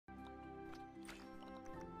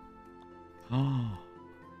Oh.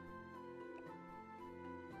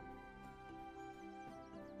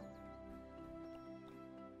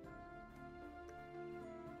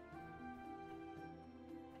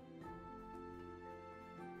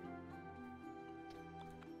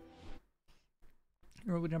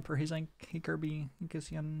 Rogue Jumper, he's like, hey Kirby,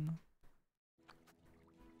 Kisian.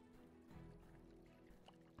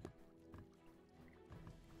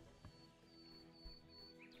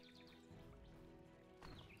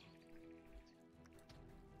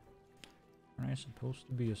 Am I supposed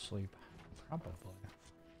to be asleep? Probably.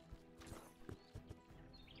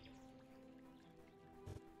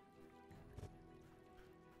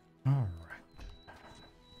 Alright.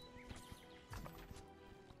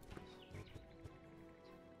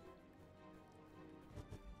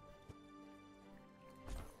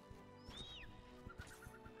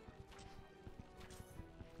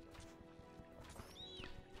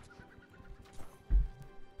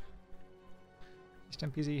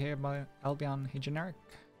 MPZ, hey Albion, hey Generic.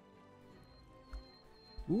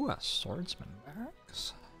 Ooh, a swordsman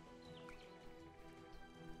barracks.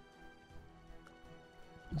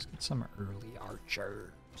 Let's get some early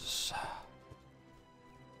archers.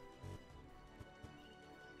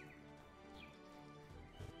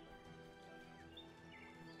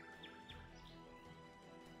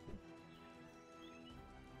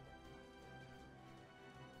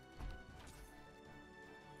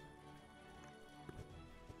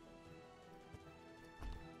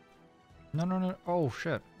 No, no, no. Oh,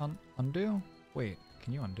 shit. Undo? Wait,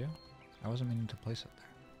 can you undo? I wasn't meaning to place it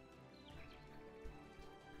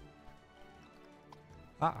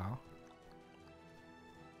there. Uh-oh.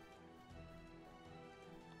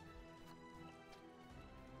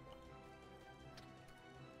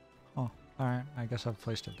 Oh, alright. I guess I've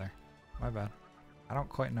placed it there. My bad. I don't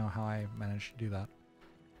quite know how I managed to do that.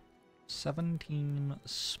 17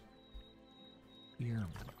 spearmen.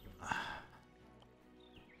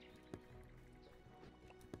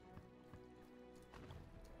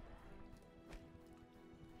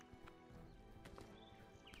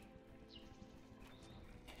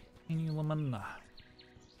 Lemon.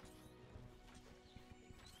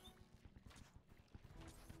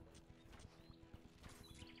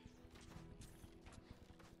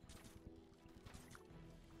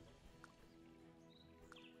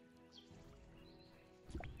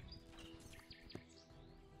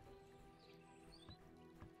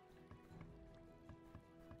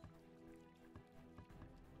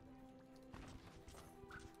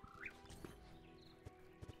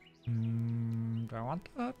 Do I want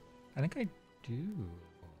that? I think I do.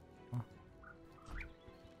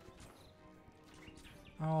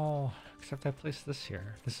 Oh, except I placed this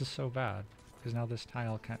here. This is so bad, because now this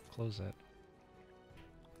tile can't close it.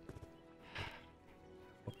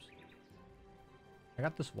 Oops. I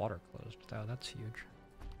got this water closed, though. That's huge.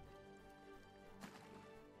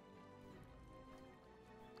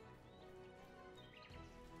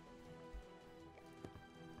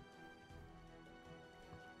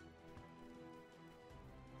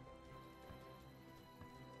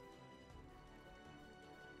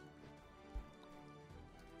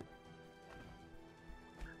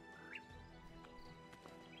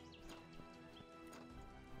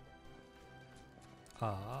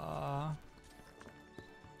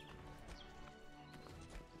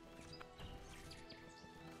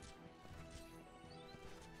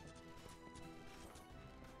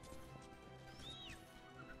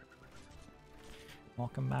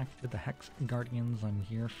 Welcome back to the Hexguardians. I'm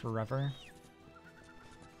here forever.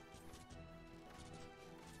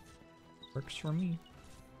 Works for me.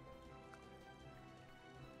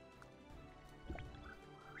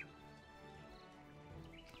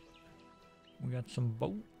 We got some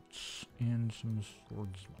boats and some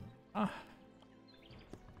swordsmen. Ah.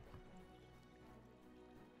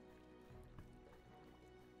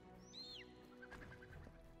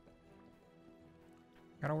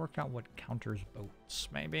 Gotta work out what counters boats,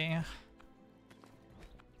 maybe.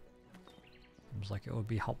 Seems like it would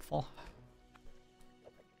be helpful.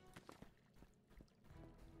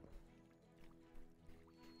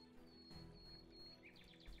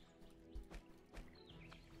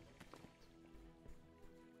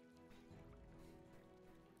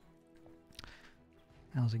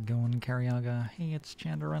 How's it going, Cariaga? Hey, it's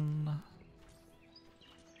Chandaran.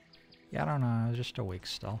 Yeah, I don't know. I was just awake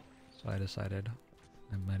still, so I decided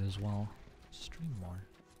I might as well stream more.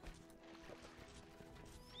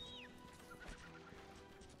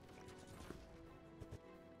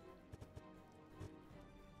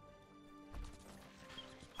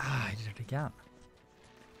 Ah, I did it again.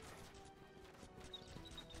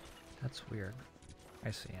 That's weird. I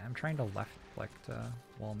see. I'm trying to left click to...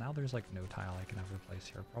 Well, now there's like no tile I can ever place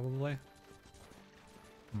here, probably.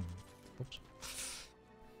 Oops.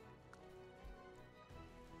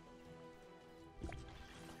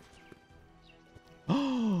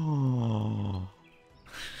 Oh!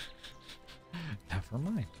 Never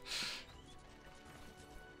mind.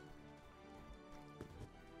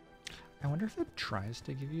 I wonder if it tries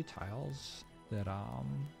to give you tiles that,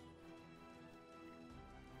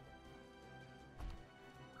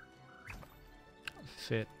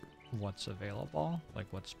 fit what's available, like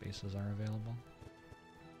what spaces are available.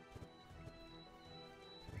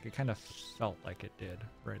 Like it kind of felt like it did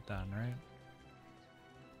right then, right?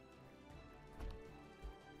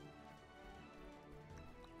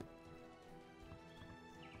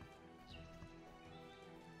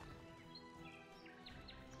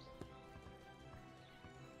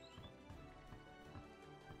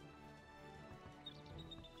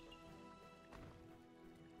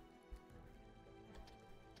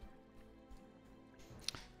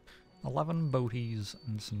 "11 boaties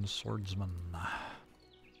and some swordsmen."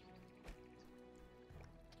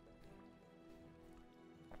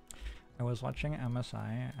 I was watching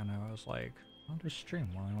MSI and I was like, I'll just stream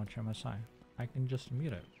while I watch MSI. I can just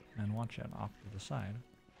mute it and watch it off to the side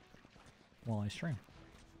while I stream.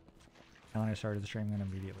 And then I started the stream and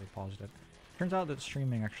immediately paused it. Turns out that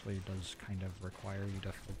streaming actually does kind of require you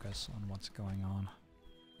to focus on what's going on.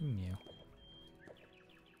 Mew.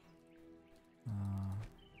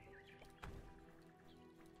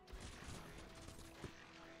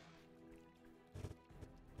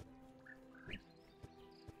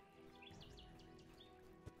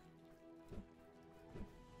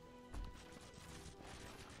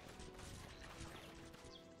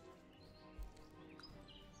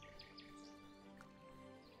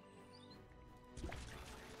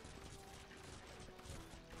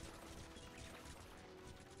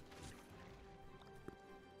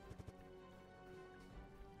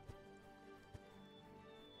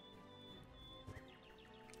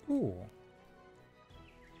 Ooh.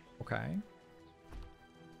 Okay.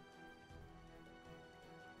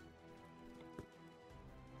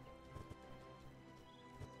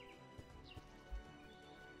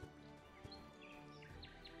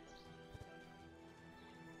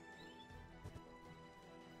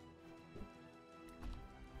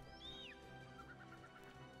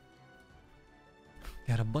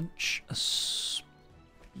 Got a bunch of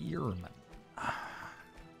spearmen.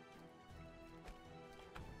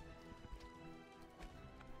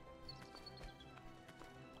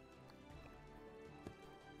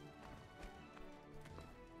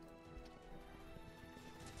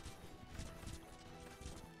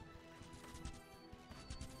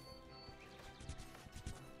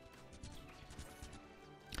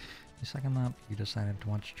 The second map, you decided to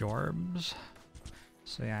watch Jorbs.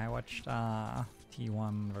 So yeah, I watched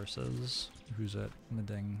T1 versus Who's It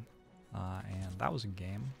Midding, and that was a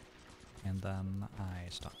game. And then I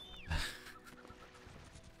stopped.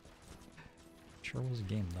 Sure was a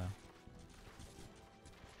game though.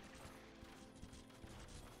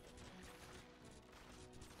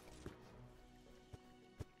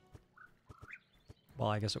 Well,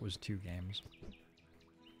 I guess it was 2 games.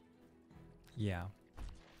 Yeah.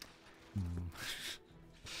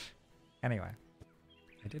 Anyway,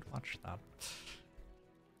 I did watch that.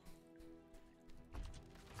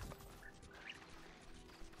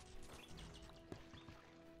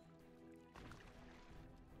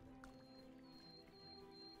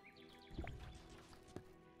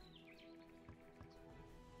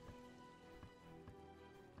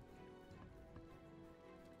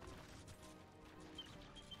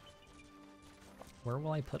 Where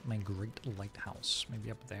will I put my great lighthouse?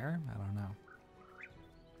 Maybe up there? I don't know.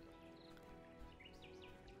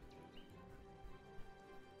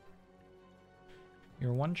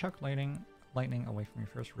 You're 1 chuck lightning away from your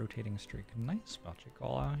first rotating streak. Nice,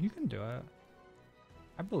 Balchicola. You can do it.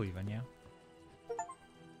 I believe in you.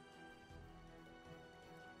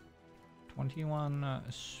 21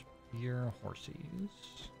 spear horsies.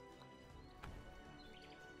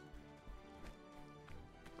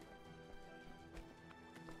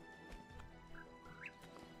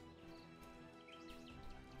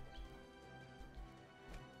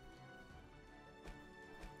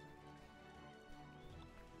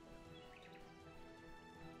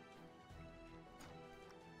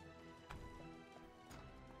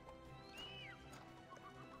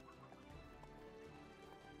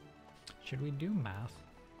 Should we do math?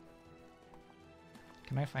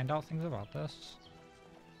 Can I find out things about this?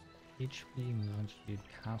 HP, movement speed,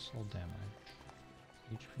 castle damage.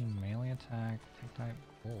 HP, melee attack, type.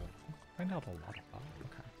 Oh, find out a lot about it.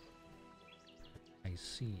 Okay. I I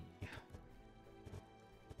see.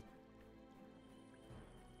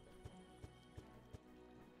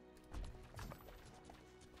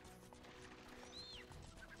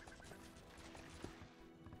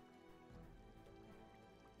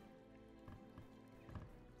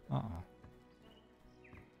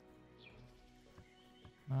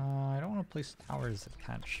 I don't want to place towers that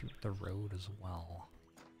can't shoot the road as well.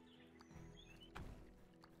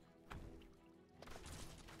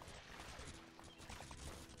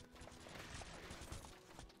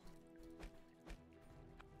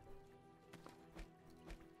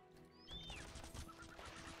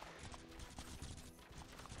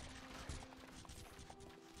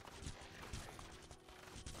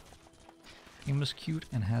 Game is cute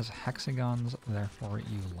and has hexagons, therefore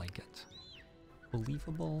you like it.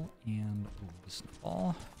 Believable and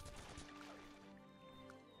reasonable.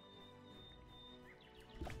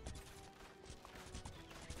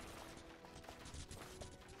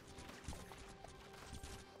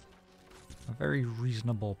 A very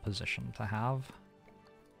reasonable position to have.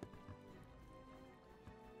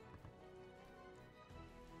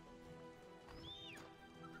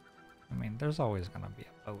 I mean, there's always going to be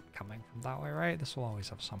a boat coming from that way, right? This will always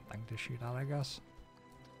have something to shoot at, I guess.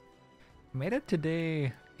 Made it to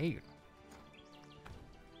day 8.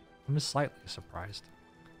 I'm just slightly surprised.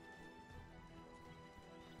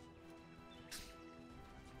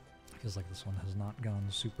 Feels like this one has not gone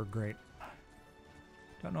super great.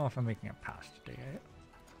 Don't know if I'm making it past day 8.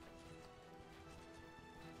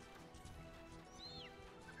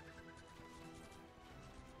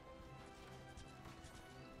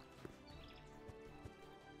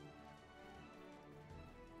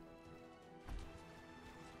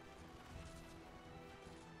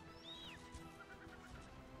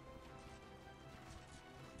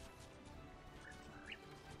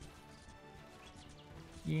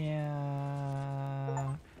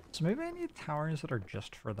 Yeah. So maybe I need towers that are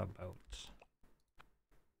just for the boats.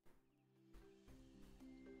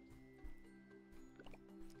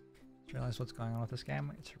 Just realize what's going on with this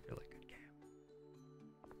game. It's a really good game.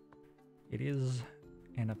 It is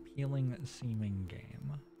an appealing seeming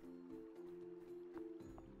game.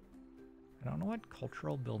 I don't know what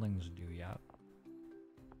cultural buildings do yet.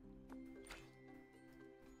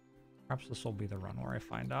 Perhaps this will be the run where I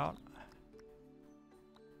find out.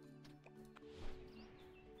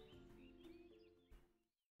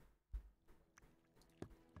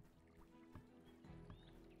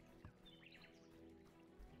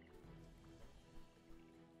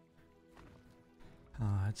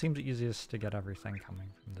 It seems easiest to get everything coming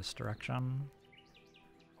from this direction,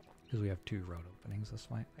 because we have 2 road openings this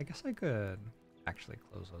way. I guess I could actually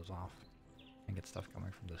close those off and get stuff coming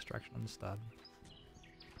from this direction instead.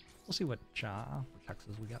 We'll see what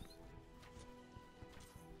hexes we get.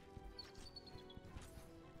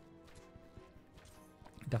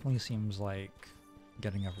 It definitely seems like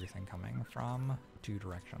getting everything coming from 2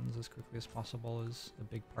 directions as quickly as possible is a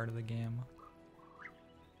big part of the game.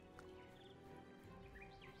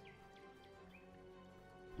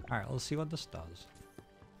 Alright, let's see what this does.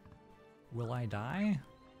 Will I die?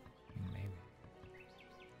 Maybe.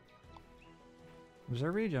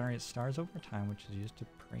 Observer generates stars over time, which is used to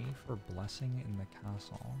pray for blessing in the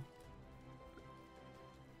castle.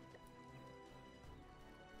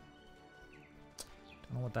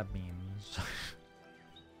 Don't know what that means.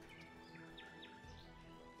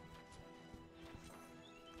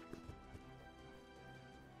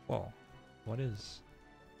 Whoa. What is...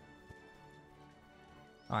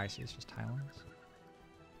 Oh, I see, it's just Highlands.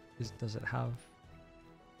 Does it have...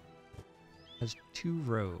 It has 2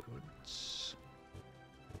 roads.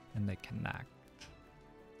 And they connect.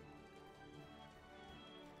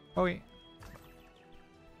 Oh wait.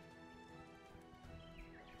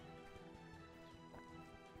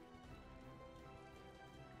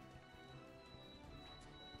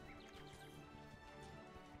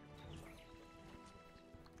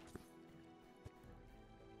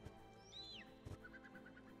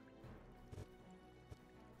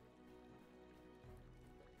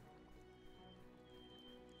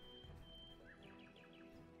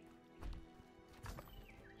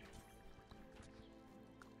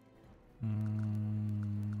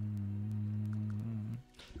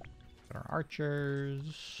 Got our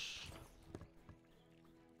archers.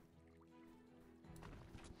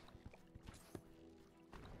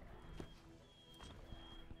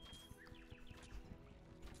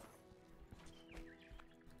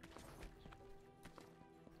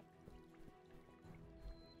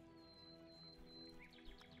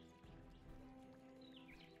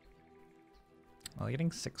 Well,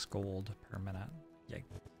 getting 6 gold per minute.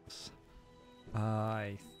 Yikes.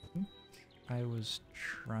 I think I was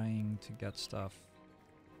trying to get stuff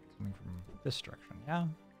coming from this direction, yeah?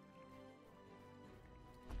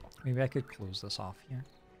 Maybe I could close this off here.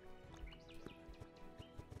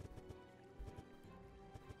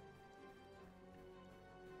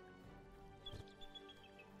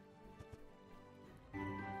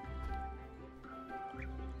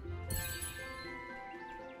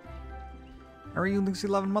 How are you, Lucy?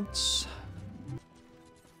 11 months.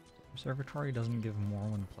 Observatory doesn't give more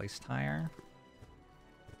when placed higher.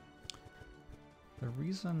 The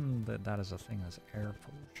reason that that is a thing is air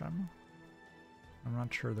pollution. I'm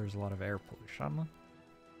not sure there's a lot of air pollution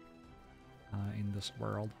in this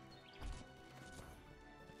world.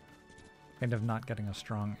 Kind of not getting a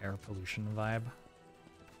strong air pollution vibe.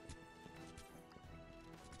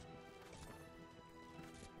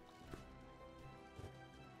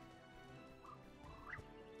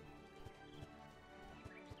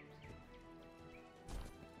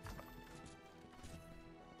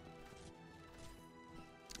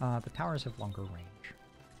 The towers have longer range.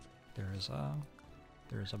 There is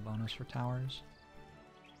a bonus for towers.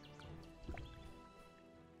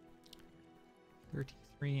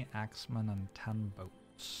 33 axemen and 10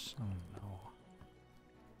 boats. Oh no.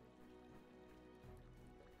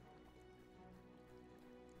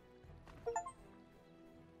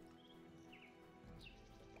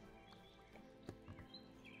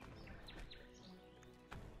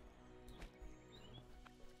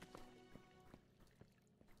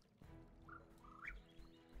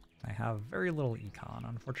 I have very little econ,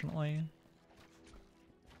 unfortunately.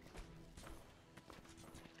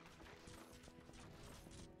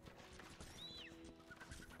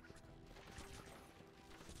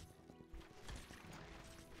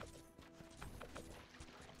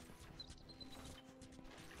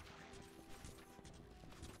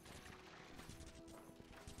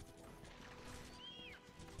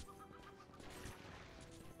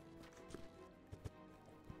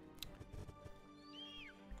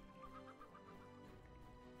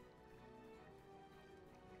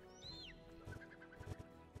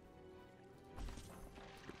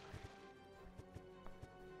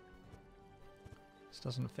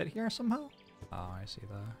 Doesn't fit here somehow? Oh, I see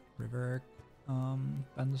the river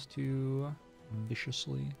bends too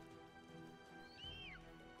viciously.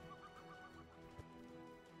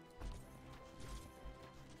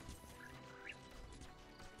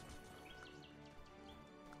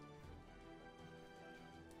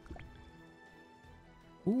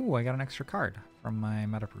 Ooh, I got an extra card from my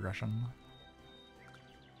meta progression.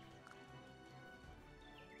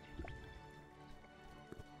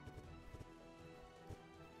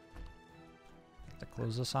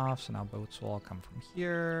 Close this off, so now boats will all come from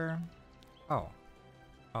here. Oh.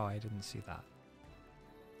 Oh, I didn't see that.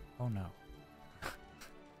 Oh no.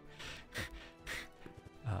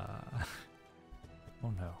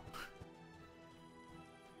 Oh no.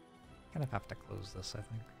 Kind of have to close this, I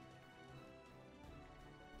think.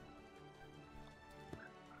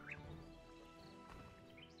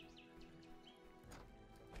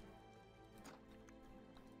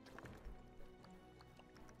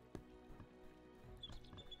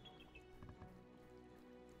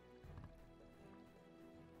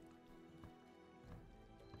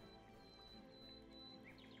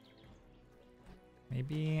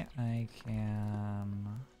 Maybe I can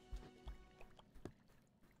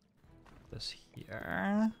put this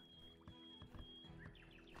here.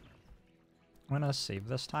 I'm gonna save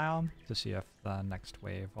this tile to see if the next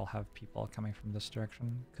wave will have people coming from this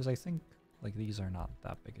direction, because I think like these are not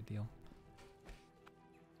that big a deal.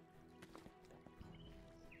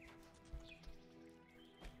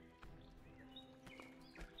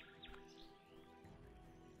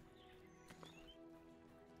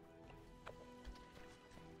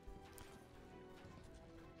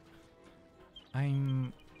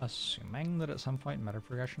 I'm assuming that at some point meta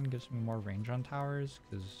progression gives me more range on towers,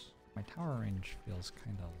 because my tower range feels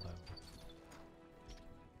kind of low.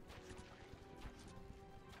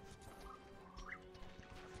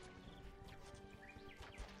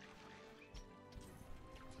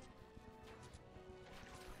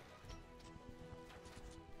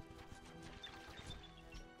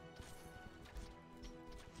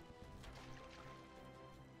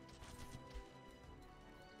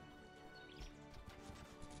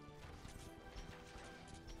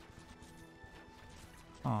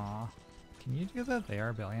 Aw, can you do the They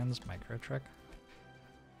Are Billions micro trick?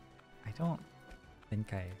 I don't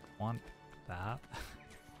think I want that.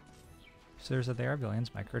 So there's a They Are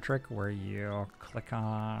Billions micro trick where you click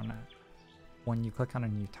on, when you click on a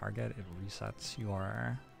new target, it resets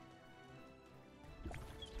your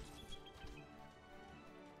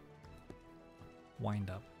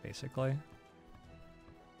wind up, basically.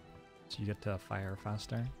 So you get to fire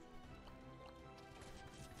faster.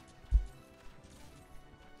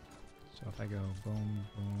 So if I go boom,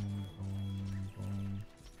 boom, boom, boom.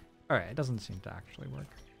 Alright, it doesn't seem to actually work.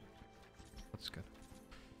 That's good.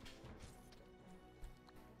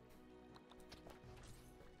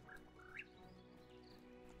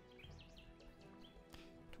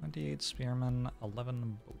 "28 spearmen,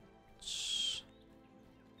 11 boats."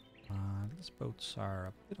 These boats are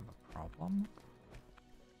a bit of a problem.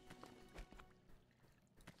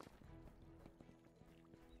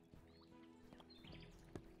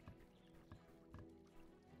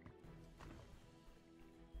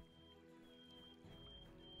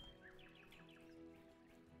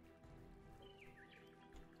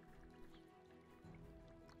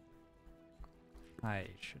 I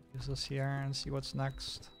should use this here and see what's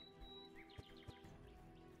next.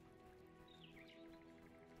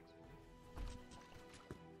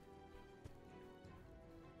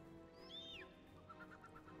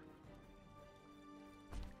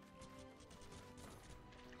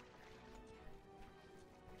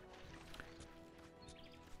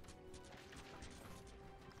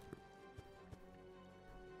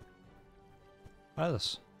 What is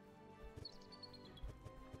this?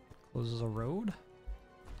 Closes a road?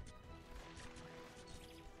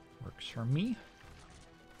 Works for me.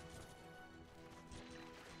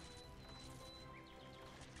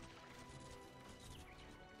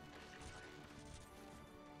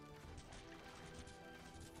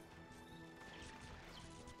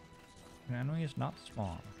 An enemy is not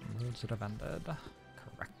spawned. Roads that have ended.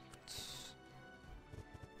 Correct.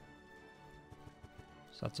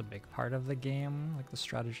 So that's a big part of the game, like the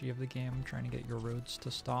strategy of the game, trying to get your roads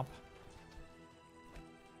to stop.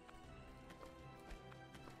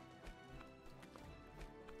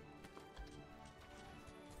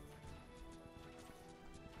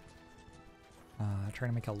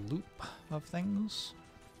 Trying to make a loop of things.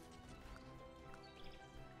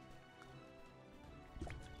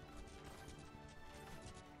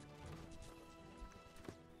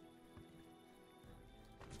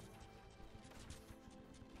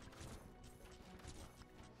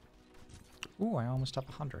 Ooh, I almost up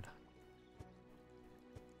 100.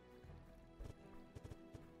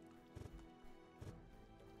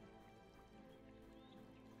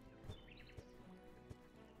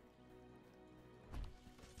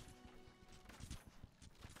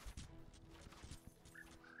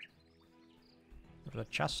 There's a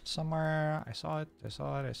chest somewhere. I saw it. I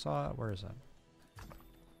saw it. I saw it. Where is it?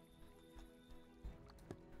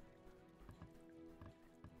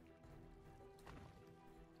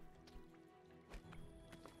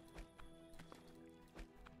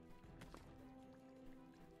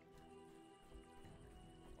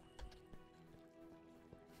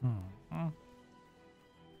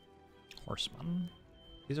 Horsemen.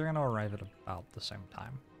 These are going to arrive at about the same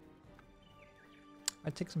time.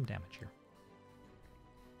 I'd take some damage here.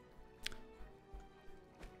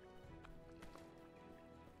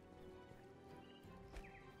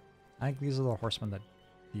 I think these are the horsemen that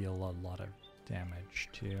deal a lot of damage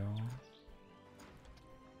too.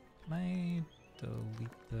 Can I delete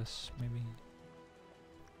this maybe?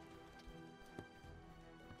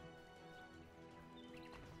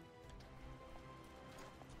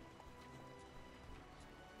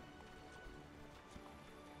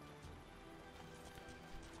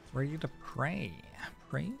 Ready to pray.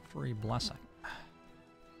 Pray for a blessing.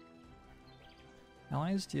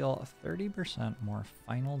 Allies deal 30% more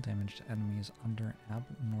final damage to enemies under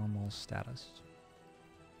abnormal status.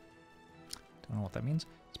 Don't know what that means.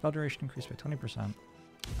 Spell duration increased by 20%.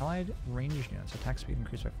 Allied ranged units attack speed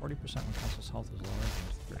increased by 40% when Castle's health is lower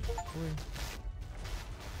than 30.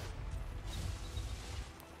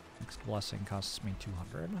 Next blessing costs me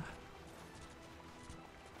 200.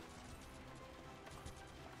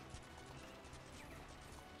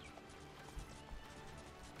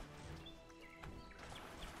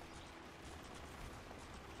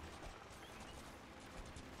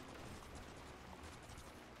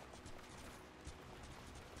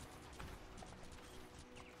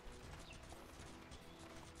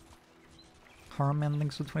 Harman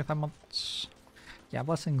links with 25 months. Yeah,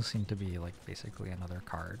 blessings seem to be like basically another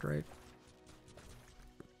card, right?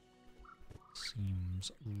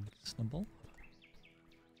 Seems reasonable.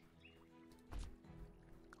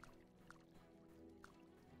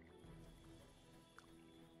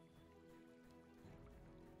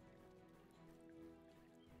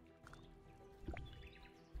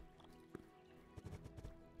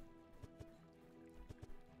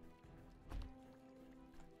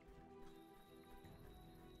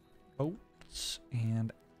 Boats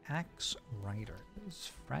and axe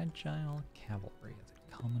riders. Fragile cavalry is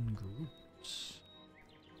a common group.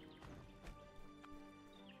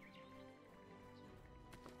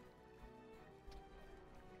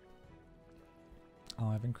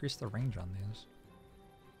 I've increased the range on these.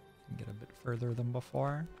 Can get a bit further than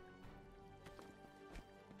before.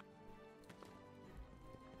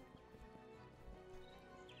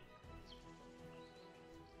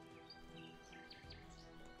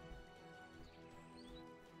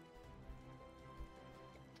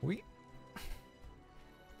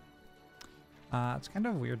 It's kind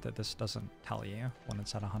of weird that this doesn't tell you when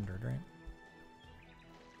it's at 100, right?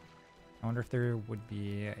 I wonder if there would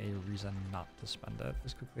be a reason not to spend it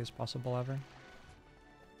as quickly as possible ever.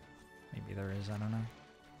 Maybe there is, I don't know.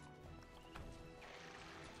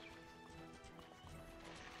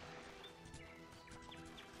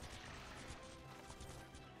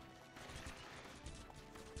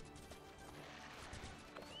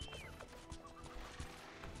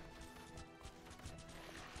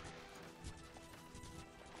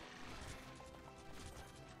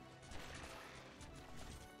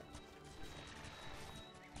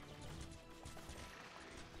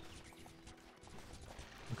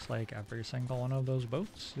 Looks like every single one of those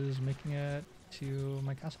boats is making it to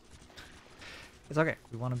my castle. It's okay.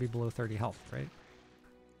 We want to be below 30 health, right?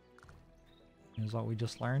 Is what we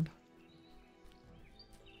just learned.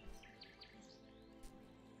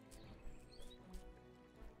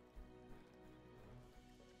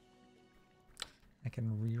 I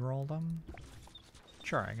can reroll them?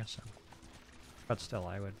 Sure, I guess so. But still,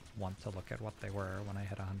 I would want to look at what they were when I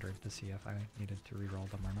hit 100 to see if I needed to reroll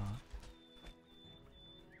them or not.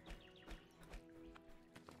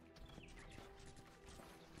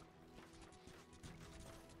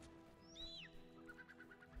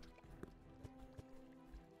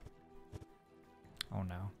 Oh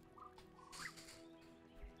no.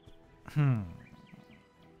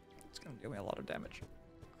 It's gonna do me a lot of damage.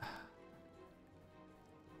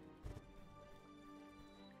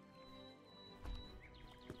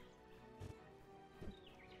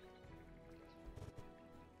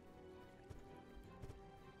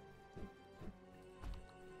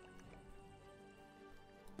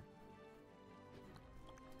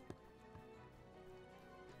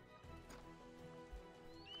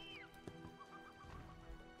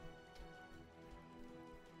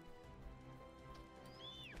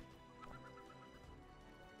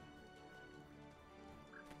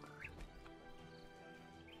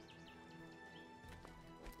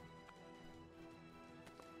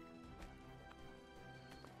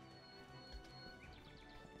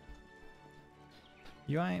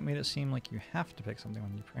 UI made it seem like you have to pick something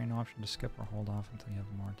when you pray no option to skip or hold off until you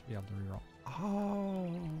have more to be able to reroll. Oh!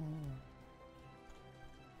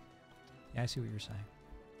 Yeah, I see what you're saying.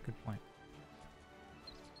 Good point.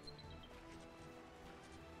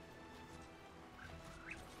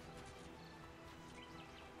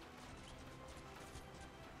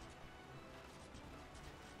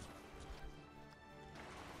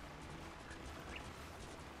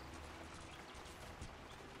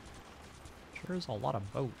 There's a lot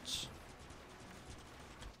of boats.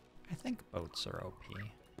 I think boats are OP.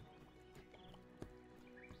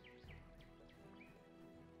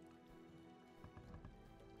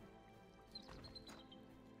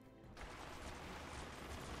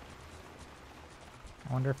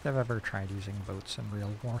 I wonder if they've ever tried using boats in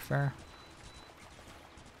real warfare.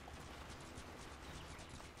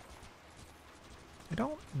 I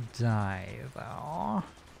don't die, though.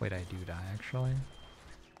 Wait, I do die, actually.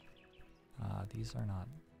 These are not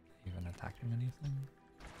even attacking anything.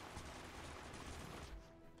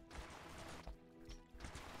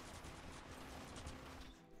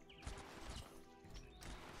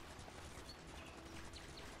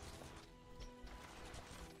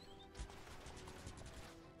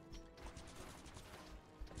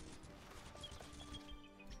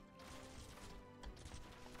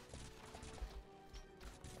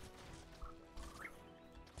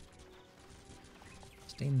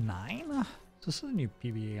 It's day 9? This is a new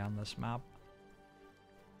PBA on this map.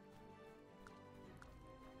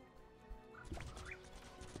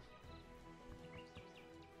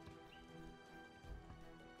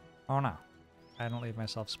 Oh no, I don't leave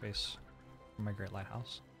myself space for my great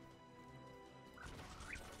lighthouse.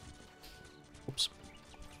 Oops.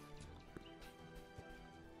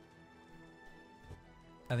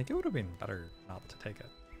 I think it would have been better not to take it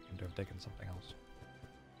and to have taken something else.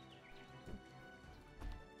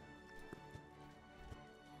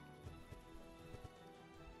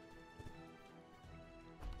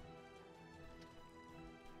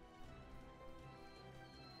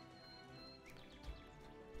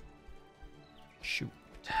 Shoot.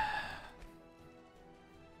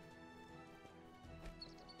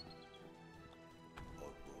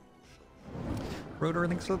 Rotor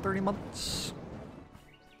thinks so 30 months.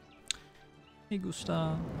 Me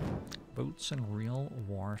gusta. Boats in real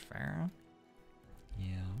warfare. Yeah.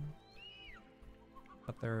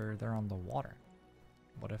 But they're on the water.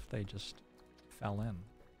 What if they just fell in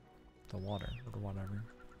the water or whatever?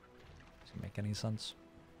 Doesn't make any sense.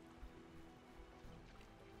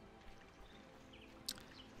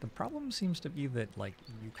 The problem seems to be that, like,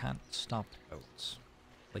 you can't stop boats.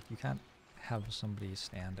 Like, you can't have somebody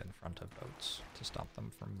stand in front of boats to stop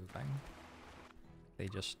them from moving. They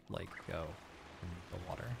just, like, go in the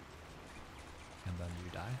water. And then you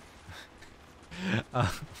die.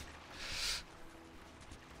 Not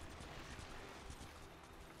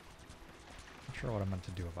sure what I meant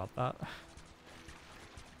to do about that.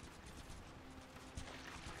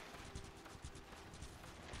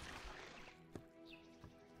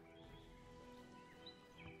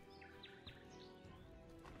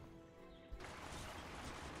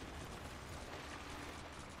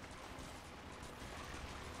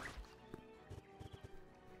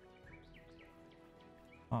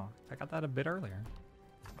 Oh, if I got that a bit earlier,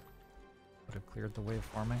 would have cleared the way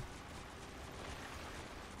for me.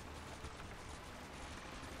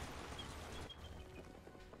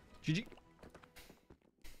 GG.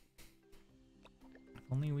 If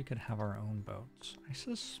only we could have our own boats. I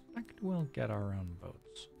suspect we'll get our own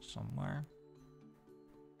boats somewhere.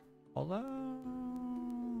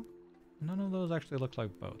 Although none of those actually look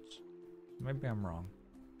like boats. Maybe I'm wrong.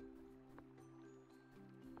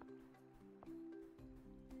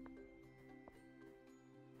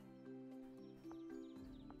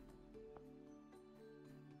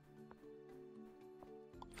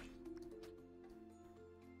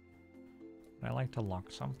 I like to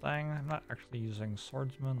lock something. I'm not actually using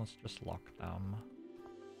swordsman, let's just lock them.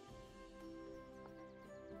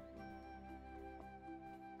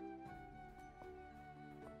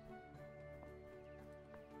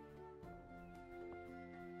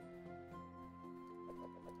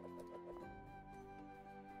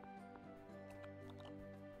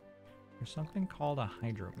 There's something called a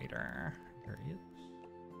hydrometer. There it is.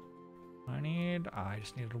 I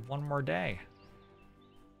just needed one more day.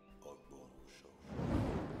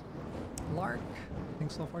 Lark,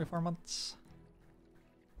 thanks for 44 months.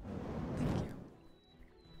 Thank you.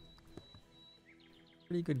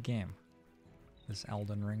 Pretty good game, this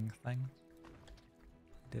Elden Ring thing.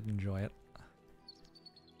 Did enjoy it.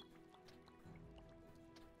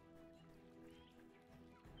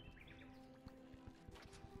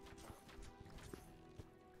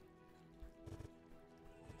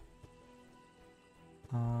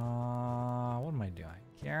 What am I doing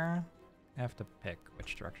here? I have to pick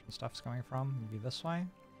which direction stuff's coming from. Maybe this way?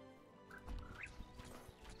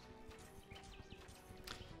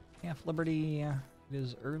 Yeah, Liberty, it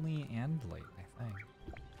is early and late, I think.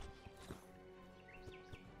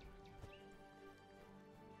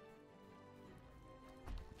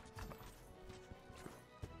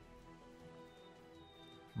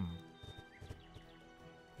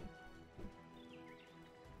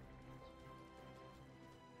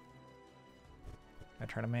 I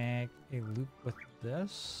try to make a loop with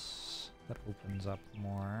this. That opens up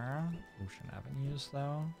more ocean avenues,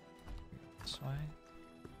 though. This way.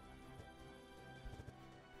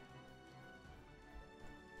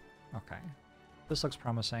 Okay. This looks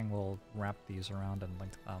promising. We'll wrap these around and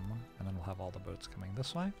link them, and then we'll have all the boats coming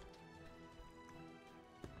this way.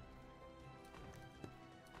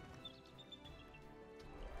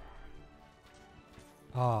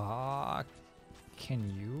 Can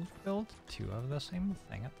you build two of the same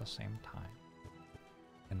thing at the same time?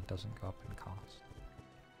 And it doesn't go up in cost.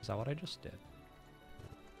 Is that what I just did?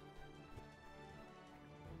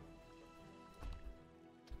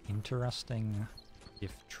 Interesting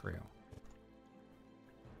if true.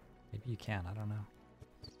 Maybe you can, I don't know.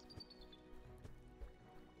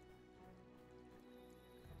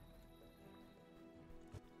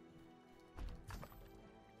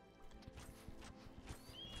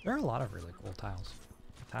 There are a lot of really cool tiles.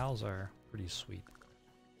 The tiles are pretty sweet.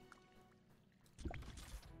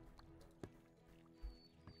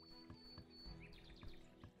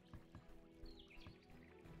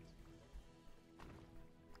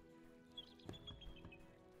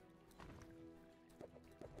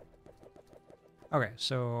 Okay,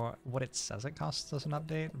 so what it says it costs doesn't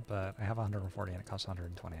update, but I have 140 and it costs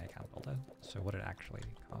 120, I can't build it. So what it actually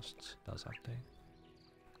costs does update.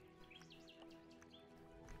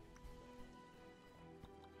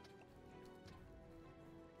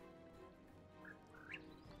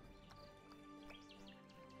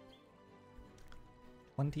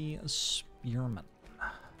 Spearmen.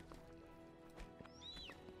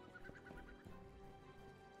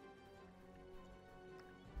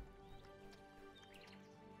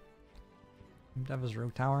 Same dev as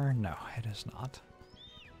Rogue Tower? No, it is not.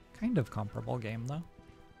 Kind of comparable game though.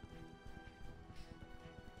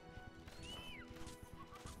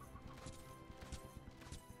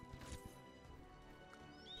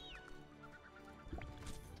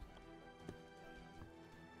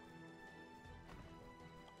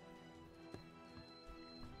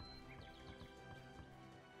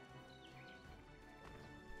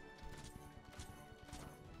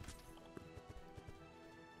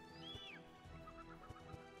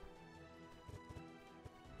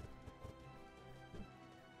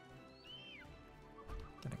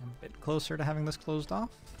 Getting a bit closer to having this closed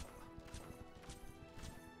off.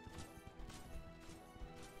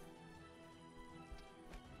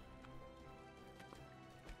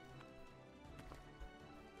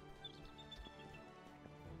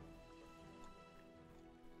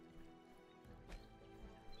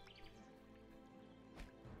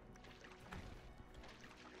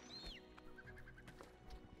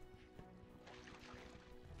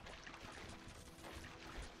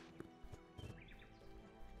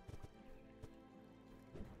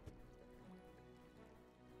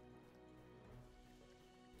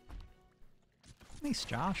 Nice,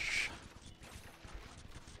 Josh.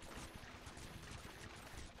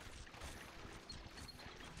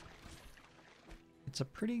 It's a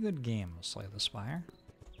pretty good game, Slay the Spire.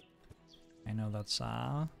 I know that's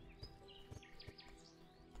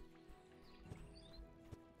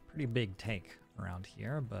pretty big take around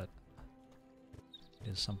here, but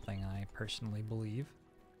it is something I personally believe.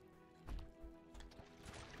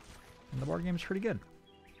 And the board game's pretty good.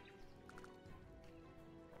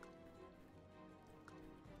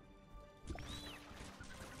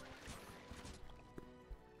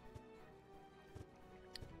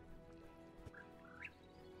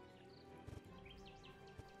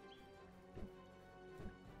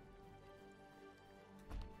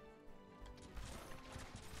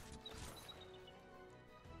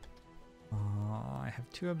 I have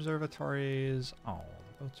 2 observatories. Oh,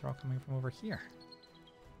 the boats are all coming from over here.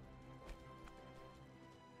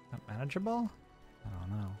 Not manageable? I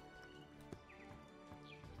don't know.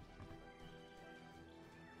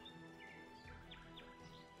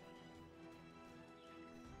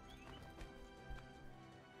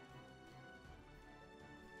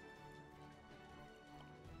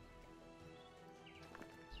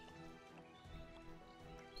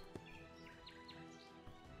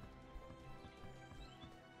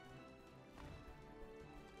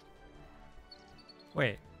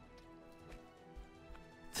 Wait.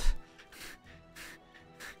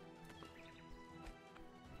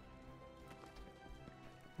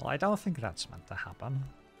 Well, I don't think that's meant to happen.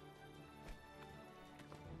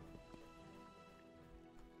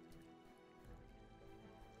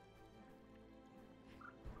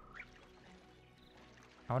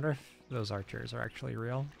 I wonder if those archers are actually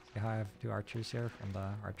real. See how I have 2 archers here from the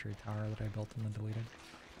archery tower that I built and then deleted?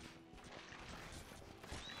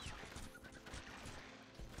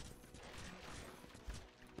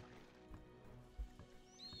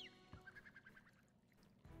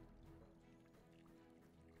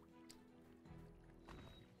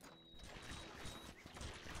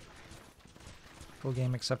 Cool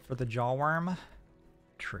game except for the jaw worm.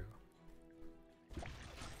 True.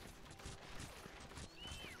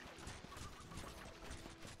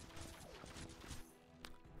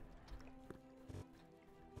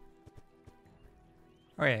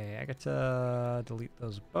 Okay, I get to delete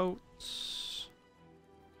those boats.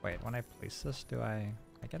 Wait, when I place this, do I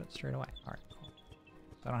get it straight away? Alright, cool.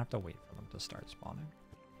 So I don't have to wait for them to start spawning.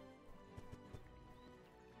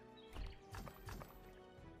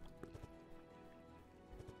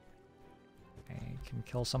 I can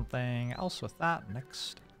kill something else with that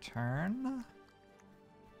next turn.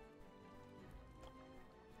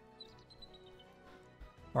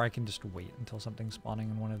 Or I can just wait until something's spawning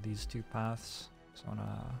in one of these 2 paths. So I'm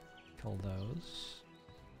gonna kill those.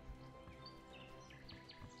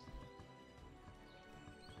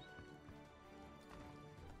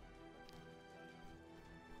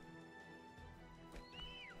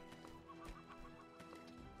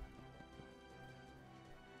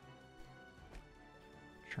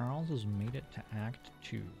 Charles has made it to Act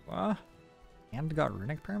 2. And got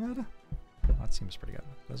Runic Pyramid? That seems pretty good.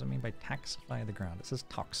 What does it mean by taxify the ground? It says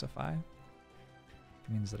toxify. It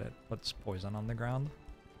means that it puts poison on the ground.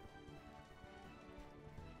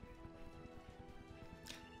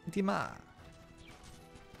 Intima!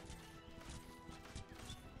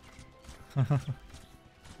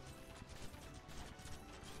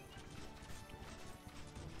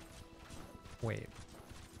 Wait.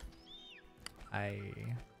 I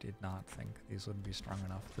did not think these would be strong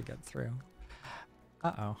enough to get through.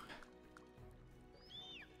 Uh-oh.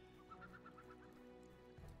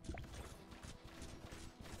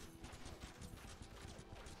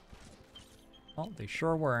 Well, they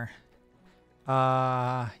sure were.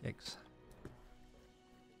 Yikes.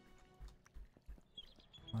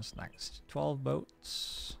 What's next? 12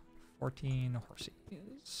 boats, 14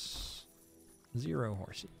 horses, 0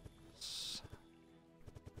 horses.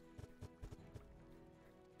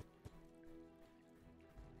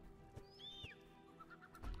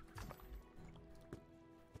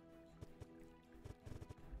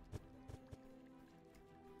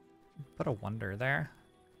 Put a wonder there.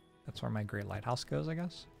 That's where my great lighthouse goes, I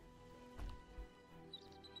guess.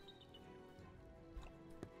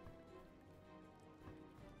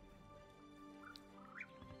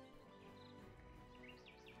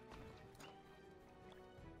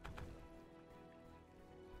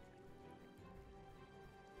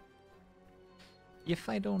 If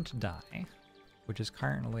I don't die, which is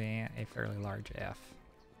currently a fairly large if,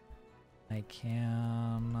 I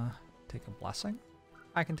can take a blessing.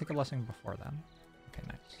 I can take a blessing before then. Okay,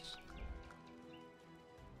 nice.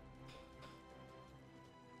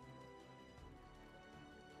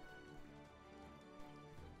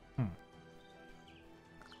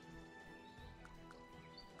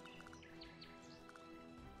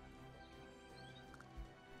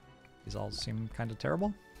 These all seem kind of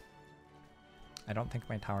terrible. I don't think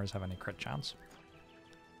my towers have any crit chance.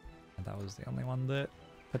 And that was the only one that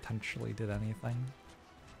potentially did anything.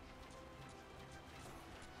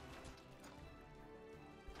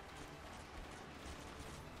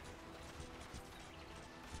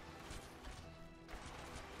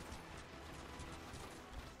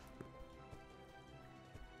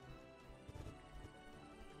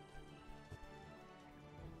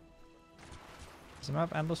 Is the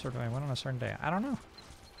map endless or do I win on a certain day? I don't know.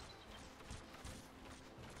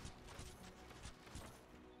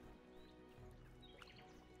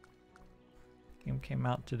 Game came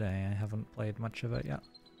out today. I haven't played much of it yet.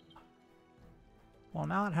 Well,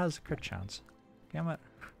 now it has a crit chance. Damn it.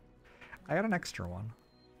 I got an extra one.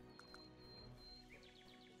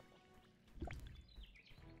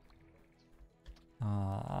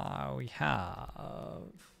 We have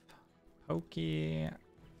Pokey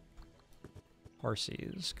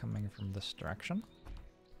Horsies coming from this direction.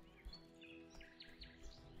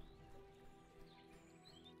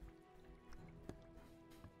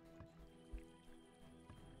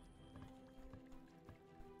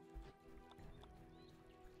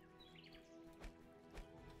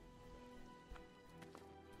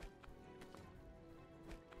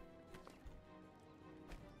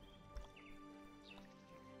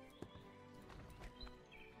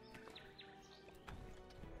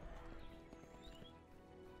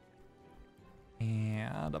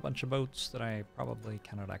 And a bunch of boats that I probably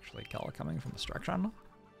cannot actually kill coming from this direction.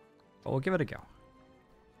 But we'll give it a go.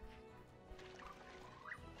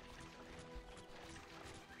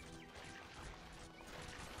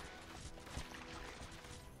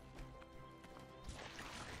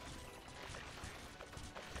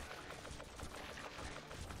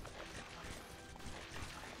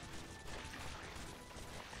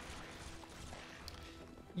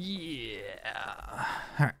 Yeah.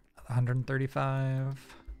 All right. 135.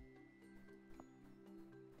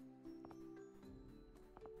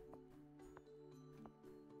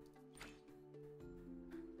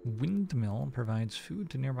 Windmill provides food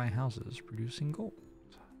to nearby houses, producing gold.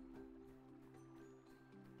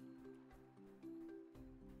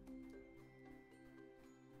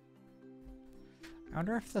 I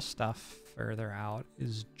wonder if the stuff further out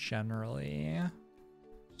is generally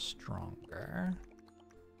stronger.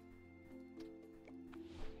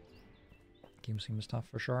 Game seems tough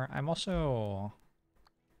for sure. I'm also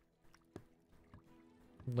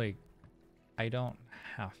like, I don't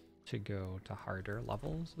have to go to harder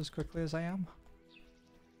levels as quickly as I am.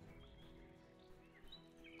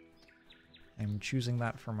 I'm choosing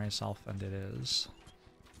that for myself, and it is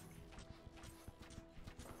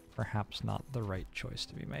perhaps not the right choice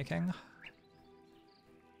to be making.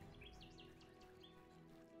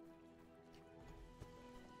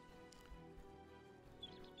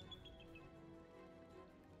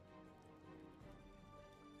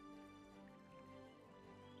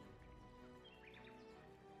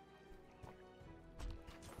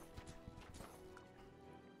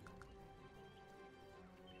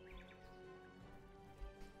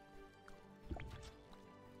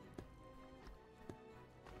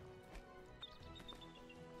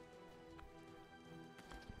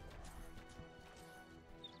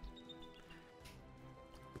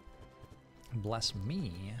 Bless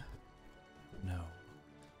me? No.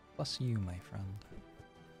 Bless you, my friend.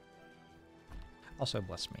 Also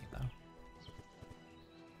bless me, though.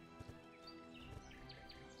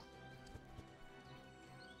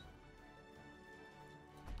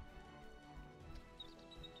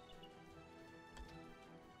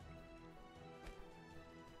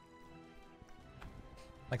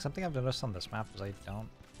 Like, something I've noticed on this map is I don't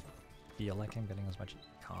feel like I'm getting as much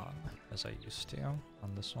econ as I used to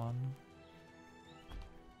on this one.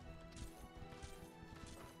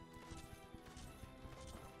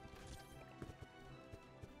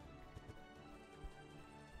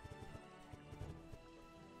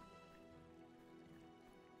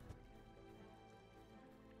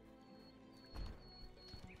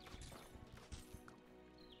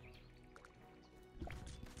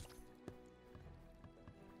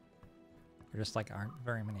 There just like aren't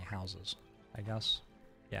very many houses, I guess.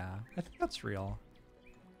 Yeah, I think that's real.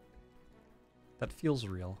 That feels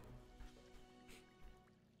real.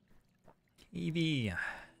 EV. The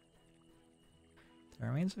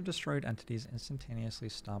remains of destroyed entities instantaneously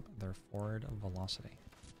stop their forward velocity.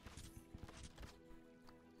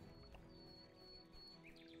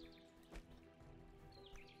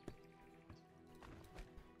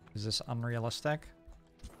 Is this unrealistic?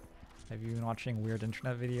 Have you been watching weird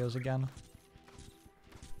internet videos again?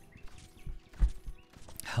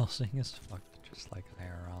 Helsing is fucked just like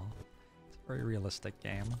IRL. It's a very realistic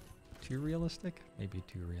game. Too realistic? Maybe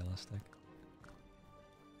too realistic.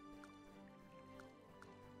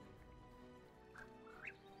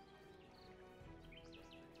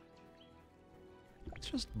 Let's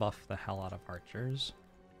just buff the hell out of archers.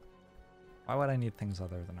 Why would I need things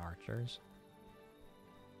other than archers?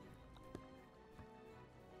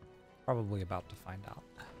 Probably about to find out.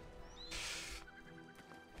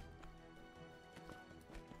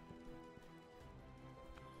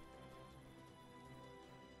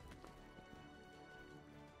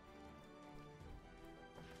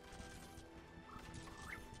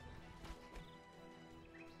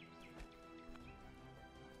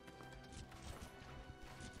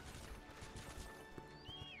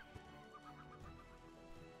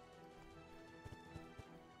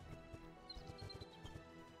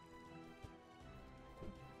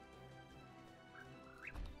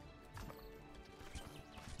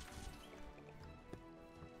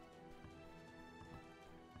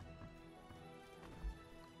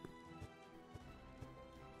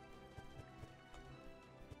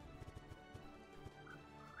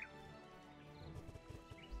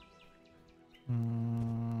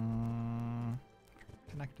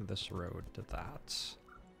 Connect this road to that.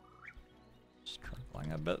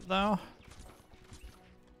 Struggling a bit though.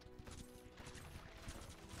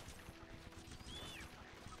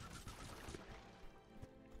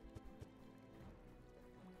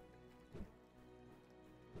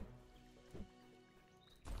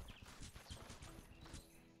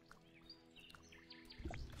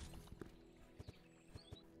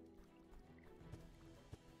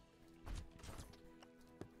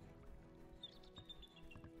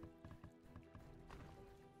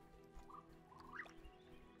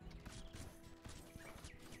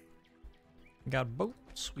 We got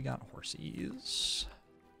boats, we got horses.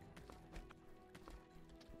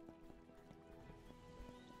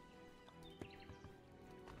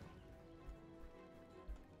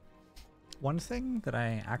 One thing that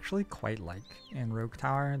I actually quite like in Rogue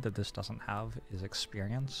Tower that this doesn't have is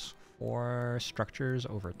experience for structures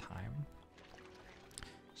over time.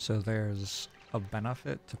 So there's a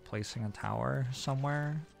benefit to placing a tower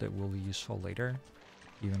somewhere that will be useful later,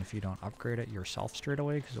 even if you don't upgrade it yourself straight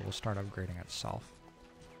away, because it will start upgrading itself.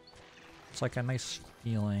 It's like a nice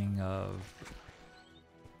feeling of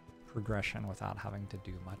progression without having to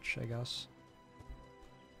do much, I guess.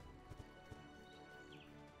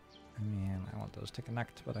 I mean, I want those to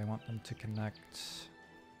connect, but I want them to connect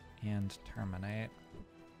and terminate.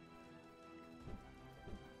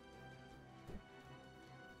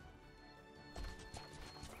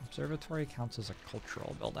 Observatory counts as a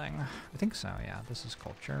cultural building. I think so, yeah. This is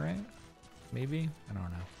culture, right? Maybe? I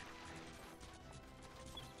don't know.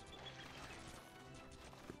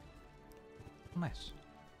 Nice.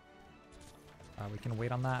 We can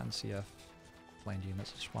wait on that and see if land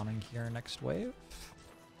units are spawning here next wave.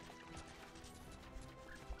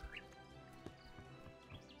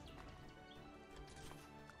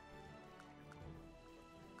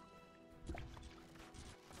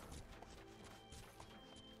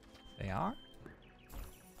 They are?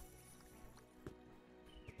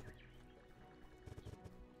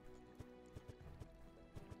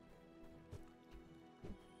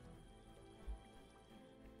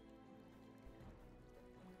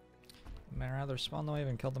 I'd rather spawn the wave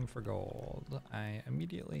and kill them for gold. I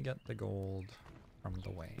immediately get the gold from the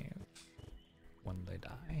wave when they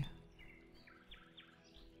die.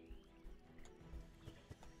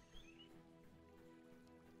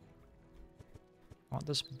 I want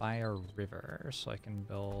this by a river so I can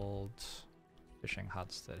build fishing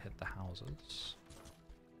huts that hit the houses.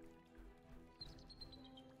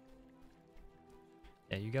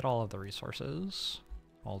 Yeah, you get all of the resources,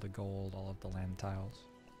 all the gold, all of the land tiles.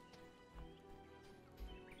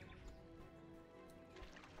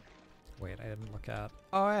 Wait, I didn't look at...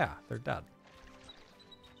 Oh yeah, they're dead.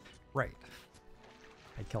 Right.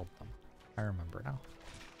 I killed them. I remember now.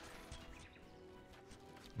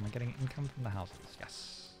 Am I getting income from the houses?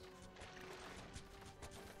 Yes.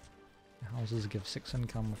 The houses give 6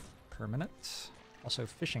 income per minute. Also,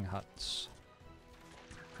 fishing huts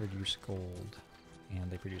produce gold, and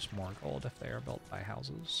they produce more gold if they are built by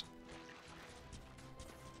houses.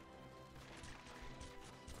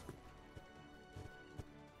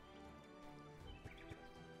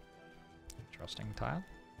 Interesting tile.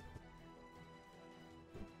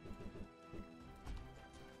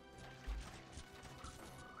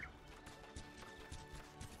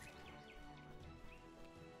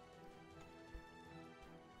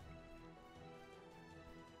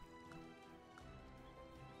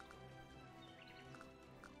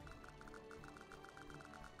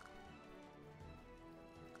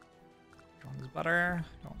 Better,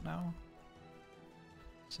 don't know.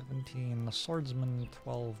 17 swordsmen,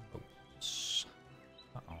 12 boats.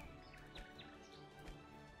 Uh-oh.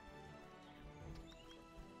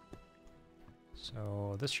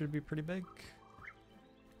 So this should be pretty big.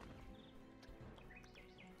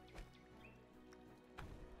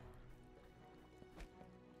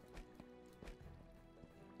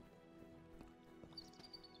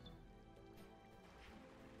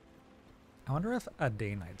 I wonder if a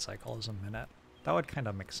day-night cycle is a minute. That would kind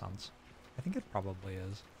of make sense. I think it probably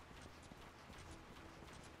is.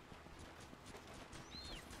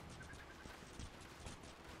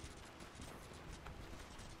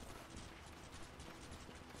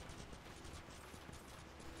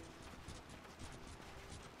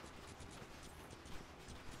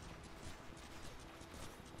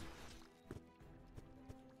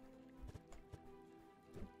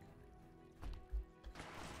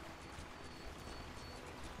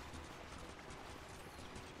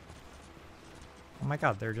 Oh my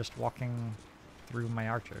god, they're just walking through my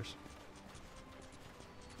archers.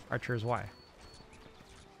 Archers, why?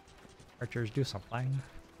 Archers, do something.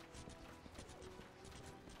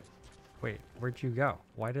 Wait, where'd you go?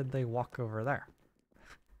 Why did they walk over there?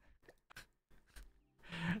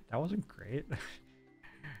 That wasn't great.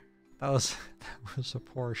 That was a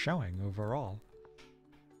poor showing overall.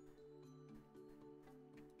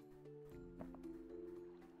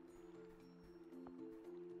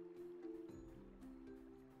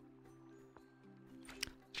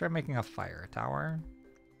 Try making a fire tower.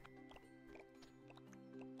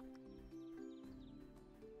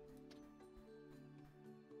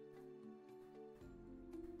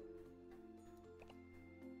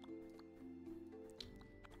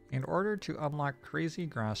 In order to unlock crazy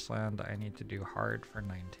grassland, I need to do hard for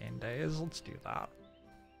 19 days. Let's do that.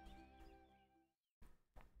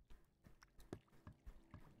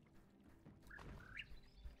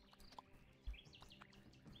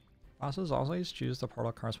 Bosses always choose the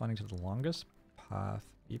portal corresponding to the longest path.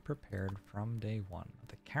 Be prepared from day 1.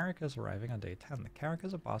 The Carrack is arriving on day 10. The Carrack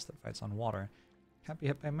is a boss that fights on water. Can't be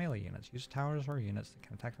hit by melee units. Use towers or units that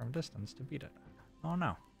can attack from a distance to beat it. Oh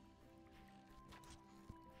no.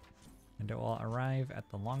 And it will arrive at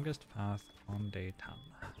the longest path on day 10.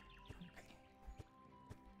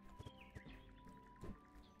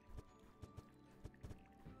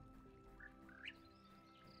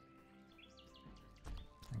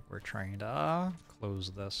 I think we're trying to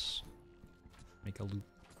close this. Make a loop.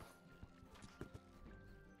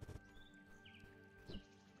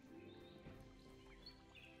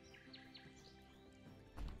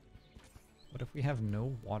 What if we have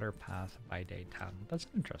no water path by day 10? That's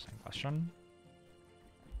an interesting question.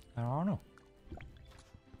 I don't know.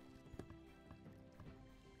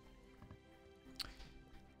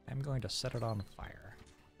 I'm going to set it on fire.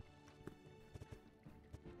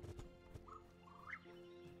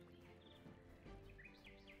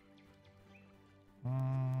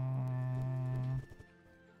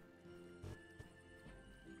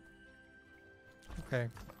 Okay.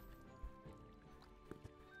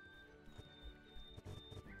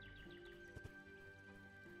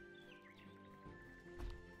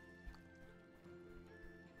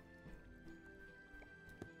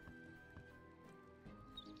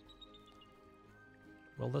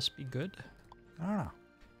 Will this be good? I don't know.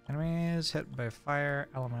 Enemies hit by fire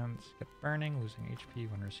elements get burning, losing HP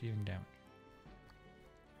when receiving damage.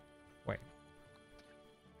 Wait.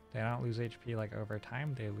 They don't lose HP like over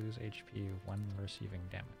time, they lose HP when receiving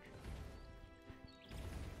damage.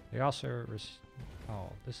 They also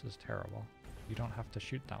oh, this is terrible. You don't have to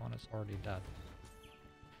shoot that one, it's already dead.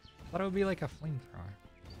 I thought it would be like a flamethrower.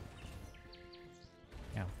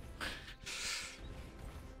 Yeah.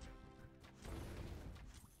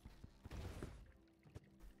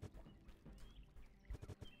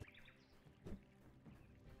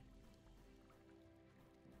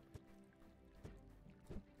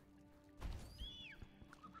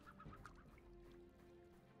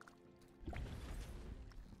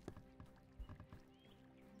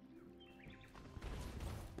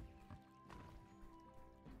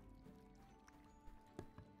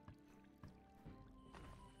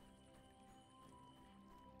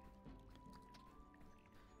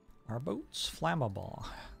 Are boats flammable?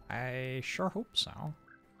 I sure hope so.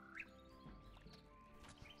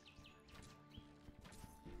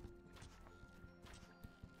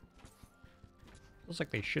 Feels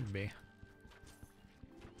like they should be.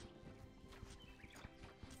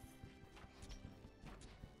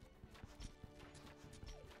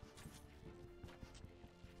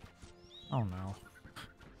 Oh no.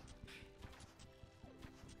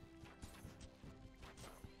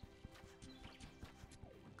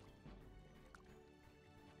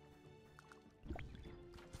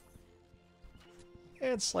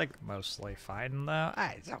 It's like mostly fine though.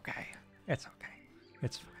 Ah, it's okay. It's okay.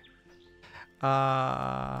 It's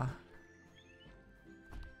fine.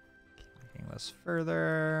 Taking this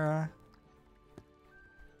further.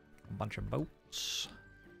 A bunch of boats.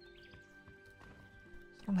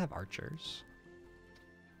 I don't have archers.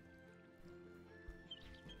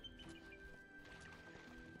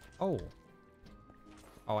 Oh.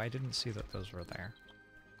 Oh, I didn't see that those were there.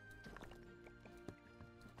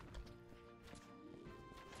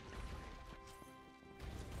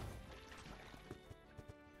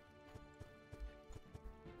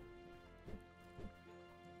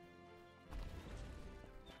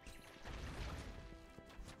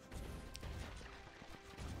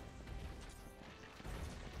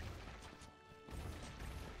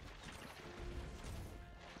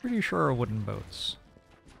 Pretty sure wooden boats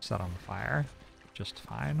set on fire just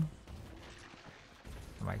fine.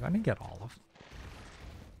 Am I going to get all of them?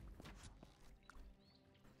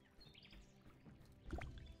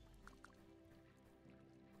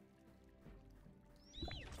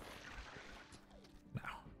 No.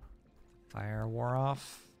 Fire wore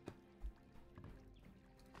off.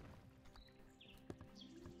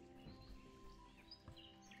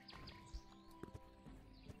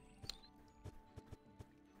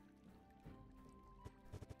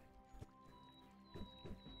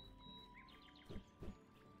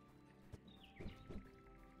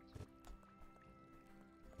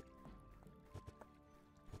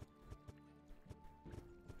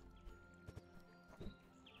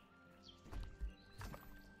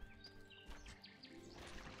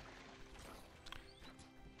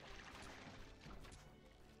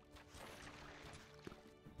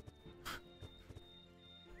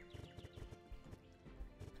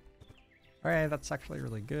 Alright, that's actually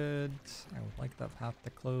really good. I would like that path to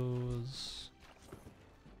close.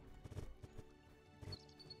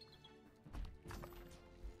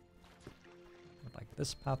 I'd like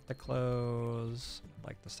this path to close. I'd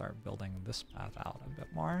like to start building this path out a bit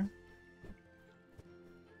more.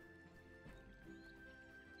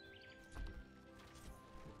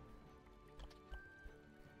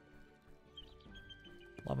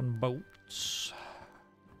 Eleven boats.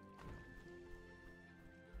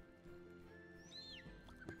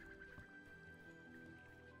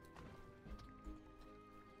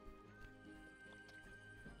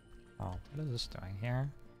 Oh, what is this doing here?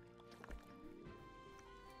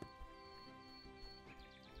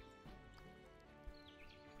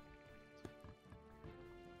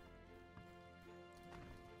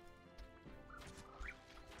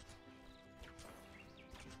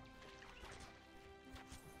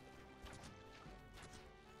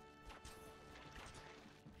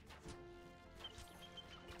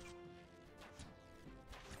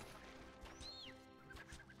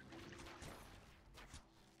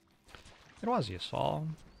 It was useful.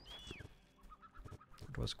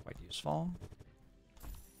 It was quite useful.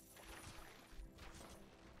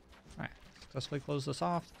 Alright, successfully close this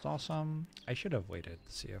off. It's awesome. I should have waited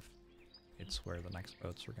to see if it's where the next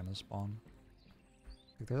boats were going to spawn.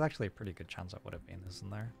 Like, there's actually a pretty good chance it would have been, isn't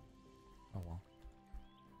there? Oh well.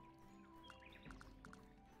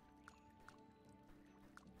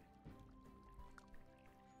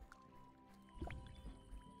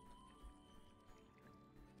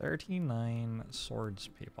 $39 swords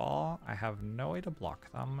people. I have no way to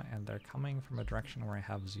block them, and they're coming from a direction where I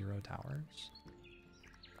have 0 towers.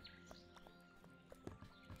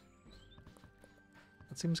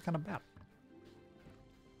 That seems kind of bad.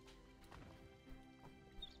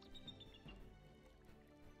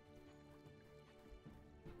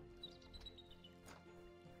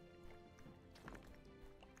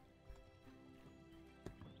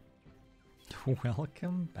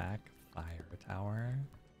 Welcome back, Fire Tower.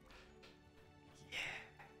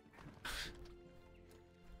 Yeah.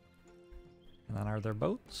 And then are there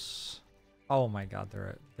boats? Oh my god,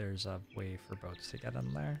 there's a way for boats to get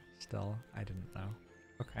in there. Still, I didn't know.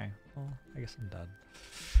 Okay, well, I guess I'm dead.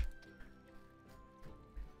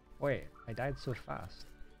 Wait, I died so fast.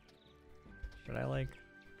 Should I, like,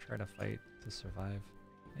 try to fight to survive?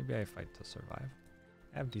 Maybe I fight to survive.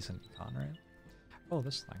 I have decent econ, right? Oh,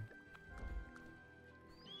 this thing.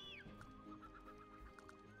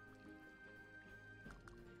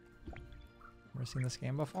 Never seen this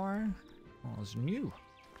game before? Well, it's new.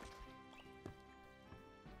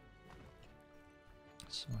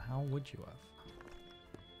 So how would you have?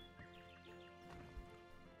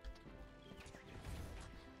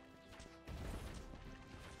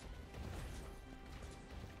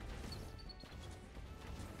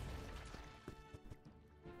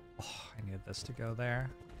 Oh, I needed this to go there.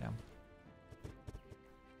 Damn.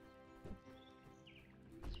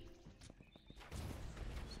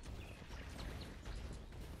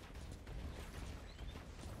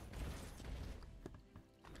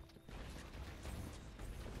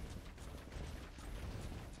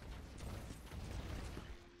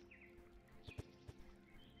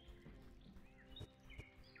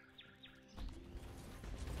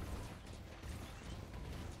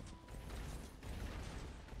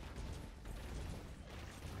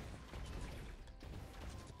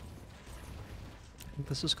 I think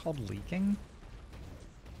this is called leaking.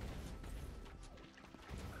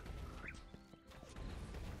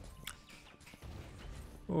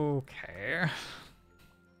 Okay.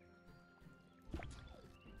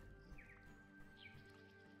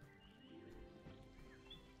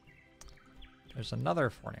 There's another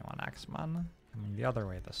 41 Axeman coming the other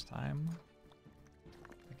way this time.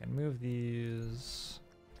 I can move these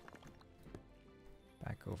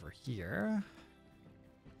back over here.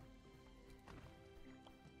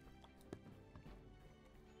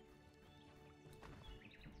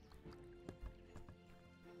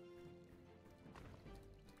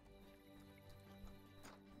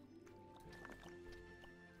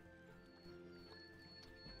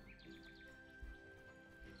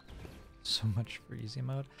 So much for easy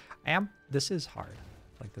mode. This is hard.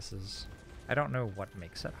 Like, this is, I don't know what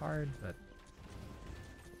makes it hard, but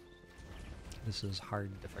this is hard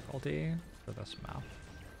difficulty for this map.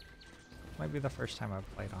 Might be the first time I've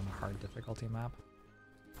played on a hard difficulty map.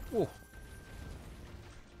 Ooh.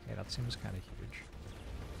 Okay, that seems kind of huge.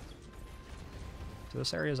 So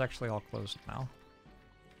this area is actually all closed now.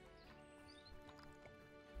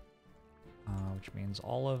 Which means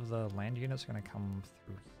all of the land units are going to come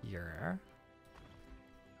through here.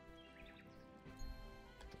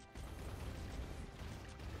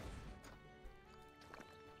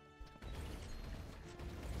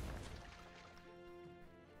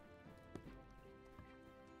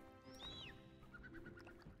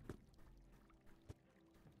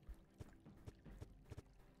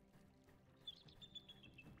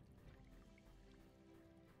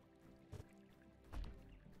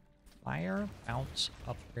 Fire bounce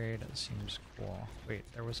upgrade seems cool. Wait,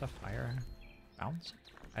 there was a fire bounce?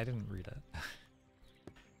 I didn't read it.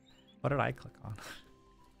 What did I click on?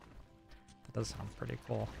 That does sound pretty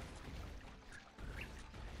cool.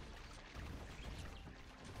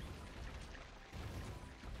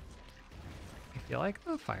 I feel like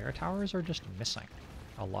the fire towers are just missing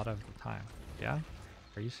a lot of the time. Yeah?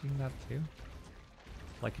 Are you seeing that too?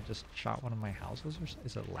 Like it just shot one of my houses or something?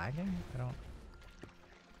 Is it lagging?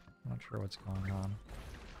 I'm not sure what's going on.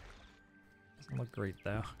 Doesn't look great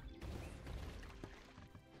though.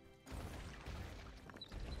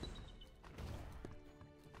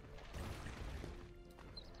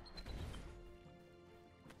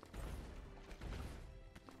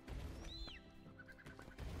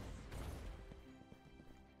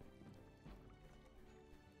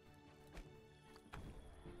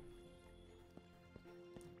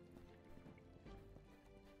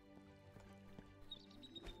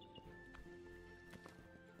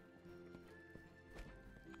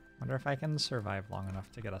 Wonder if I can survive long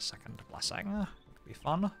enough to get a second blessing. Could be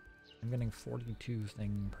fun. I'm getting 42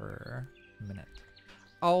 thing per minute.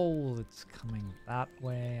 Oh, it's coming that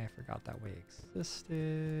way. I forgot that way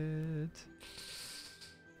existed.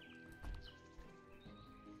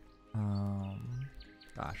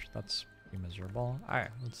 Gosh, that's pretty miserable.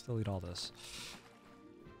 Alright, let's delete all this.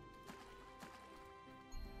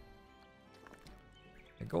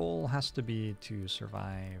 The goal has to be to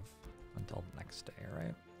survive until the next day,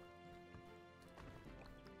 right?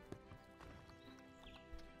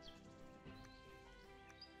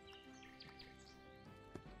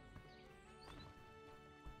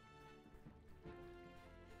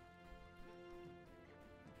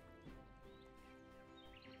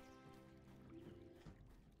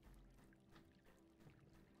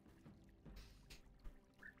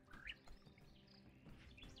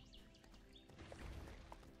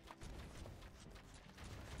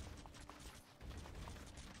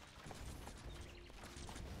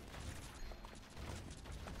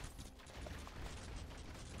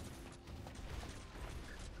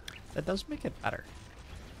 That does make it better.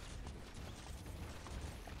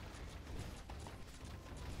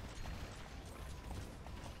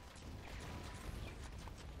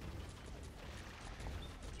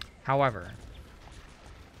 However,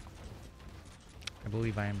 I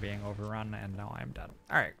believe I am being overrun and now I am dead.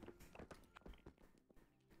 Alright.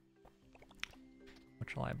 What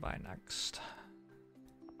shall I buy next?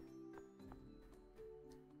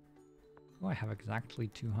 Oh, I have exactly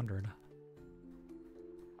 200.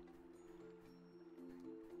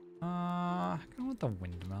 Go with the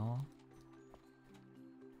windmill.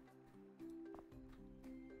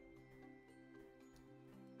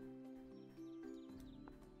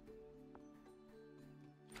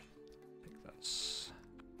 Take this.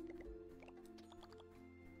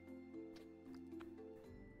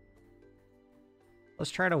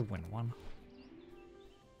 Let's try to win one.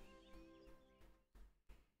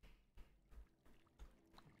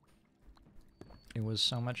 It was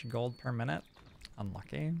so much gold per minute.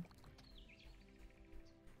 Unlucky.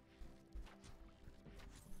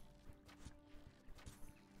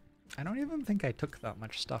 I don't even think I took that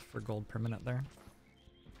much stuff for gold per minute there.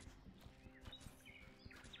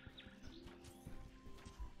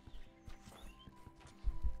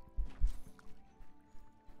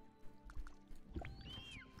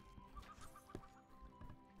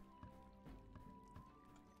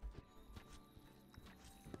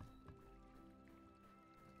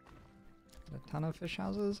 A ton of fish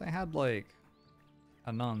houses? I had like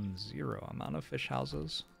a non-zero amount of fish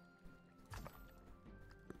houses. I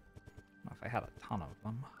don't know if I had a ton of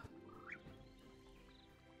them.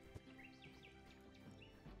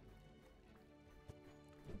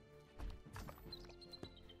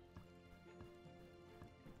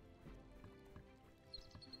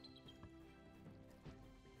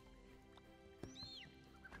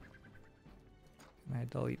 Can I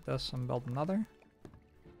delete this and build another?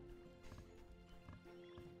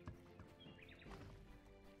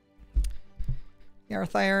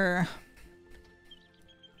 Yarthire.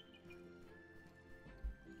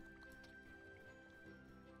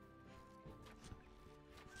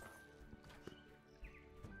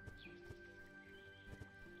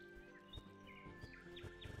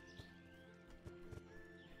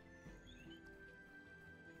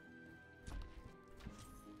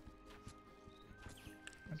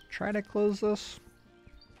 Try to close this.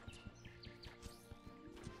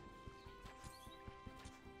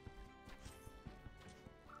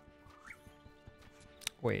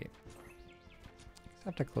 Wait. I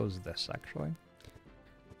have to close this actually.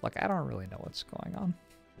 Like, I don't really know what's going on.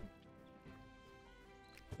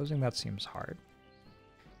 Closing that seems hard.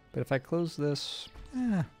 But if I close this,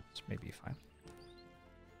 it's maybe fine.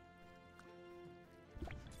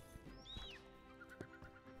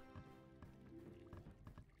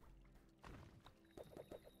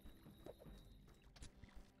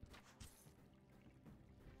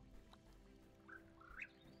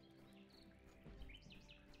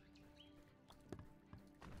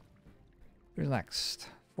 Who's next?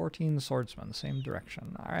 14 swordsmen, same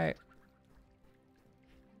direction. Alright.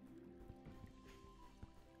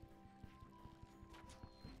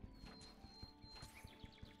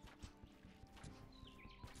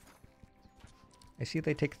 I see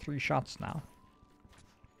they take 3 shots now.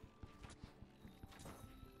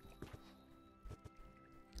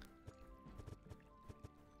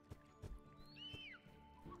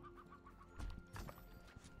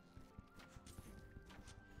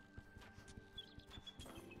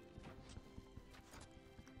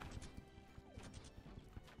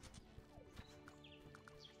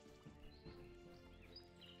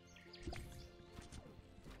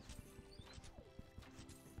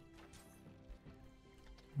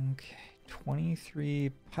 Okay,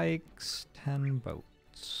 23 pikes, 10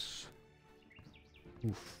 boats.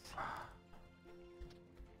 Oof.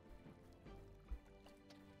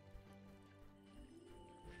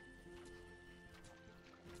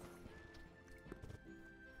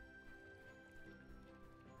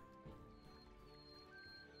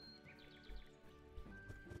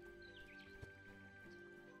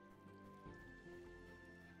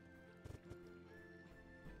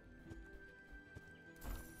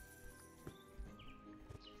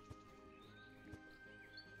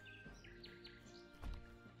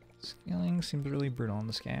 Scaling seems really brutal in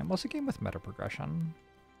this game. Well, it's a game with meta progression.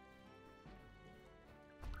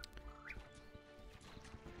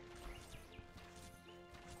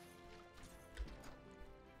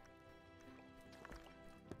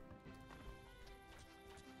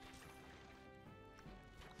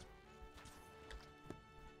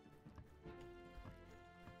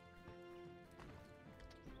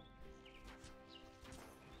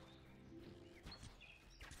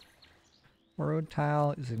 Borrowed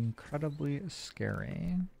tile is incredibly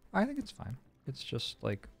scary. I think it's fine. It's just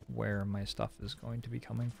like where my stuff is going to be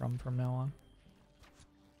coming from now on.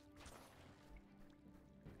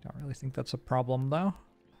 Don't really think that's a problem though.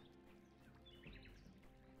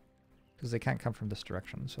 Because they can't come from this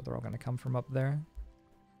direction, so they're all going to come from up there.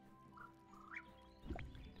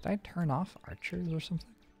 Did I turn off archers or something?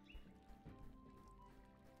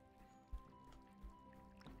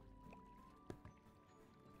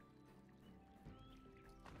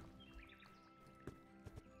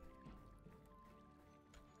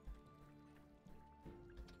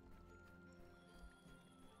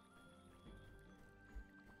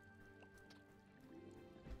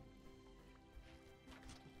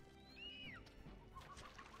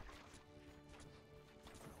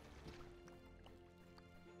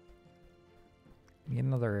 Need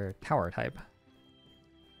another tower type.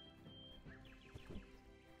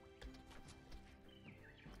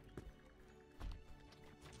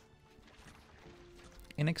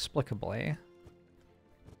 Inexplicably.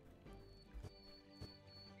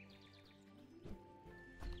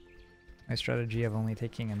 My strategy of only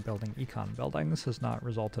taking and building econ buildings has not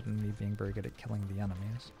resulted in me being very good at killing the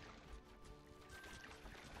enemies.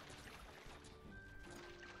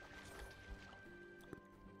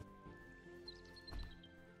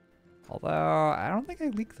 Although, I don't think I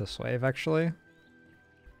leaked this wave, actually.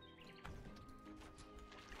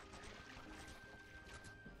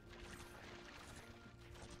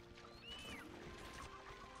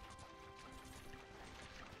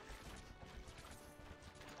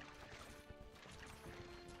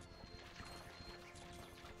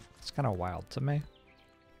 It's kind of wild to me.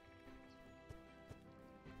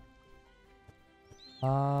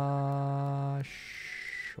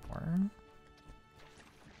 Sure.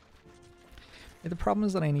 The problem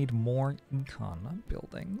is that I need more econ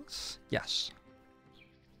buildings. Yes.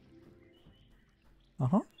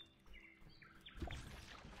 Uh-huh.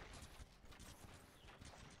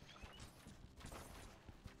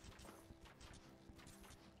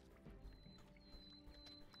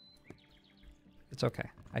 It's okay.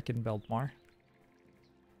 I can build more.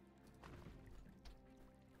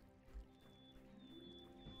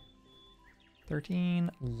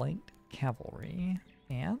 "13 light cavalry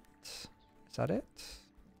and..." Is that it?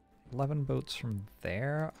 11 boats from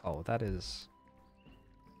there? Oh, that is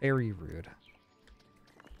very rude.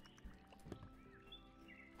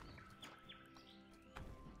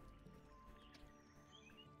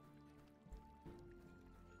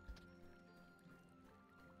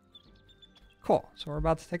 Cool, so we're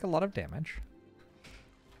about to take a lot of damage.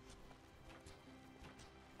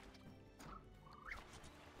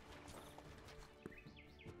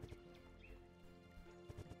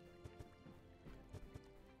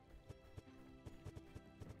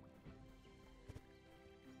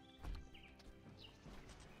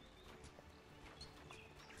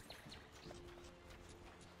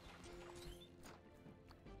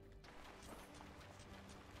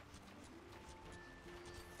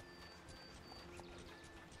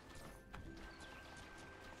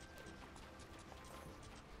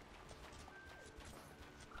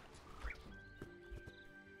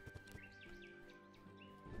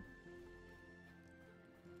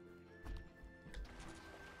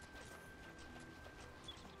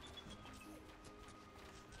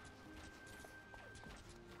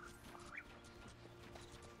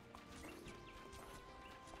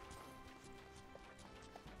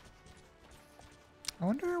 I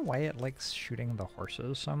wonder why it likes shooting the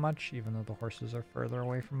horses so much, even though the horses are further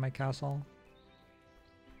away from my castle.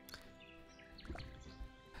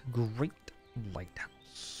 Great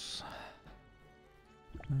lighthouse.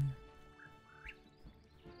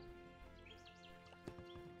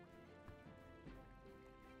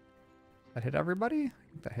 That hit everybody? I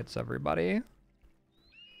think that hits everybody.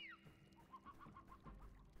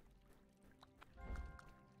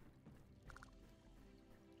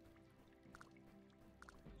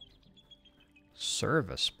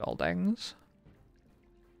 Service buildings?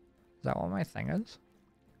 Is that what my thing is?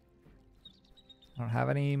 I don't have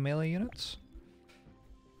any melee units?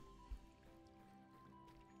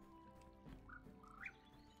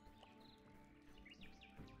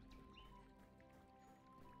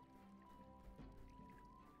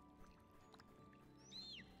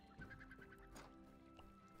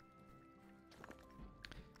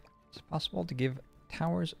 It's possible to give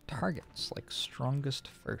towers targets, like strongest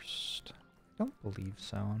first. I don't believe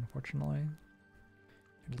so, unfortunately.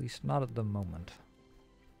 At least not at the moment.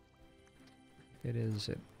 If it is,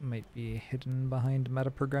 it might be hidden behind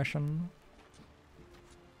meta progression.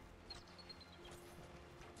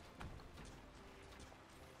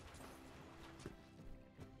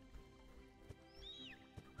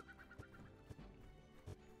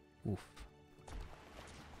 Oof.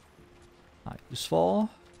 Not useful.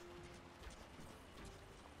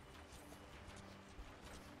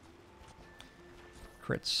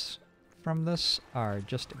 Crits from this are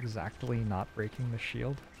just exactly not breaking the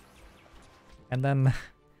shield. And then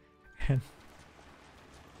and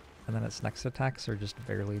then its next attacks are just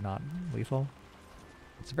barely not lethal.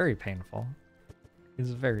 It's very painful. It's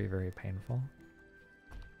very, very painful.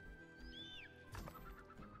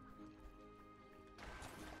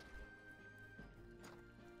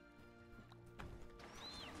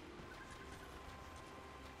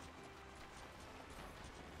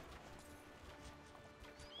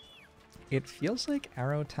 It feels like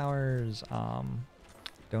arrow towers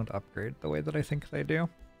don't upgrade the way that I think they do.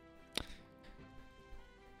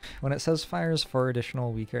 When it says fires 4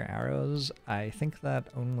 additional weaker arrows, I think that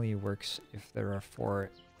only works if there are 4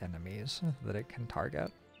 enemies that it can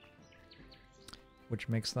target, which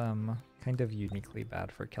makes them kind of uniquely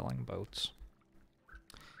bad for killing boats.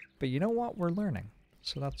 But you know what? We're learning,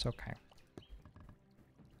 so that's okay.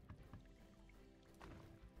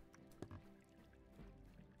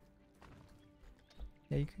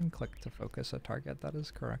 Yeah, you can click to focus a target, that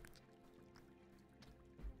is correct.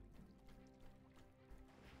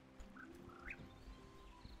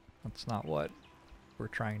 That's not what we're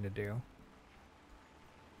trying to do.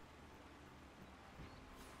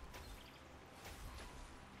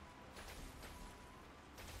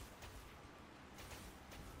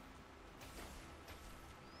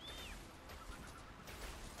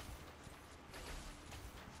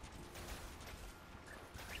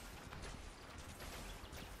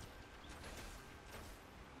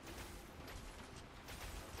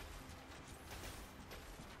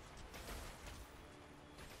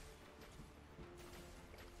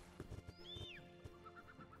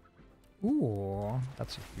 Ooh,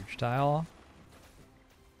 that's a huge tile.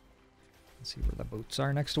 Let's see where the boats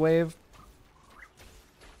are next wave.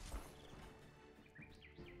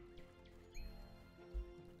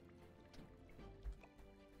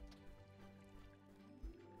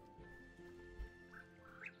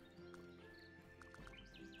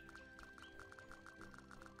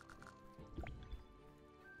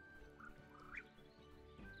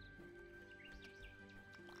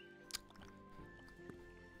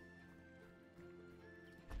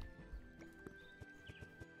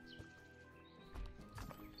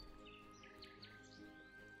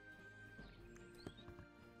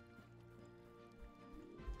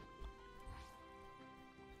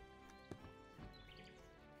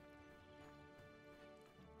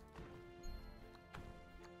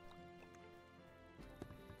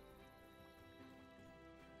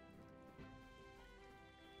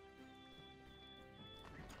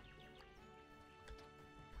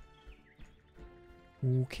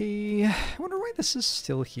 Okay, I wonder why this is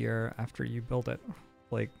still here after you build it.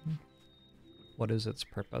 Like, what is its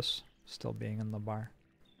purpose still being in the bar?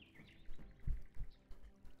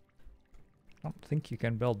 I don't think you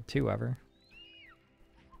can build 2 ever.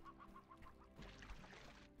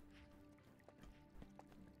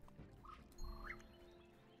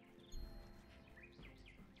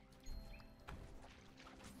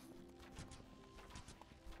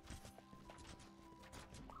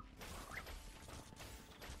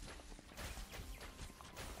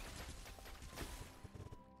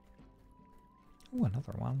 Ooh,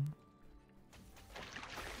 another one.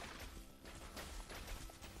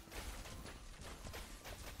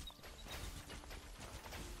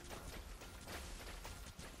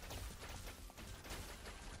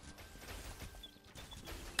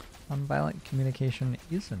 Nonviolent communication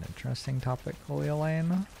is an interesting topic,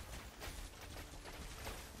 Elaine.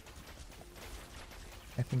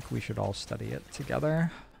 I think we should all study it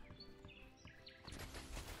together.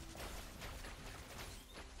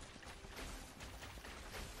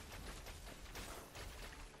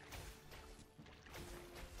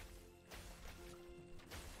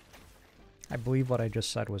 I believe what I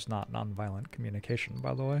just said was not nonviolent communication,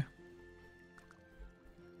 by the way.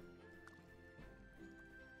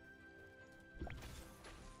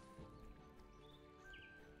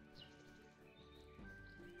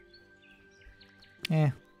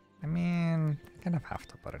 I mean, I kind of have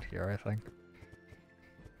to put it here, I think.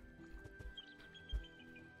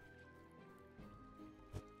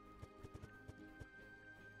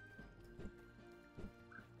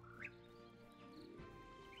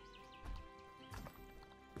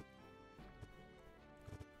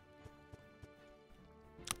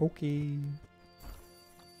 Okay.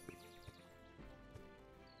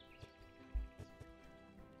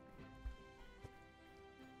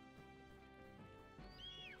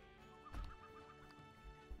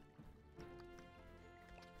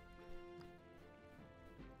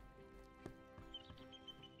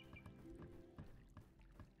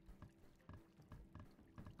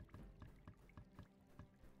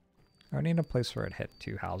 I would need a place where it hit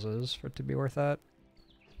 2 houses for it to be worth it.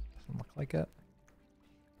 Doesn't look like it.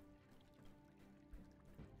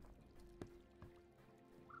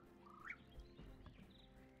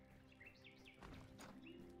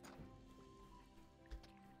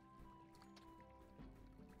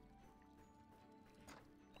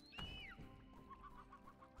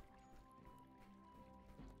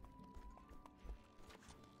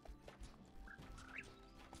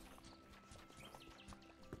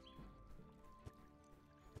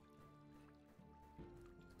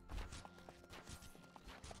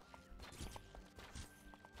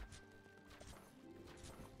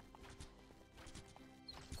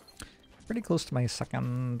 Pretty close to my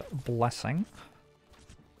second blessing.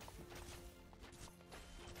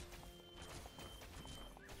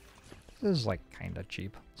 This is like kind of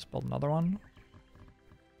cheap. Let's build another one.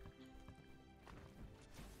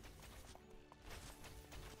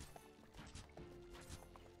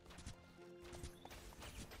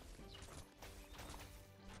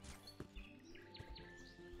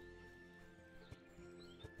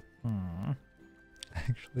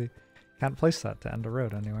 Actually, can't place that to end a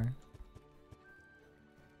road anywhere.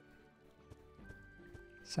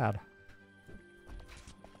 Sad.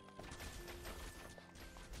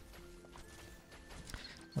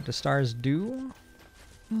 What do stars do?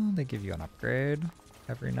 Oh, they give you an upgrade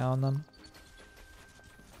every now and then.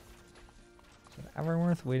 Is it ever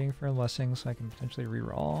worth waiting for a blessing so I can potentially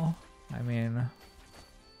reroll? I mean, I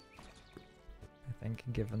think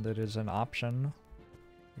given that it is an option,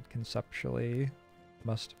 it conceptually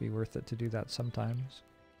must be worth it to do that sometimes.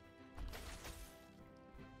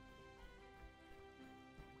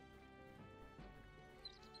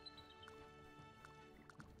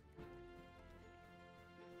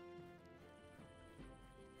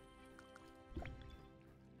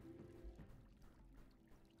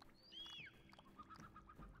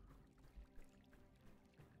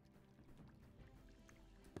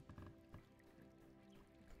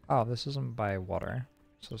 Oh, this isn't by water,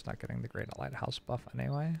 so it's not getting the Great Lighthouse buff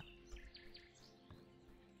anyway.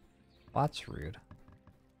 Well, that's rude.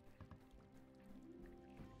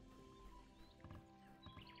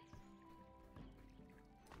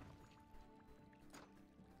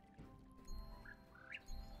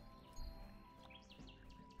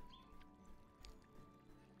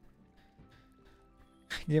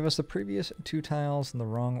 Gave us the previous 2 tiles in the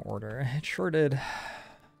wrong order. It sure did.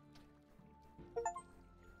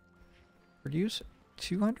 Produce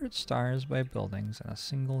 200 stars by buildings in a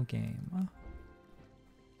single game.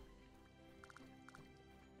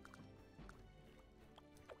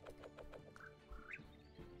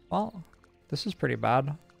 Well, this is pretty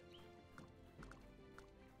bad.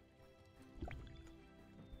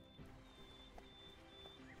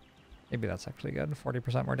 Maybe that's actually good.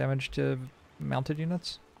 40% more damage to mounted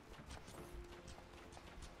units.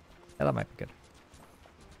 Yeah, that might be good.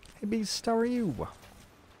 Hey Beast, how are you?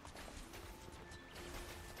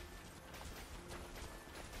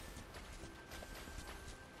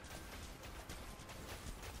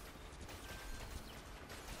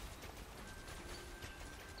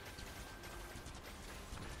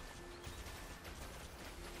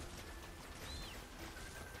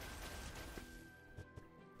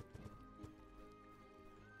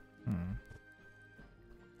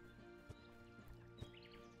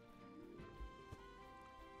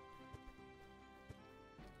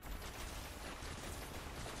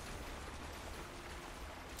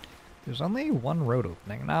 There's only one road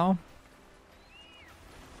opening now.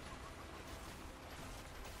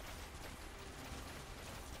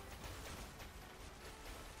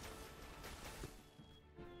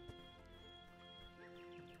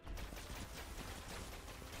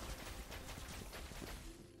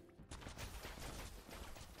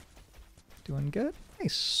 Doing good?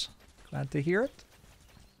 Nice. Glad to hear it.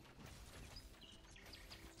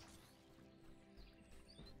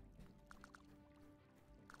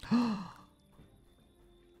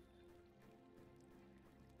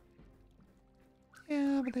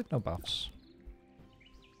 Yeah, but they have no buffs.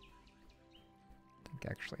 I think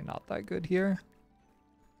actually not that good here.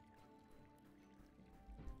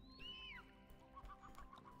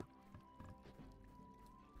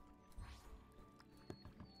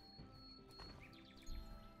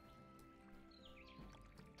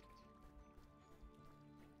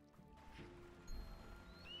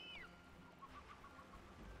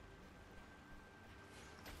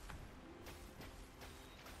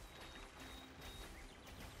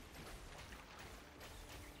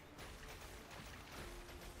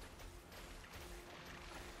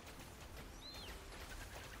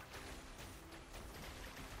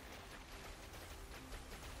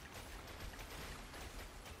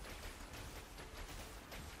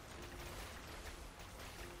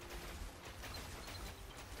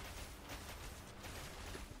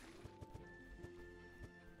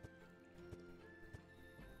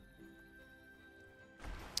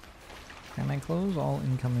 Can I close all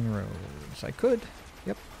incoming roads? I could.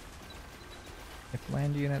 Yep. If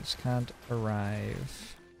land units can't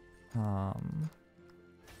arrive, the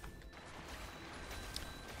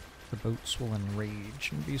boats will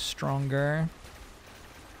enrage and be stronger.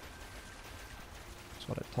 That's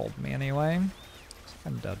what it told me anyway. So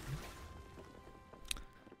I'm dead.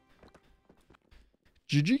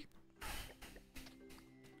 GG.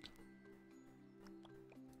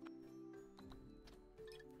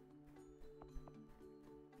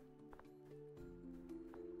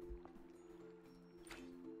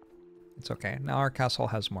 It's okay. Now our castle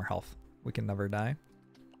has more health. We can never die.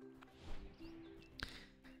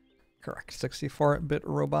 Correct. 64-bit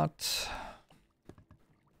robot.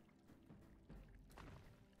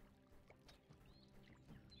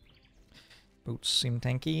 Boots seem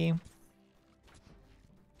tanky.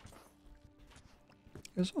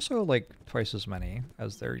 There's also like twice as many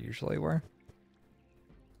as there usually were.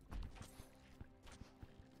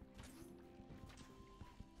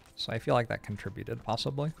 So I feel like that contributed,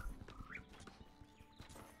 possibly.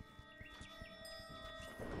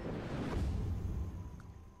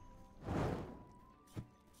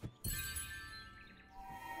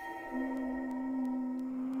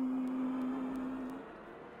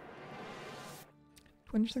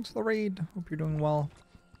 Twinge, thanks for the raid. Hope you're doing well.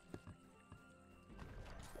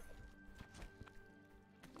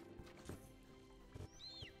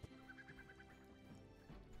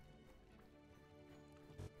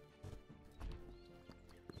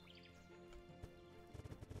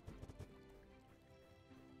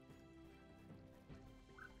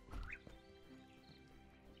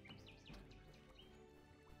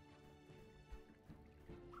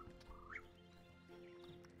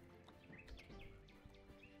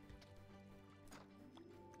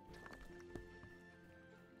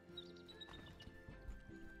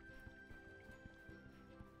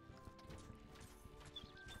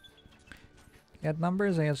 He had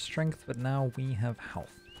numbers, I had strength, but now we have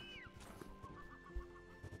health.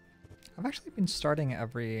 I've actually been starting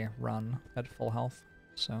every run at full health,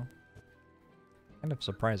 so kind of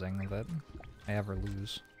surprising that I ever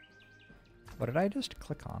lose. What did I just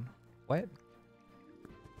click on? What?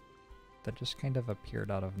 That just kind of appeared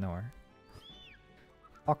out of nowhere.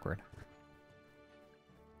 Awkward.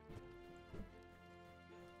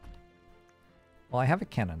 Well, I have a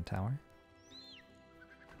cannon tower.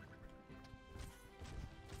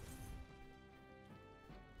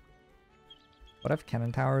 What if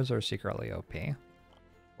cannon towers are secretly OP?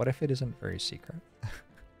 What if it isn't very secret?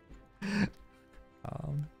 Anyway,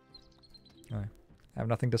 I have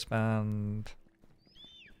nothing to spend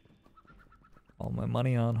all my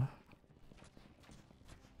money on.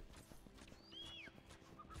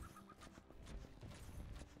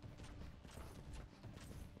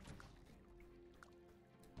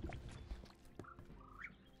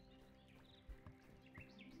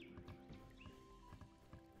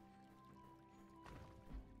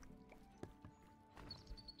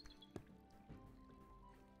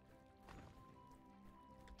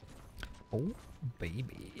 Oh,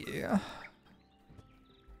 baby.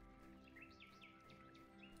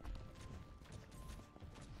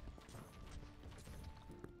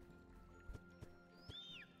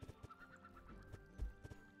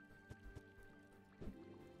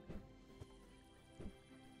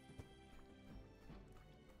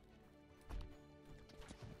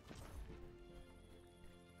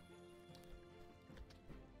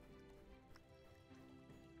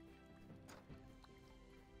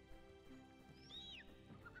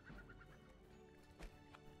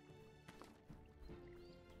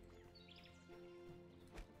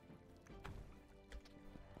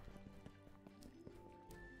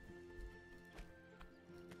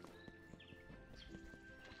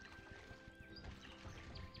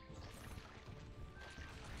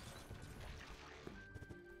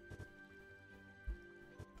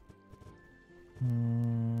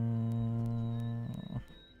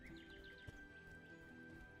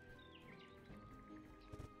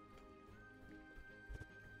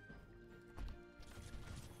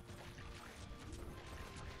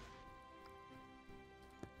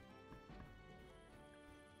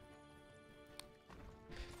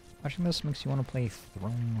 Watching this makes you want to play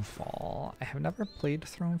Thronefall. I have never played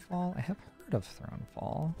Thronefall. I have heard of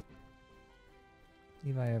Thronefall. I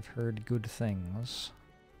believe I have heard good things.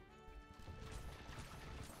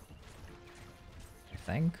 I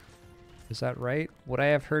think. Is that right? Would I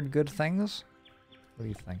have heard good things? What do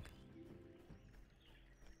you think?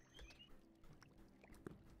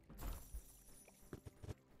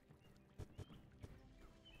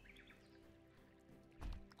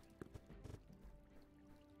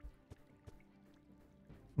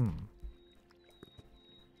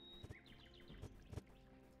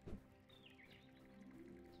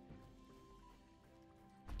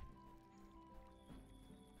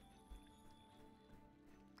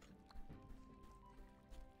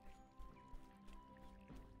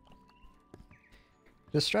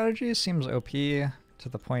 This strategy seems OP to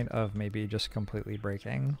the point of maybe just completely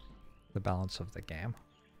breaking the balance of the game.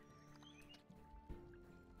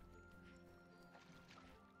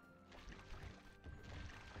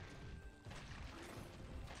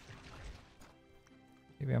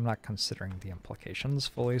 Maybe I'm not considering the implications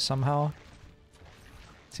fully somehow.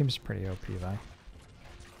 Seems pretty OP though.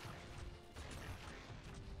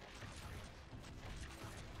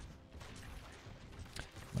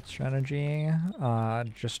 What strategy?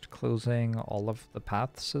 Just closing all of the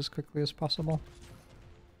paths as quickly as possible.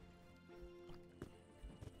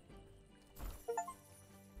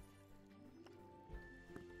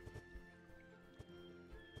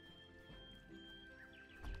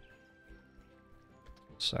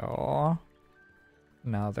 So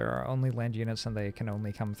now there are only land units and they can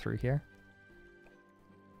only come through here.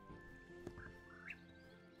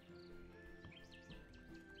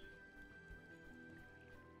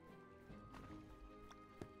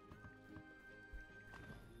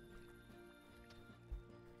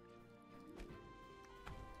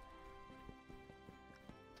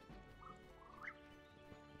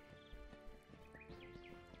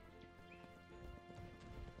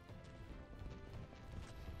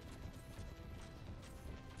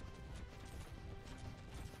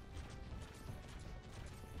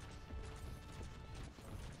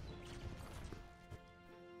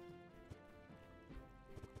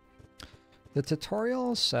 The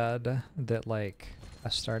tutorial said that, like,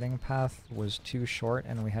 a starting path was too short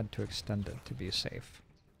and we had to extend it to be safe.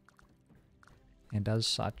 And as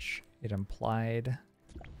such, it implied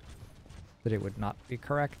that it would not be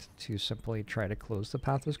correct to simply try to close the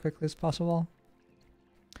path as quickly as possible.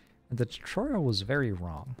 And the tutorial was very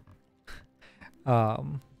wrong.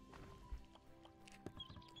 That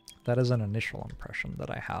is an initial impression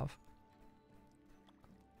that I have.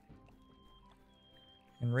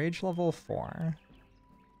 In Rage level 4,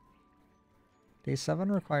 Day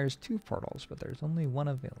 7 requires 2 portals, but there's only 1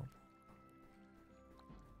 available.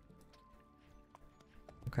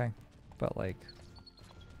 Okay, but like,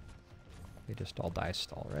 they just all die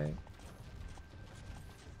still, right?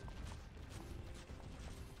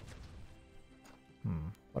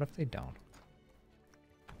 What if they don't?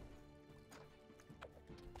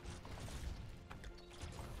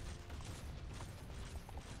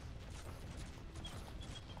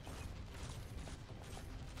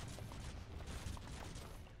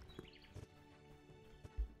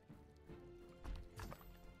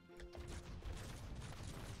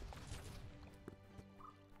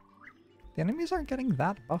 The enemies aren't getting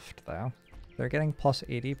that buffed though. They're getting plus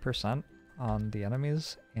 80% on the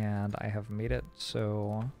enemies, and I have made it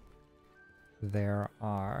so there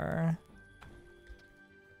are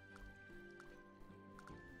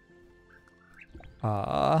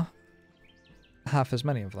half as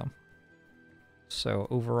many of them. So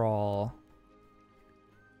overall,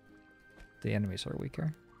 the enemies are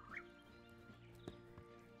weaker.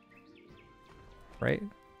 Right?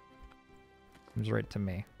 Seems right to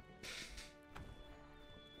me.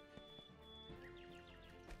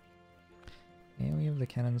 AoE of the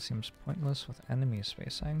cannon seems pointless with enemy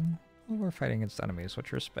spacing. Well, we're fighting against enemies,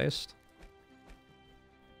 which are spaced.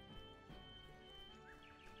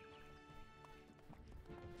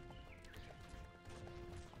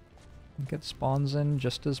 I think it spawns in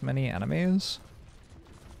just as many enemies.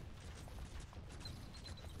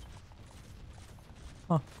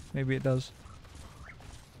 Huh, maybe it does.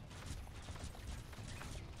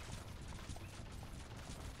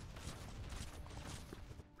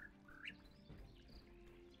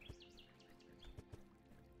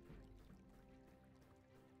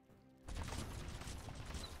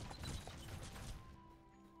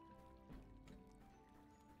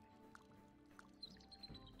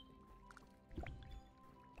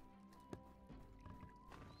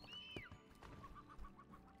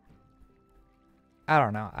 I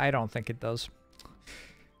don't know. I don't think it does.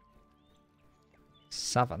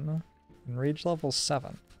 7. In Rage level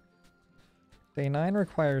 7. Day 9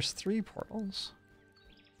 requires 3 portals.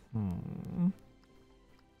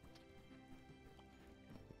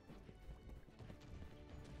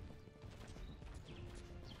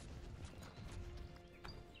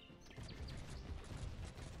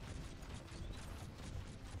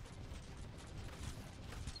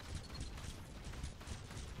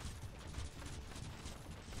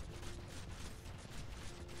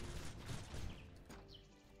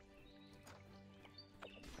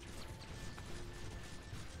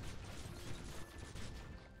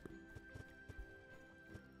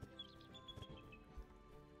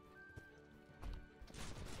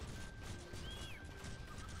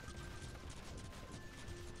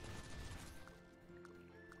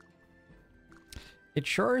 It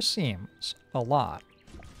sure seems a lot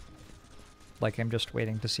like I'm just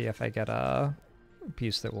waiting to see if I get a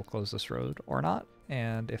piece that will close this road or not.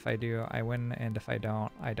 And if I do, I win, and if I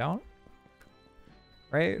don't, I don't.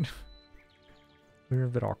 Right? They're a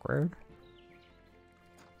bit awkward.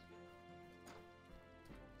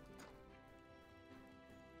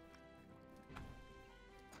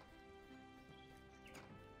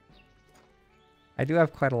 I do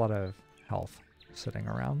have quite a lot of health sitting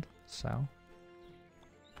around, so...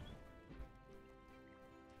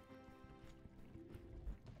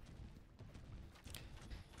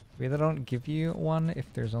 Maybe they don't give you one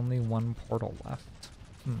if there's only one portal left.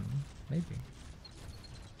 Maybe.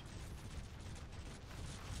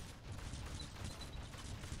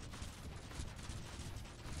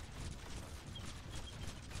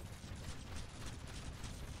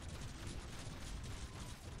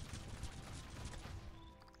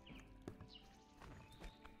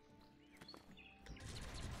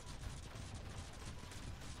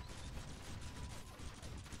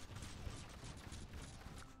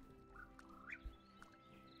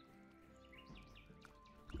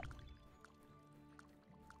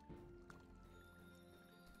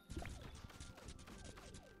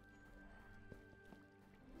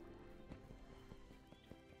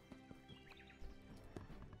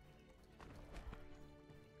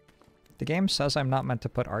 The game says I'm not meant to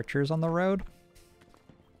put archers on the road.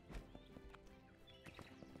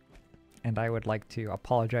 And I would like to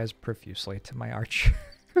apologize profusely to my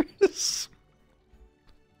archers.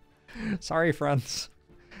 Sorry, friends.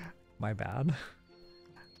 My bad.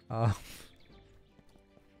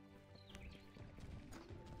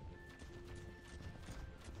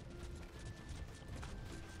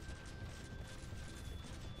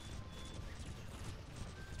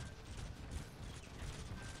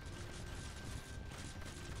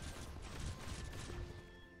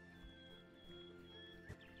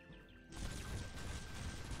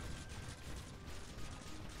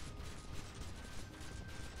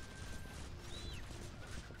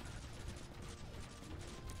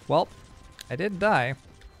 Well, I did die.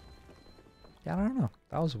 Yeah, I don't know.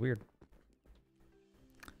 That was weird.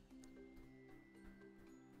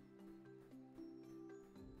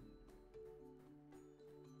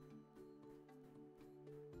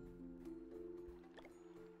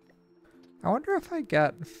 I wonder if I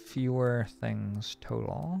get fewer things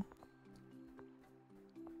total.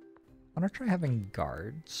 I want to try having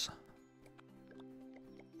guards.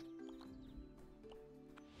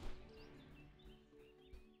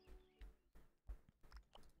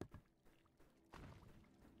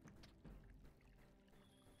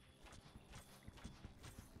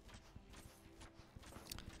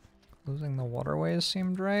 Losing the waterways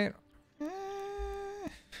seemed right. I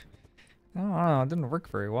don't know, it didn't work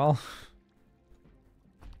very well.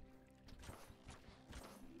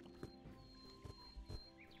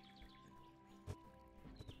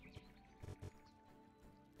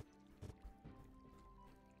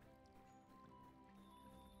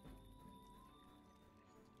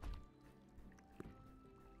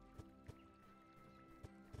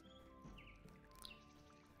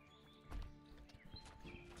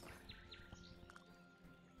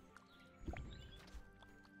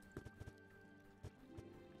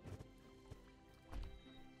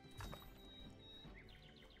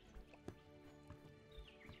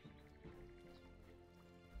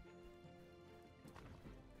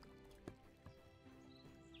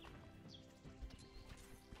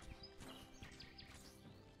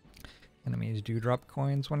 Enemies do drop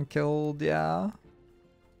coins when killed, yeah.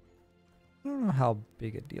 I don't know how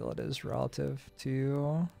big a deal it is relative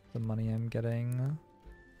to the money I'm getting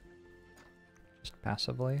just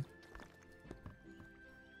passively.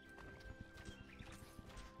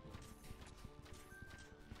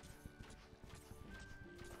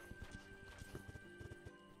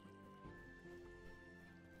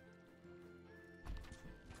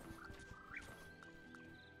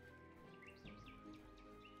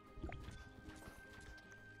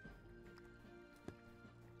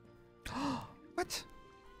 What?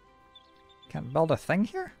 Can't build a thing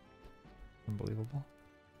here? Unbelievable.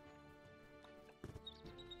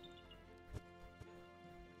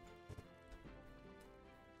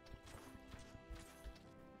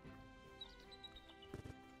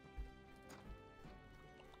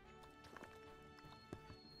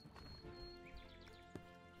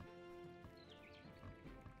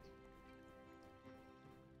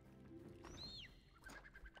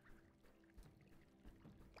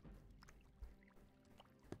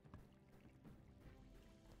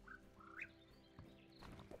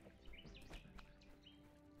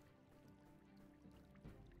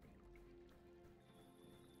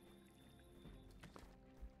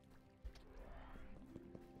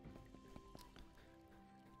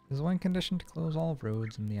 Is the win condition to close all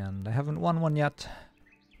roads in the end? I haven't won one yet.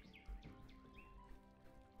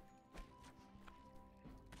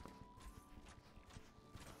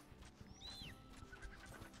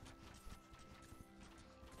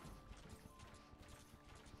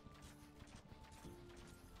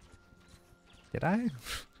 Did I?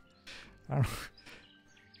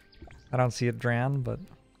 I don't see it Dran, but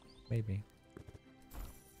maybe.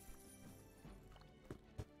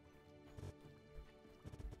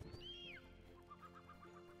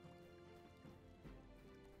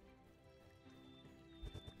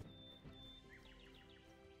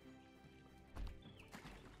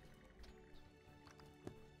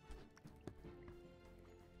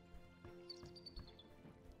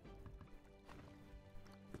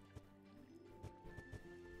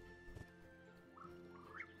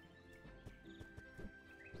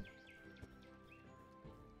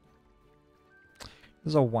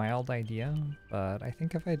 This is a wild idea, but I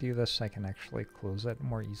think if I do this, I can actually close it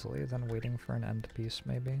more easily than waiting for an end piece,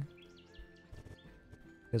 maybe.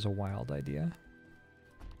 It is a wild idea.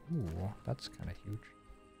 Ooh, that's kind of huge.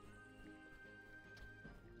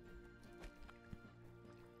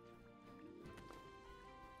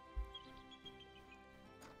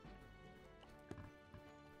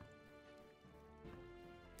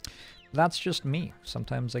 That's just me.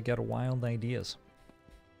 Sometimes I get wild ideas.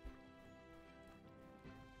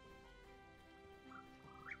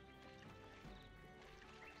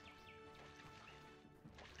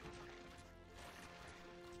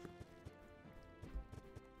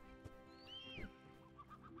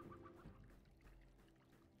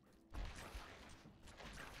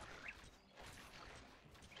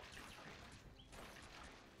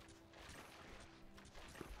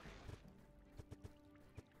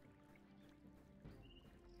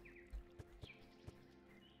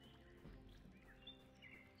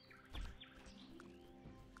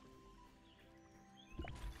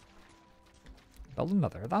 Build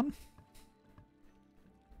another then.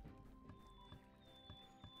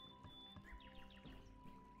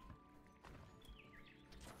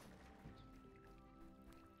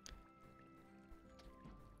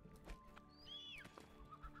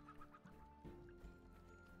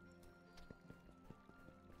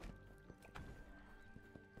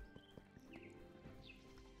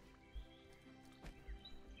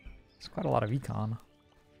 It's quite a lot of econ.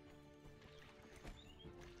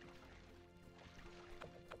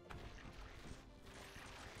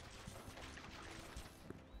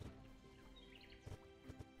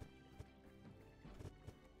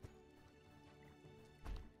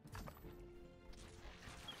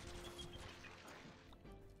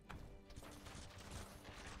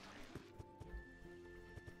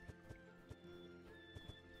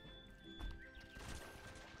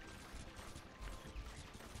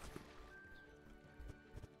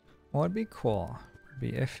 What would be cool would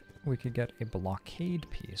be if we could get a blockade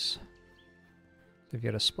piece. So if you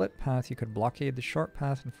had a split path, you could blockade the short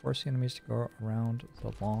path and force the enemies to go around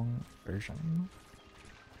the long version.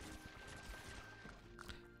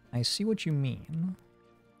 I see what you mean.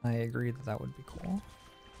 I agree that that would be cool.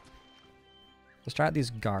 Let's try out these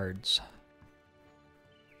guards.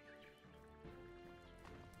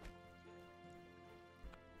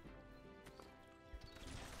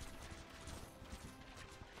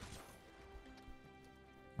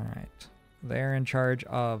 Alright. They're in charge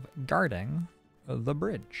of guarding the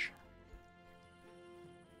bridge.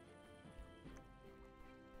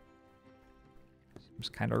 Seems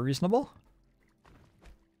kind of reasonable.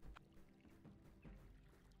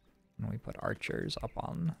 And we put archers up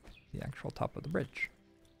on the actual top of the bridge.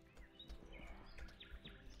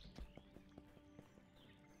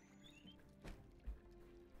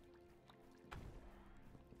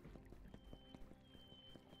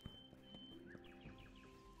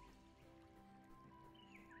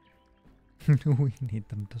 We need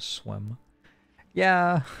them to swim.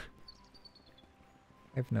 Yeah,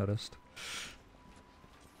 I've noticed.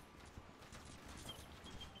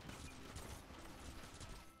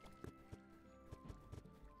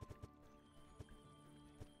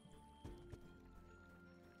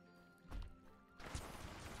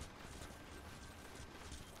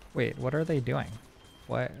 Wait, what are they doing?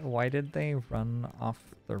 Why did they run off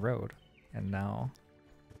the road and now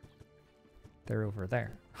they're over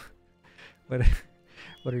there?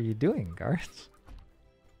 What are you doing, guards?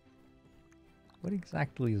 What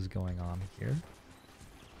exactly is going on here?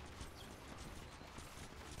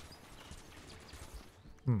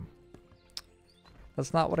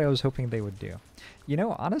 That's not what I was hoping they would do. You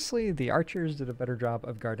know, honestly, the archers did a better job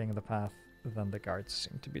of guarding the path than the guards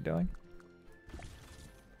seem to be doing.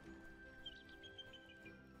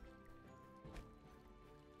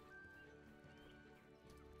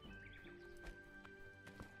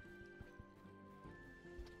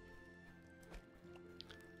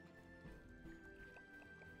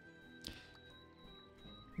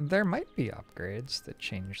 There might be upgrades that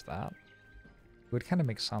change that. It would kind of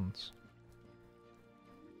make sense.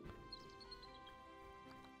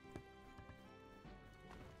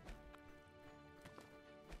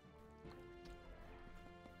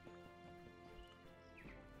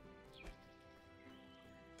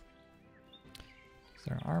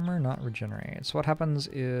 Their armor not regenerate. So what happens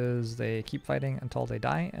is they keep fighting until they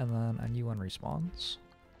die, and then a new one respawns.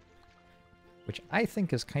 Which I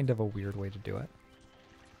think is kind of a weird way to do it.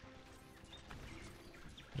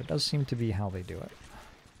 But it does seem to be how they do it.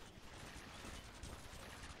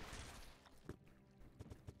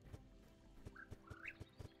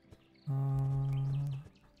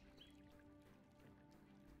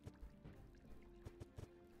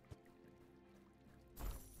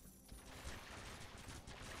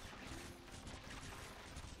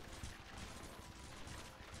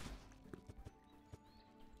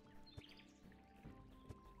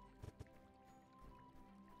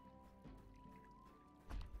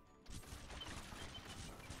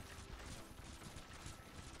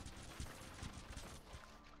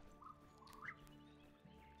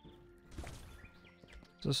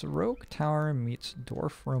 This Rogue Tower meets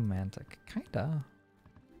Dwarf Romantic. Kinda.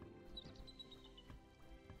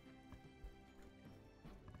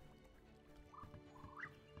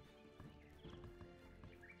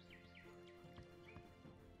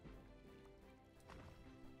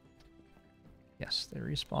 Yes, they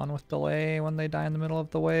respawn with delay when they die in the middle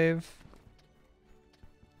of the wave.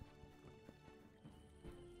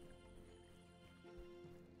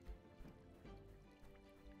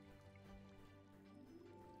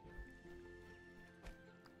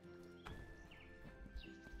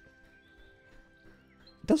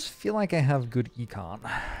 It does feel like I have good econ.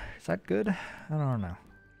 Is that good? I don't know.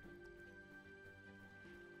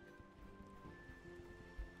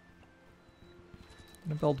 I'm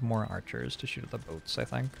gonna build more archers to shoot at the boats, I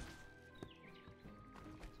think.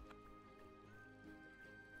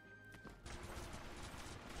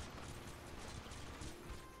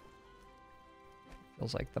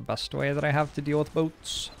 Feels like the best way that I have to deal with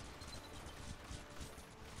boats.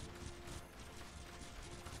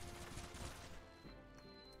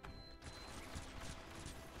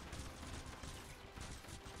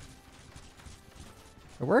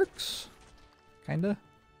 It works. Kinda.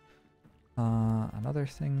 Another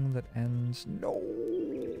thing that ends... No!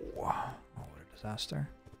 Oh, what a disaster.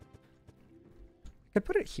 I could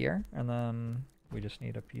put it here, and then we just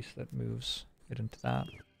need a piece that moves it into that.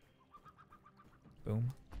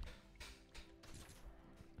 Boom.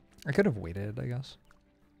 I could have waited, I guess.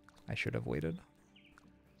 I should have waited.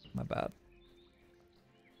 My bad.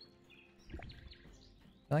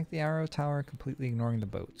 I like the arrow tower completely ignoring the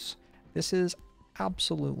boats. This is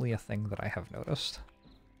absolutely a thing that I have noticed.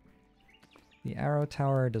 The arrow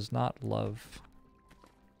tower does not love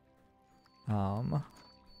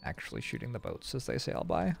actually shooting the boats as they sail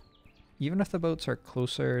by. Even if the boats are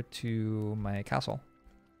closer to my castle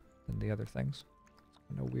than the other things. It's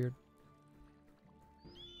kind of weird.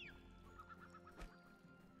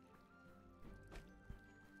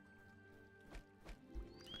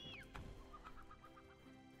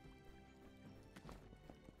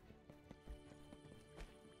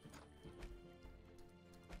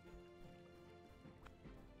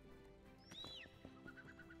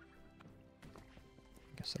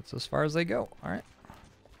 Guess that's as far as they go. All right.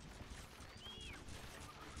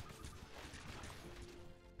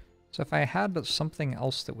 So if I had something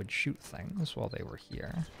else that would shoot things while they were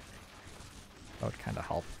here, that would kind of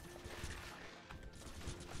help.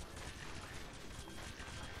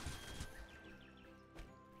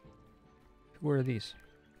 Who are these?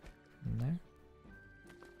 In there?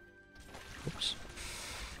 Oops.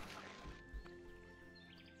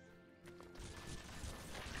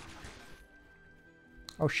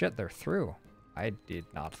 Oh shit, they're through. I did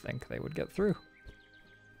not think they would get through.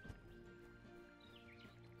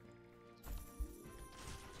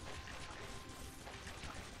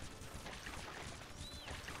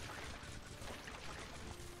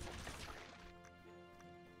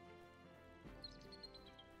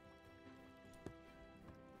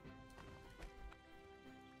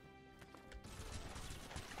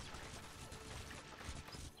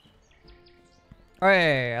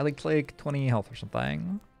 Alright, I like 20 health or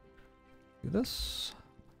something. Do this.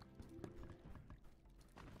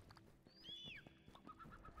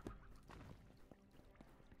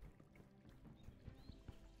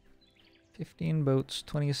 $15 boats,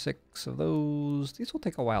 26 of those. These will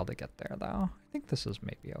take a while to get there, though. I think this is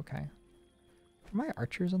maybe okay. Are my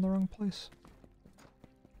archers in the wrong place?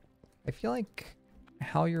 I feel like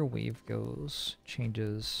how your wave goes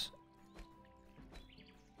changes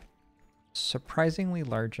surprisingly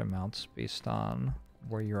large amounts based on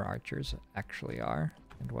where your archers actually are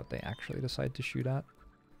and what they actually decide to shoot at.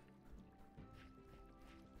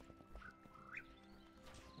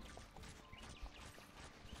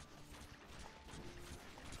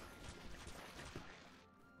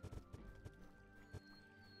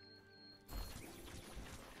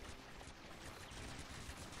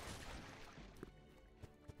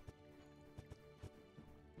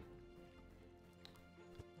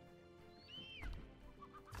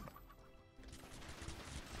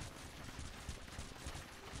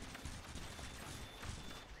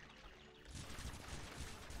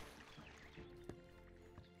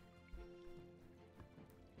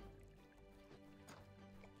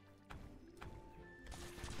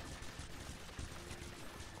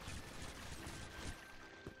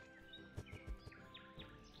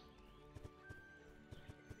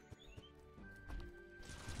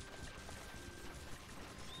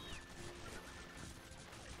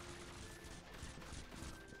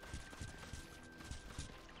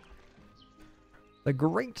 The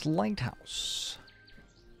Great Lighthouse.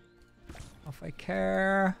 If I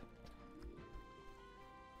care.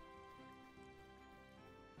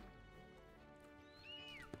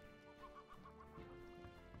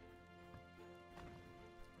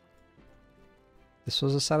 This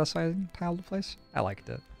was a satisfying tile to place. I liked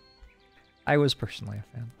it. I was personally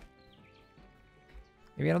a fan.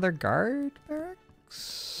 Maybe another guard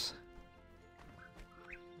barracks?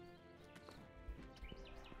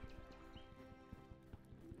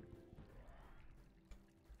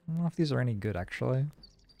 I don't know if these are any good, actually.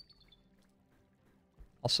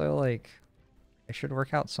 Also, like, I should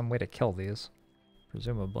work out some way to kill these,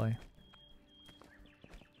 presumably.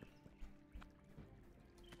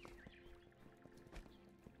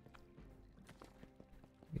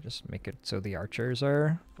 You just make it so the archers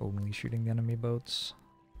are only shooting the enemy boats.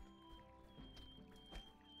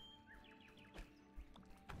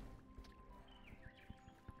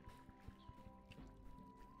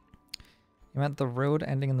 You meant the road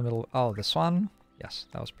ending in the middle. Oh, this one? Yes,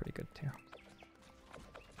 that was pretty good too.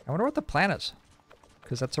 I wonder what the plan is.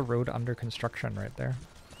 Because that's a road under construction right there.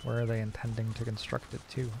 Where are they intending to construct it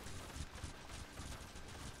to?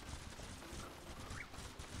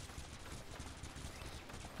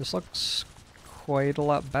 This looks quite a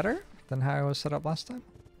lot better than how it was set up last time.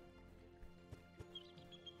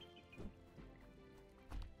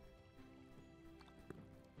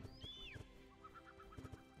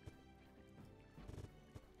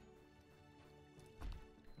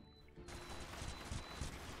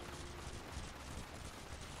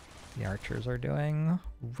 The archers are doing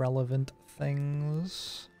relevant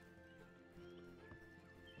things.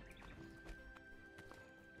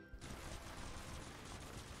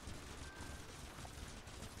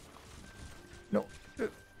 No.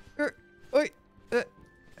 Wait. Do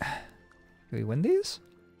we win these?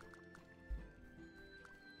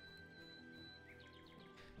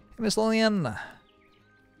 Hey, Miss Lillian.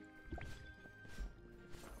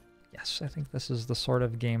 Yes, I think this is the sort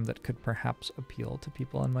of game that could perhaps appeal to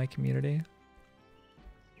people in my community.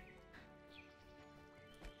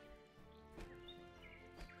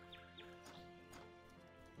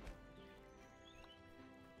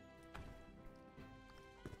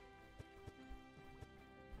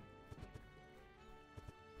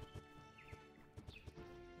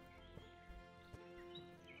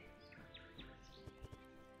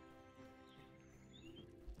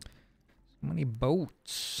 So many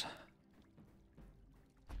boats.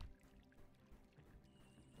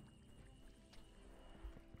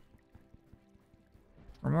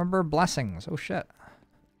 Remember blessings. Oh shit.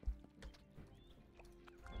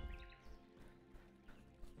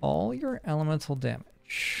 All your elemental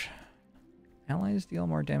damage. Allies deal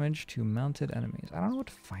more damage to mounted enemies. I don't know what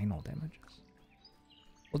final damage is.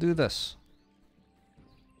 We'll do this.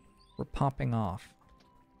 We're popping off.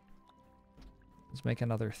 Let's make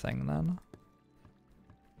another thing then.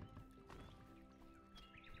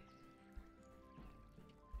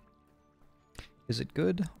 Is it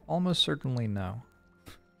good? Almost certainly no.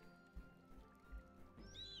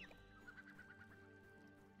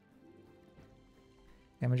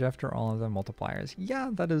 Damage after all of the multipliers.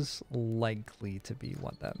 Yeah, that is likely to be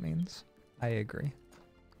what that means. I agree.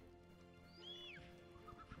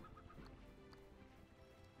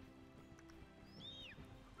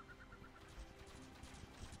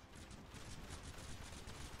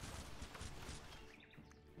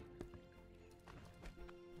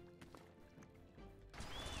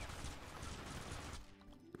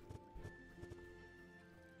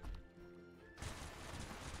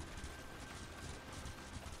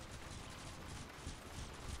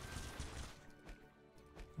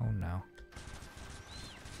 Oh no.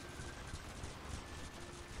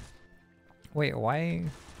 Wait, why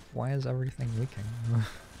is everything leaking?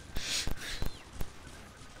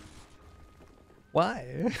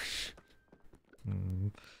 Why?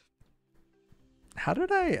 How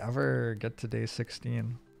did I ever get to day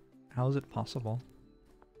 16? How is it possible?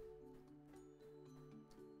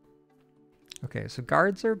 Okay, so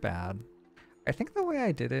guards are bad. I think the way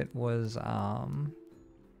I did it was, I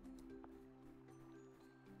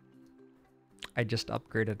just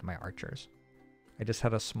upgraded my archers. I just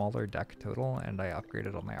had a smaller deck total and I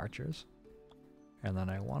upgraded all my archers. And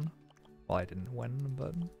then I won. Well, I didn't win,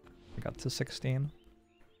 but I got to 16.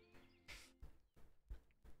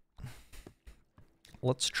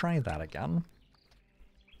 Let's try that again.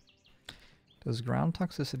 Does ground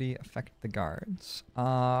toxicity affect the guards?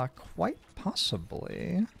 Quite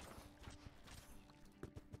possibly.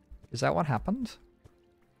 Is that what happened?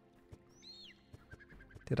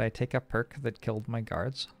 Did I take a perk that killed my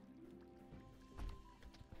guards?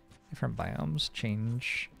 Different biomes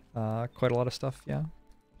change quite a lot of stuff, yeah.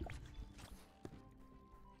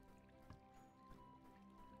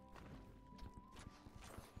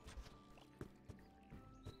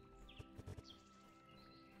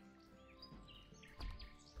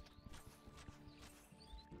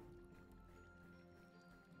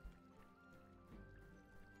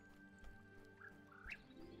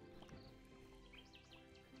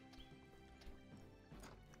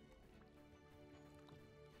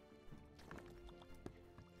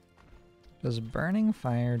 Does burning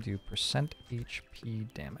fire do percent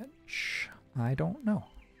HP damage? I don't know.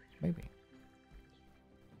 Maybe.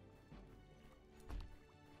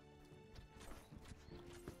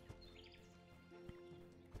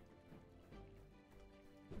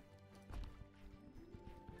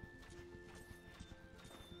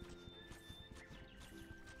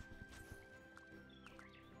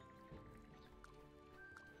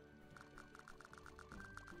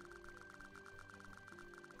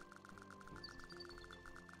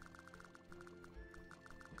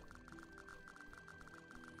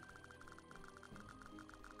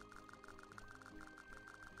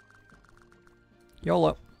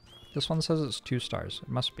 YOLO. This one says it's 2 stars. It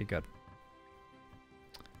must be good.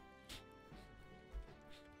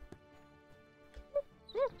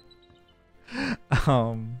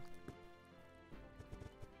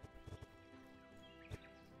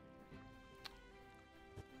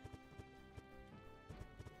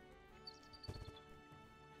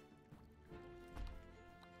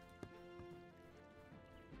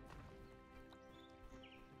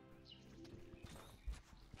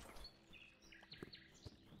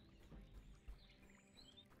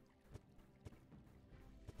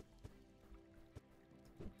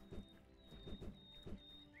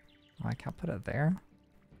 I can't put it there.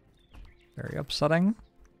 Very upsetting.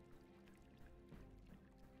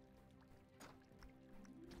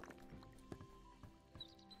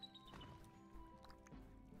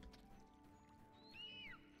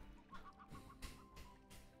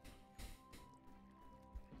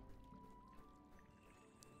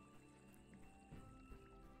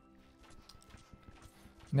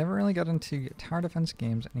 Never really got into tower defense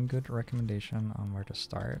games. Any good recommendation on where to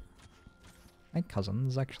start? My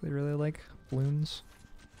cousins actually really like balloons.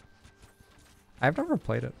 I've never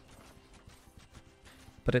played it,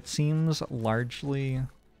 but it seems largely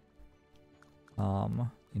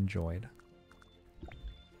enjoyed.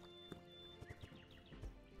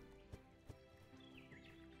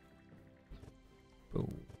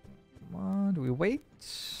 Boom. Do we wait?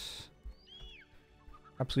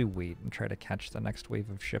 Perhaps we wait and try to catch the next wave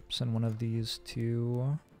of ships in one of these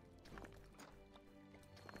two.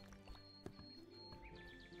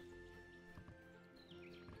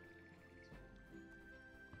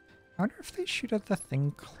 I wonder if they shoot at the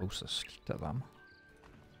thing closest to them,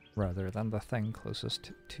 rather than the thing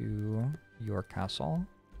closest to your castle.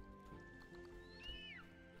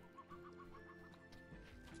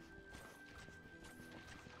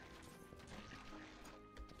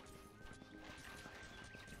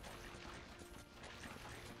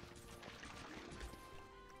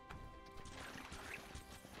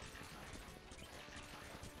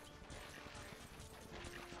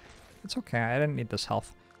 It's okay, I didn't need this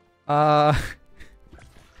health.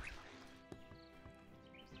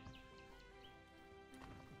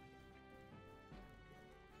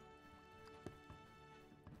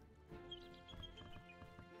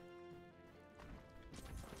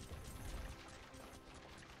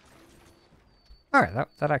 Alright,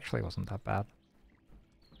 that actually wasn't that bad.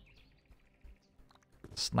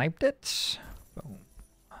 Sniped it. Boom.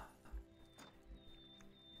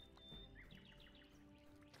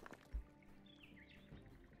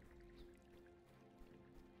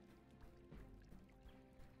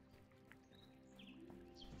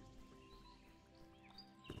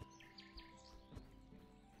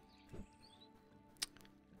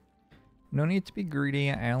 No need to be greedy.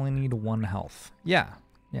 I only need 1 health. Yeah.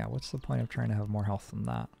 Yeah, what's the point of trying to have more health than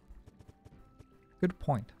that? Good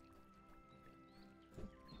point.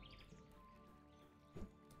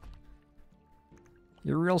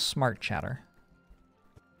 You're real smart, chatter.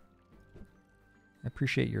 I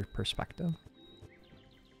appreciate your perspective.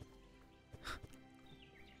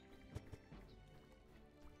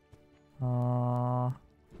 One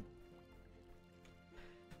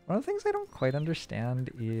of the things I don't quite understand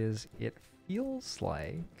is it feels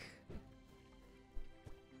like...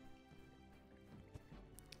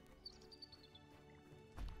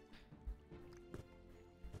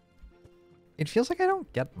 It feels like I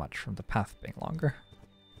don't get much from the path being longer.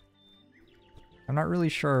 I'm not really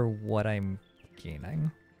sure what I'm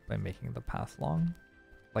gaining by making the path long.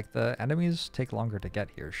 Like, the enemies take longer to get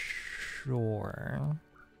here, sure.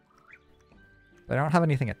 But I don't have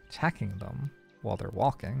anything attacking them while they're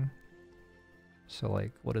walking. So,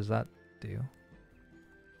 like, what does that do?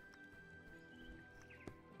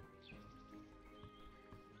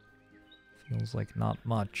 Feels like not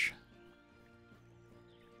much.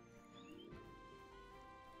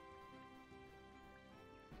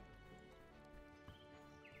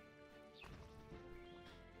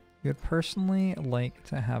 You would personally like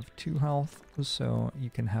to have 2 health, so you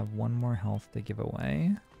can have 1 more health to give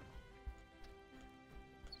away.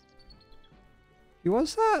 Who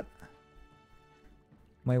was that?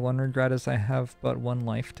 My one regret is I have but 1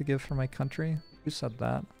 life to give for my country. Who said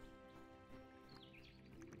that?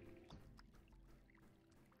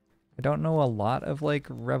 I don't know a lot of, like,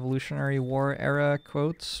 Revolutionary War era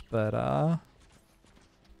quotes, but, I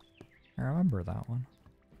remember that one.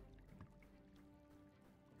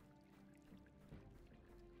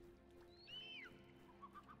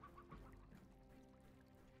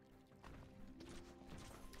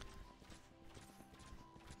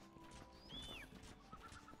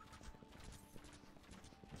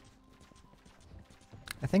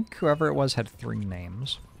 I think whoever it was had 3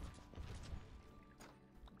 names.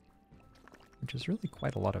 Which is really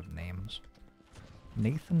quite a lot of names.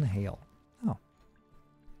 Nathan Hale. Oh.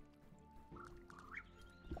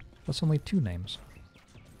 That's only 2 names.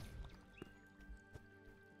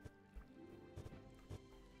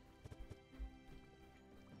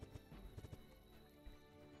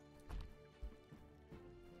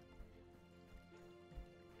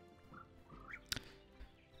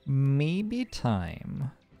 Maybe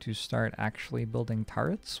time to start actually building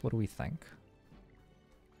turrets? What do we think?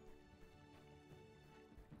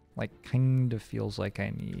 Like, kind of feels like I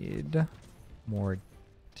need more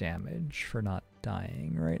damage for not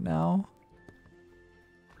dying right now.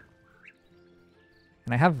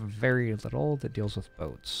 And I have very little that deals with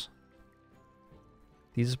boats.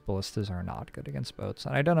 These ballistas are not good against boats,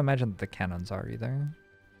 and I don't imagine that the cannons are either.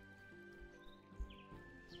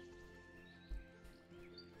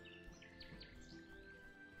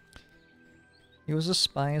 He was a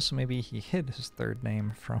spy, so maybe he hid his 3rd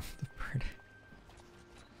name from the British.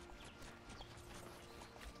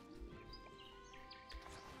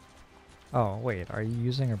 Oh, wait, are you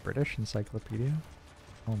using a British encyclopedia?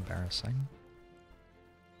 How embarrassing.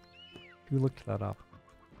 Who looked that up?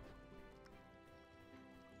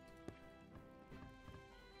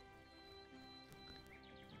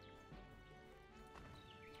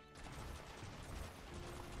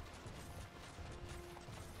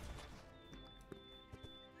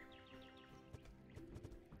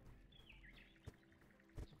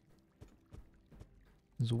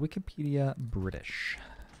 Is Wikipedia British?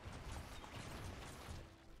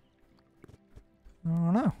 I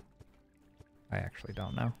don't know. I actually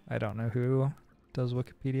don't know. I don't know who does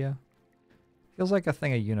Wikipedia. Feels like a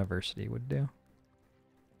thing a university would do.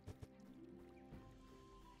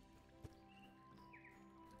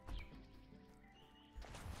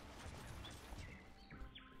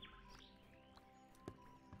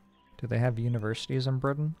 Do they have universities in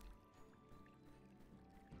Britain?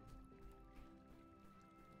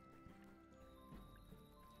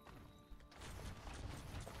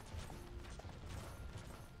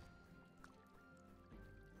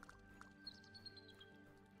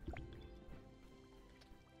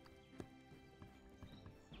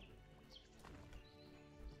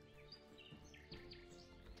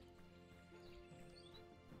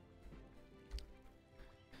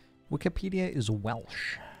 Wikipedia is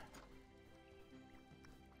Welsh.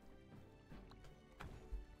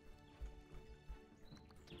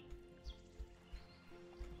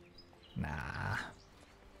 Nah.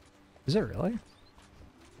 Is it really?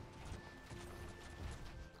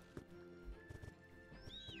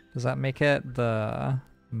 Does that make it the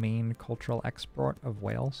main cultural export of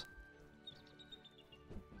Wales?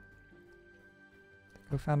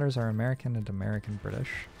 Co-founders are American and American British.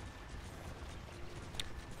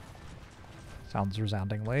 Sounds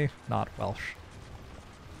resoundingly not Welsh.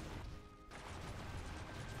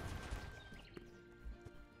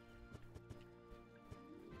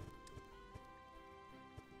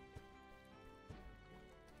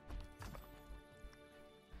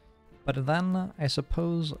 But then, I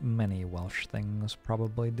suppose many Welsh things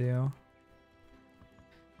probably do.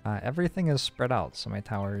 Everything is spread out, so my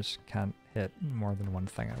towers can't hit more than one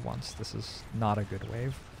thing at once. This is not a good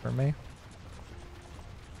wave for me.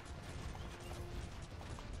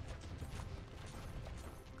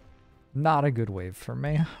 Not a good wave for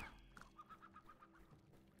me.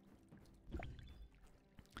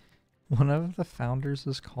 One of the founders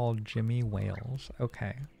is called Jimmy Wales.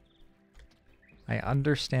 Okay. I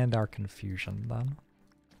understand our confusion then.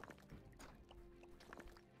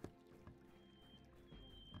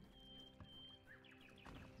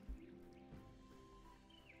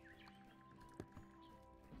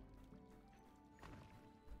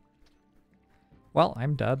 Well,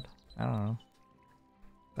 I'm dead. I don't know.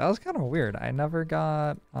 That was kind of weird. I never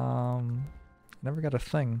got a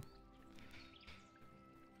thing.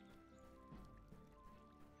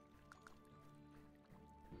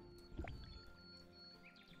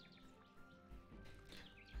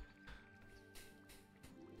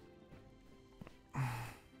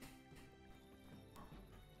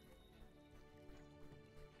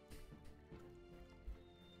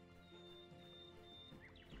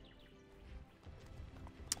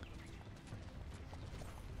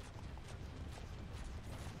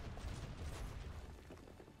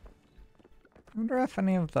 I wonder if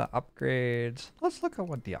any of the upgrades... Let's look at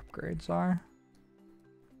what the upgrades are.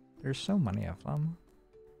 There's so many of them.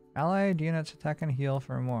 Allied units attack and heal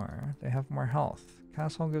for more. They have more health.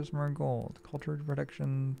 Castle gives more gold. Cultured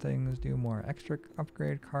protection things do more. Extra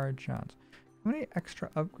upgrade card chance. How many extra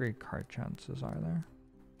upgrade card chances are there?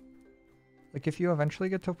 Like, if you eventually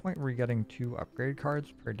get to a point where you're getting 2 upgrade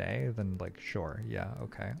cards per day, then, like, sure, yeah,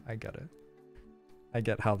 okay, I get it. I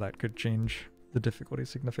get how that could change the difficulty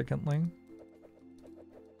significantly.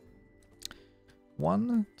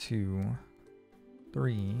 1, 2,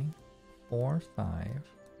 3, 4, 5.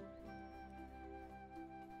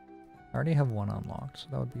 I already have 1 unlocked, so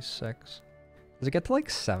that would be 6. Does it get to like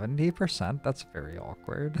 70%? That's very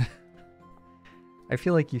awkward. I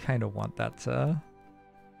feel like you kind of want that to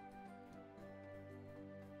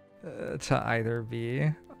either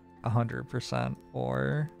be 100%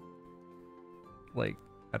 or like,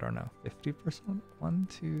 I don't know, 50%? 1,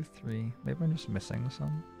 2, 3. Maybe I'm just missing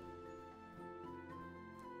some.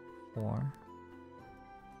 4,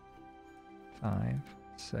 5,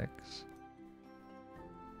 6.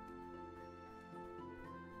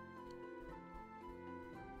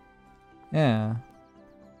 Yeah.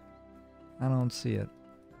 I don't see it.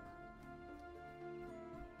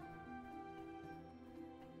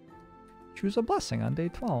 Choose a blessing on day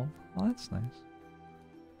 12. Well, that's nice.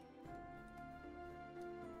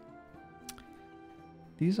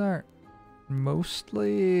 These are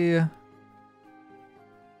mostly...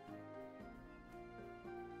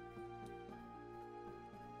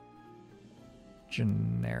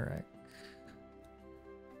 generic.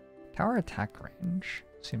 Tower attack range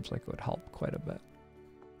seems like it would help quite a bit.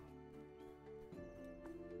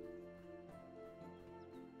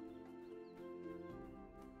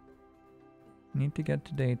 Need to get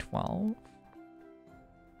to day 12.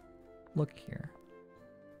 Look here.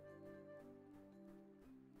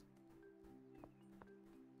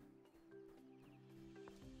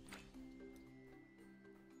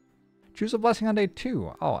 Choose a blessing on day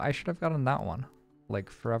 2. Oh, I should have gotten that one like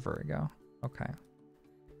forever ago. Okay.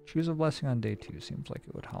 Choose a blessing on day 2 seems like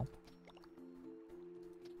it would help.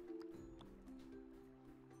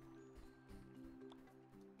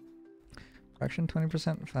 Production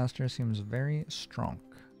 20% faster seems very strong.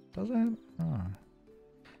 Does it? Oh.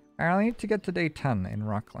 I need to get to day 10 in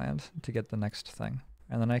Rockland to get the next thing.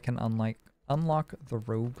 And then I can unlock the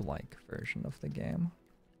roguelike version of the game.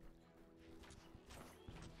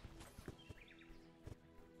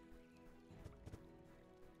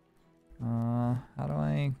 How do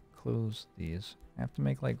I close these? I have to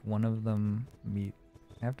make like one of them meet.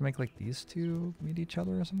 I have to make like these two meet each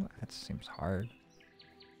other or something? That seems hard.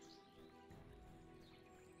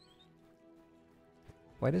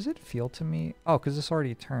 Why does it feel to me? Oh, because this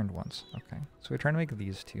already turned once. Okay. So we're trying to make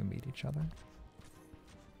these two meet each other.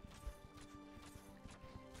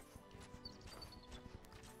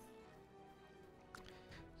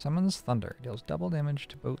 Summons thunder. Deals double damage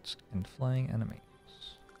to boats and flying enemies.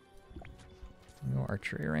 No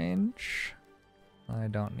archery range. I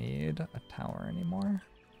don't need a tower anymore.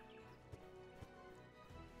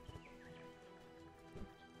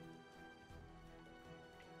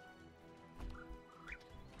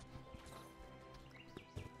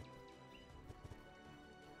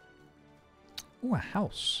 Ooh, a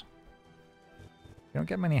house. You don't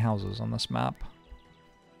get many houses on this map.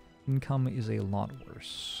 Income is a lot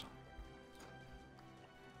worse.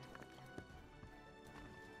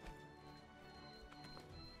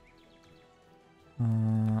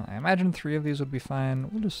 I imagine 3 of these would be fine.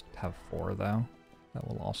 We'll just have 4 though. That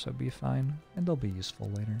will also be fine, and they'll be useful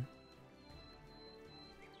later.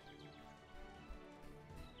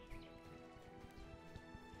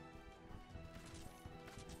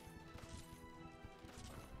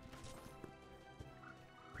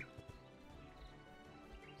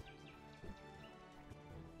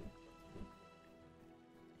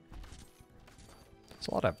 It's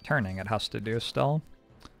a lot of turning it has to do still.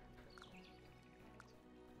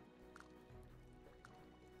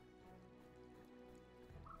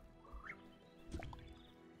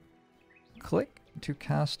 Click to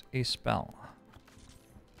cast a spell.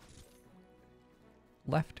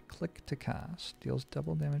 Left click to cast. Deals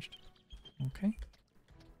double damage. Okay.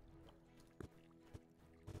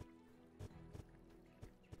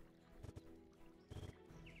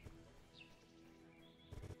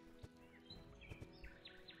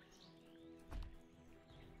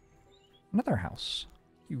 Another house.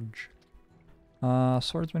 Huge.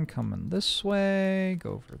 Swordsman coming this way.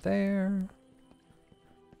 Go over there.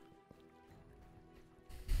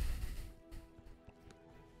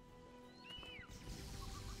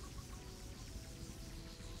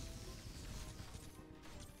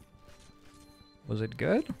 Was it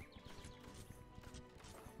good?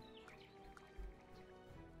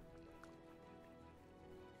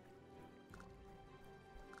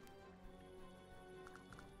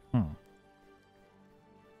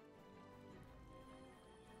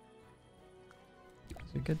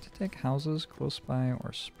 Is it good to take houses close by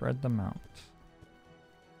or spread them out?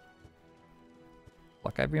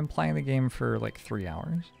 Look, I've been playing the game for like 3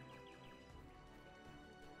 hours.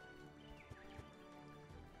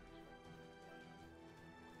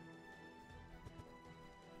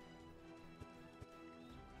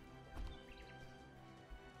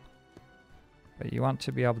 But you want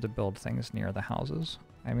to be able to build things near the houses.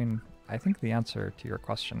 I mean, I think the answer to your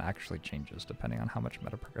question actually changes depending on how much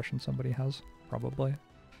meta progression somebody has, probably.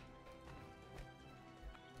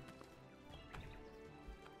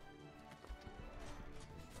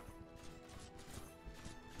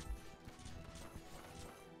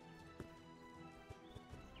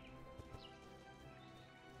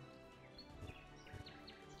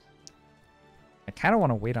 I kind of want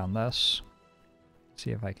to wait on this. See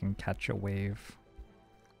if I can catch a wave.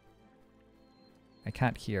 I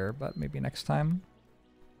can't hear, but maybe next time.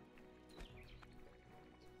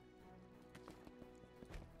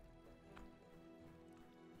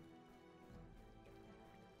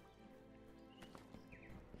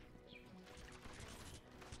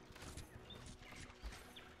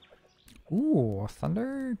 Ooh,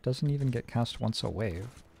 thunder doesn't even get cast once a wave.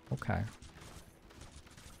 Okay.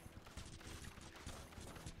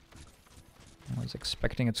 I was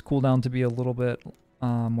expecting its cooldown to be a little bit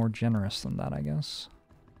more generous than that, I guess.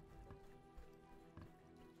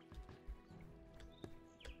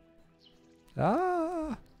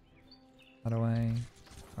 Ah! How do I...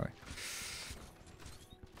 Okay.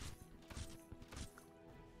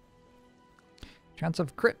 Chance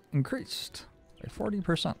of crit increased by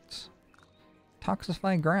 40%.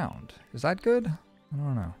 Toxify ground. Is that good? I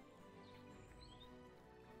don't know.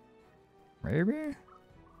 Maybe?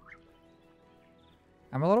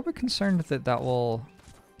 I'm a little bit concerned that that will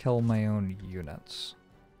kill my own units.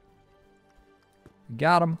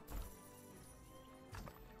 Got him.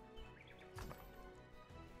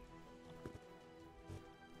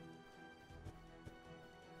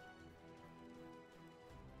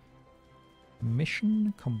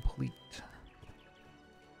 Mission complete.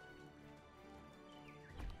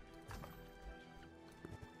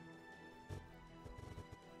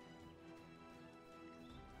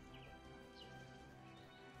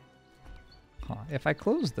 If I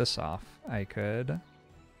close this off, I could...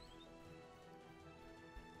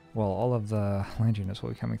 Well, all of the land units will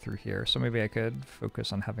be coming through here, so maybe I could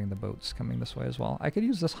focus on having the boats coming this way as well. I could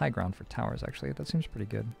use this high ground for towers, actually. That seems pretty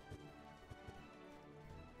good.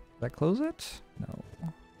 Did I close it? No.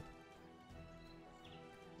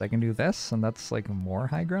 I can do this, and that's like more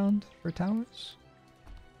high ground for towers.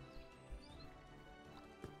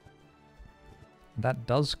 That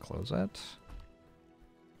does close it.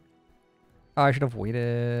 Oh, I should have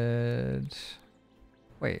waited.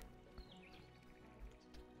 Wait.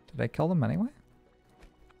 Did I kill them anyway?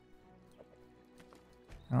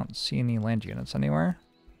 I don't see any land units anywhere.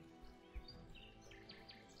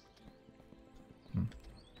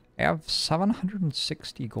 I have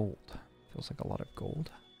 760 gold. Feels like a lot of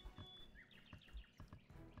gold.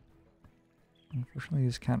 Unfortunately,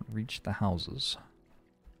 these can't reach the houses.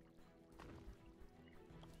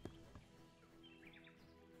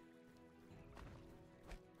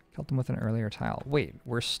 Killed them with an earlier tile. Wait,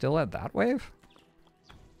 we're still at that wave?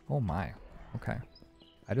 Oh my. Okay.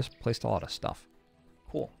 I just placed a lot of stuff.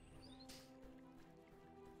 Cool.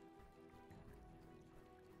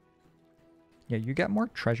 Yeah, you get more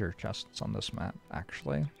treasure chests on this map,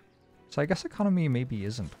 actually. So I guess economy maybe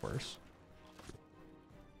isn't worse.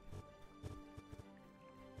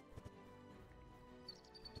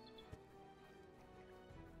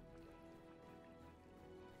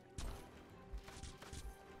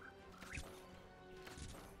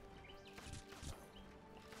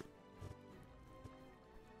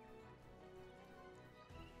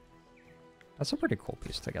 That's a pretty cool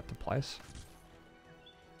piece to get to place.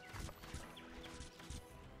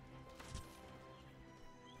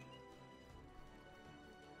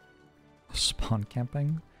 Spawn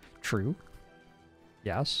camping? True.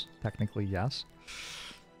 Yes. Technically, yes.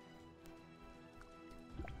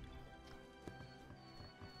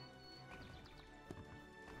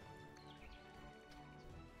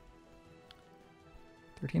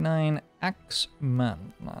 $39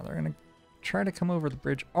 X-Men. Nah, they're gonna try to come over the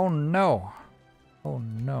bridge. Oh no! Oh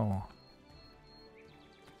no.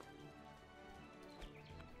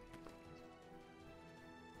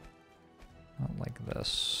 Not like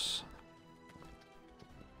this.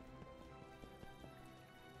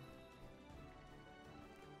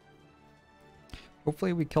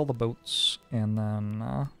 Hopefully we kill the boats and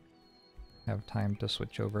then have time to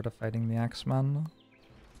switch over to fighting the X-Men.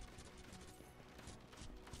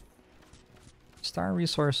 Star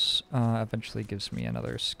resource eventually gives me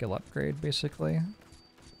another skill upgrade, basically.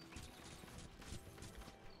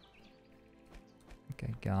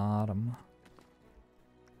 Okay, got him.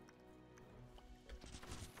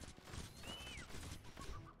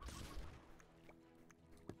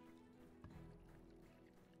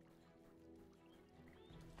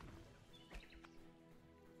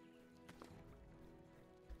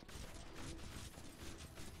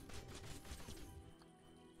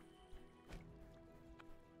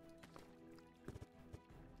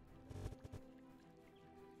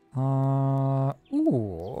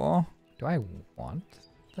 Ooh. Do I want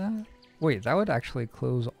that? Wait, that would actually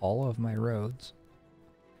close all of my roads.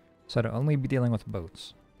 So I'd only be dealing with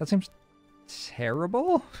boats. That seems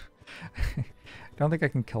terrible. I don't think I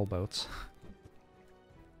can kill boats.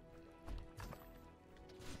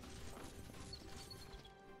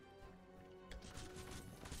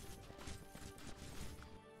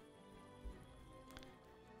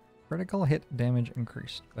 Critical hit damage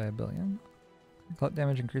increased by 1 billion. Critical hit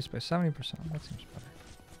damage increased by 70%. That seems better.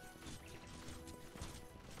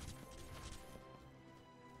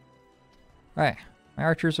 Alright, my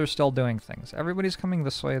archers are still doing things. Everybody's coming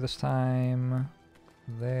this way this time.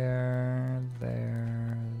 There.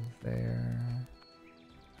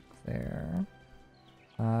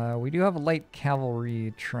 We do have light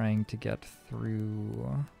cavalry trying to get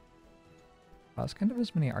through. It's kind of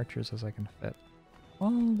as many archers as I can fit.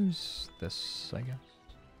 Well, there's this, I guess.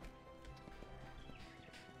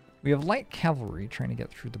 We have light cavalry trying to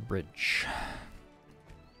get through the bridge.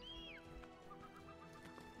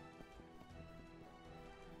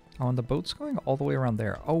 Oh, and the boat's going all the way around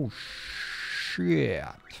there. Oh, shit.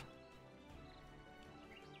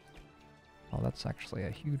 Oh, that's actually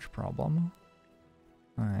a huge problem.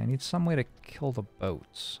 I need some way to kill the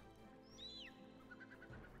boats.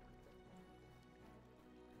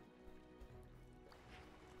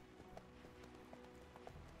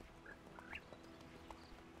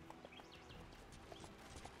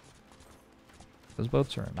 Those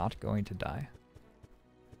boats are not going to die.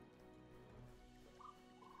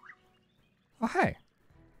 Oh, hey!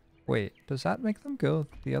 Wait, does that make them go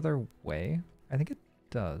the other way? I think it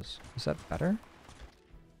does. Is that better?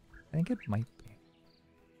 I think it might be.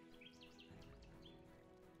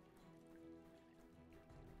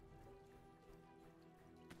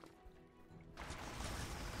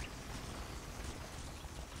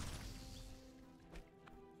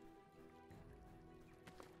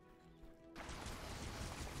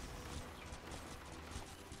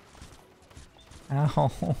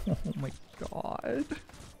 Ow, oh my god.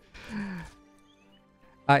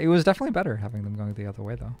 It was definitely better having them going the other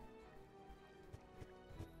way, though.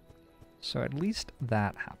 So at least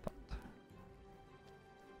that happened.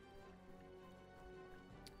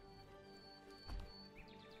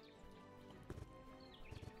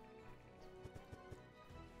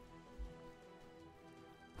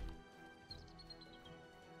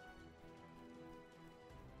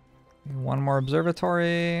 One more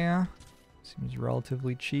observatory. Seems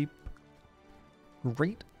relatively cheap.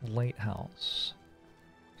 Great lighthouse.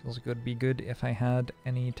 Feels good. Be good if I had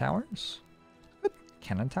any towers. Good.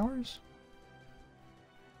 Cannon towers.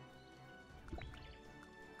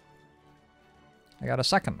 I got a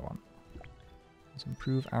second one. Let's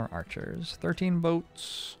improve our archers. 13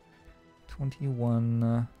 boats.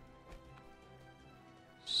 21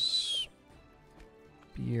 spear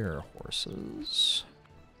horses.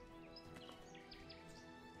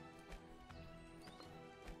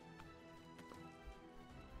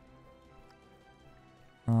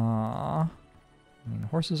 I mean,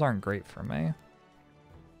 horses aren't great for me.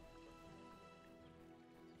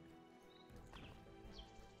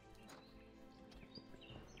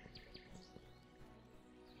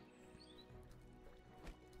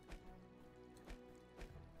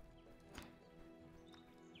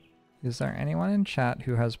 Is there anyone in chat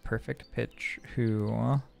who has perfect pitch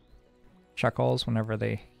who chuckles whenever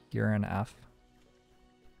they hear an F?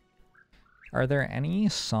 Are there any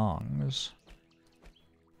songs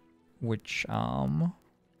which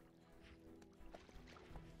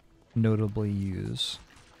notably use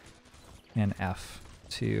an F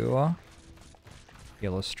to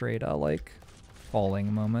illustrate a like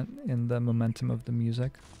falling moment in the momentum of the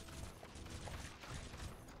music?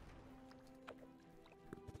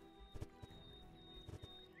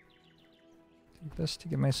 Take this to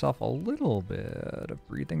give myself a little bit of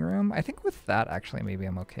breathing room. I think with that actually maybe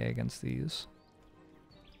I'm okay against these.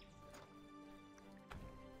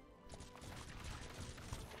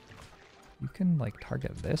 You can, like,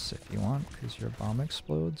 target this if you want, because your bomb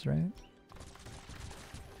explodes, right?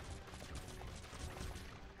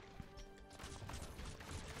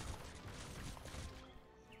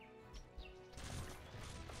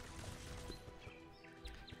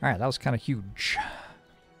 Alright, that was kind of huge.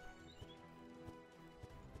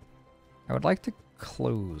 I would like to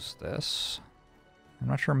close this. I'm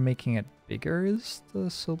not sure making it bigger is the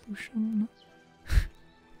solution.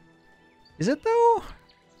 Is it, though?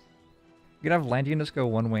 You could have land units go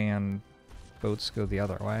one way and boats go the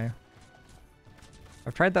other way.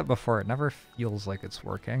 I've tried that before. It never feels like it's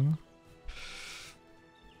working.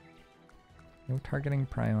 No targeting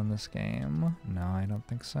prio in this game. No, I don't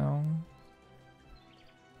think so.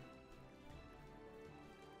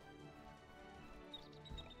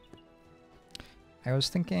 I was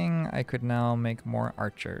thinking I could now make more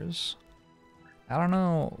archers. I don't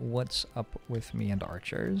know what's up with me and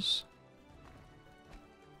archers.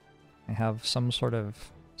 I have some sort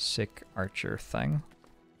of sick archer thing.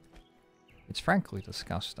 It's frankly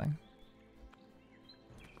disgusting.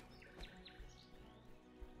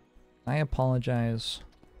 I apologize,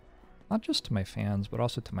 not just to my fans, but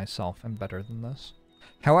also to myself. I'm better than this.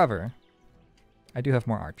 However, I do have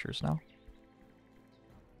more archers now.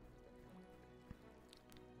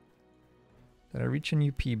 Did I reach a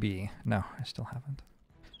new PB? No, I still haven't.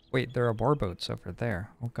 Wait, there are more boats over there.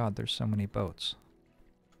 Oh god, there's so many boats.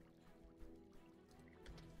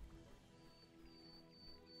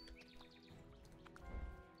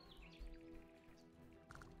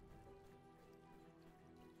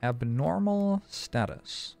 Abnormal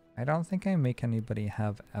status. I don't think I make anybody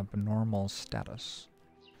have abnormal status.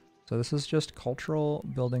 So this is just cultural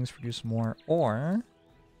buildings produce more, or...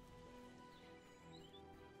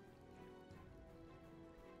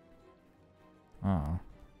 Oh.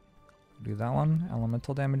 Do that one.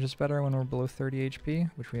 Elemental damage is better when we're below 30 HP,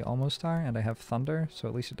 which we almost are, and I have thunder, so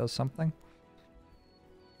at least it does something.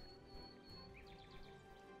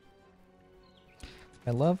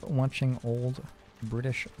 I love watching old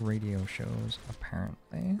British radio shows,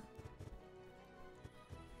 apparently.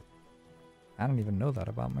 I don't even know that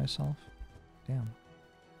about myself. Damn.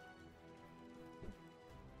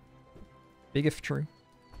 Big if true.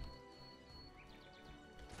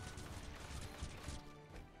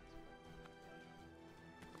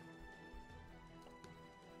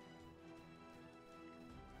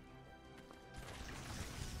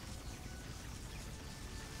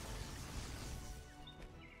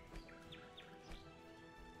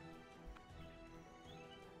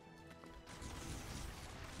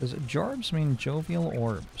 Does JORBS mean jovial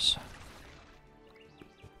orbs?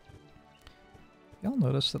 Y'all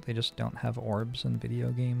notice that they just don't have orbs in video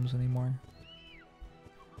games anymore?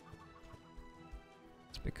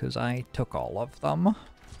 It's because I took all of them.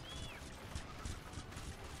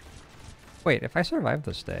 Wait, if I survive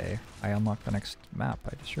this day, I unlock the next map,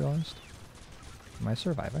 I just realized. Am I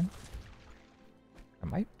surviving? I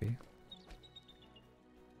might be.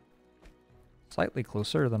 Slightly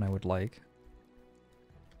closer than I would like.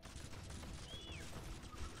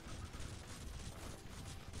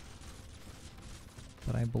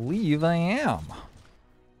 But I believe I am.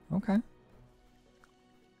 Okay.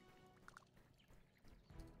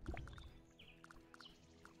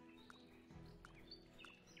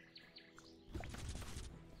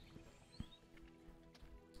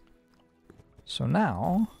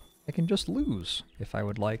 now I can just lose if I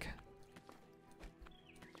would like.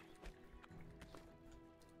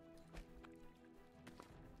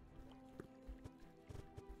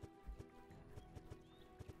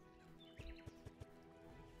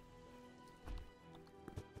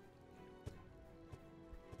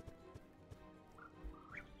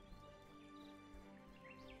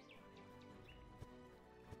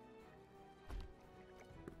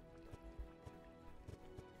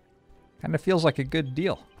 Kind of feels like a good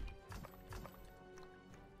deal.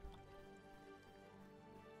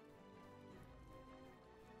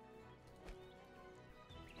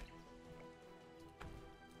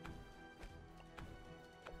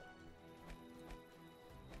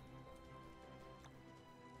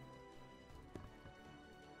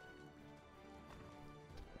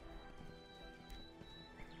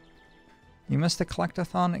 You missed the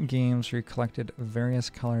collectathon games where you collected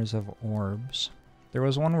various colors of orbs. There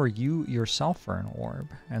was one where you yourself were an orb,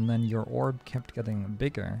 and then your orb kept getting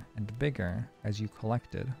bigger and bigger as you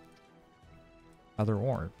collected other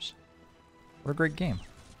orbs. What a great game.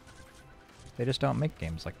 They just don't make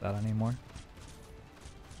games like that anymore.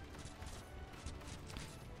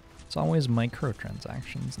 It's always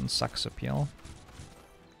microtransactions and sex appeal.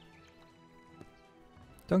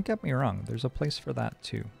 Don't get me wrong, there's a place for that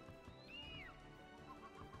too.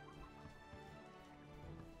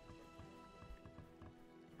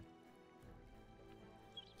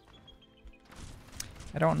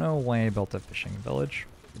 I don't know why I built a fishing village.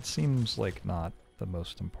 It seems like not the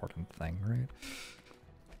most important thing, right?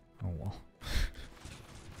 Oh well.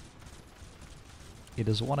 It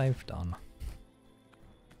is what I've done.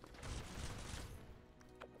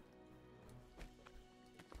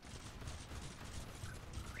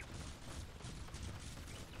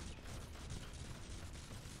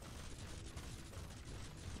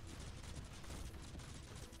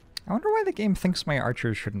 I wonder why the game thinks my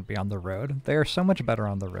archers shouldn't be on the road. They are so much better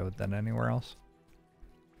on the road than anywhere else.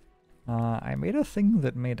 I made a thing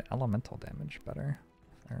that made elemental damage better,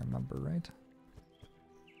 if I remember right.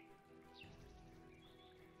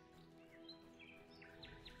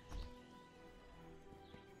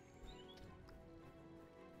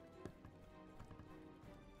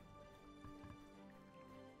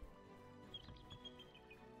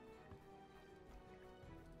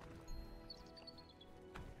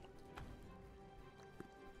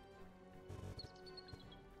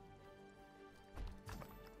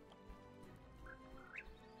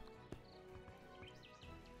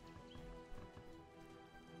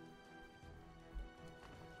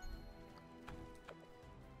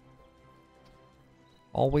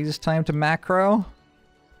 Always time to macro.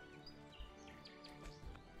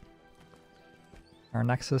 Our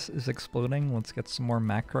nexus is exploding. Let's get some more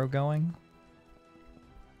macro going.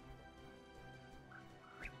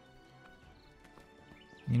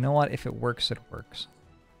 You know what? If it works, it works.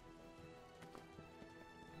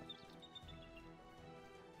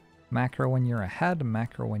 Macro when you're ahead,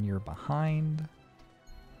 macro when you're behind.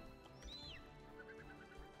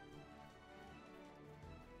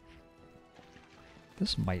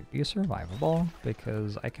 This might be survivable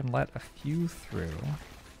because I can let a few through,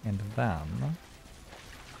 and then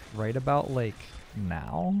right about like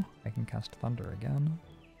now I can cast Thunder again.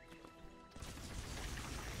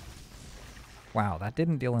 Wow, that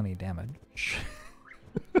didn't deal any damage.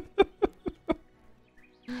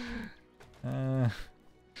 I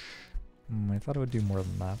thought it would do more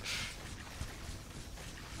than that.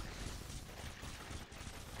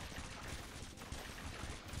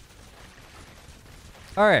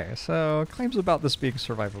 Alright, so claims about this being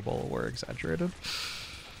survivable were exaggerated.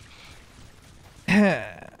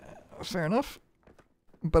 Fair enough.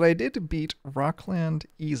 But I did beat Rockland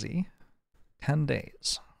easy. 10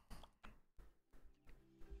 days.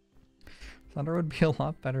 Thunder would be a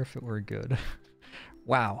lot better if it were good.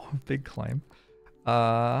 Wow, big claim.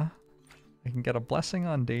 I can get a blessing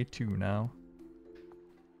on day 2 now.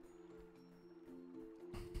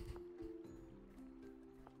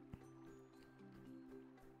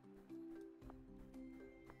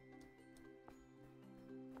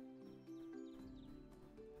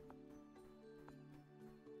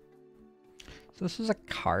 So this is a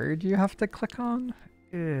card you have to click on?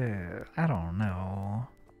 I don't know.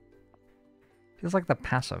 Feels like the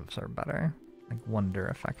passives are better. Like Wonder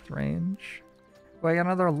Effect range. Oh, I got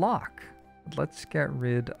another lock. Let's get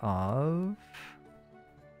rid of...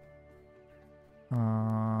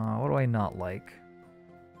 what do I not like?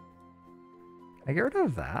 Can I get rid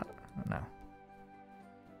of that? No.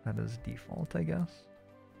 That is default, I guess.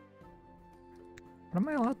 What am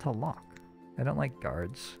I allowed to lock? I don't like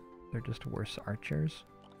guards. They're just worse archers.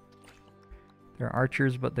 They're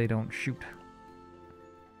archers, but they don't shoot.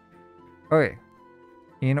 Okay.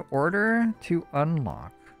 In order to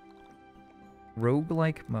unlock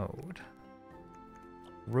roguelike mode,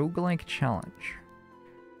 roguelike challenge,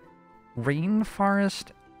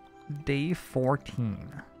 Rainforest Day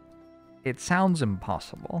 14. It sounds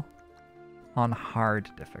impossible on hard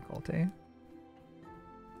difficulty.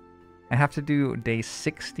 I have to do day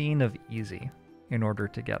 16 of easy in order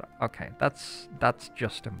to get... Okay, that's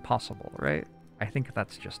just impossible, right? I think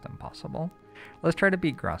that's just impossible. Let's try to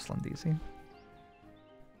beat Grassland easy.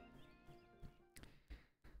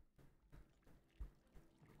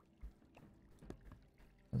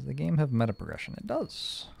 Does the game have meta progression? It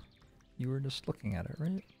does. You were just looking at it,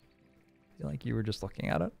 right? I feel like you were just looking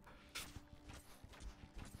at it.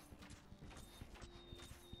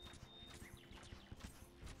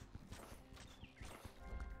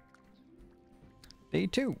 Day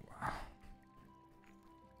 2.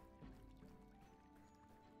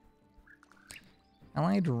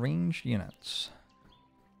 Allied ranged units.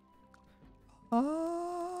 A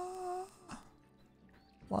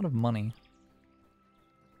lot of money.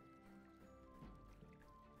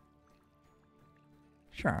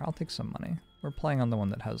 Sure, I'll take some money. We're playing on the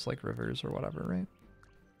one that has like rivers or whatever, right?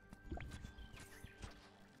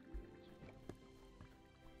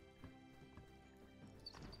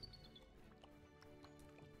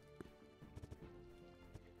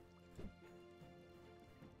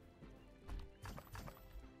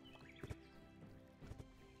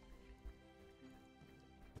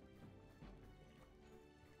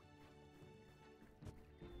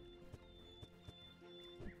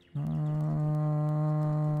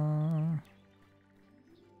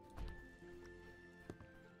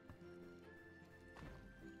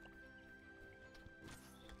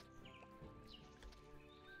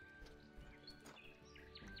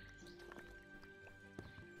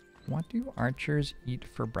 What do archers eat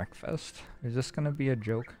for breakfast? Is this gonna be a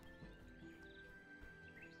joke?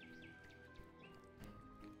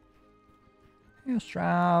 Yes,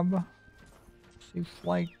 job. See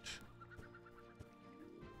flight.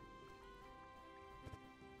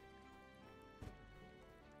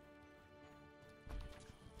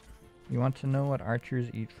 You want to know what archers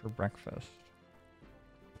eat for breakfast?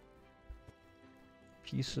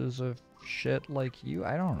 Pieces of shit like you?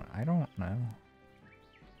 I don't know.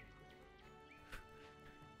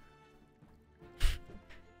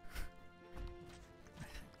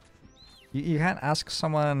 You can't ask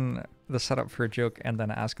someone the setup for a joke and then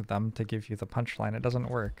ask them to give you the punchline. It doesn't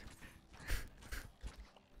work.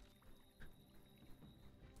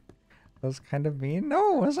 That was kind of mean.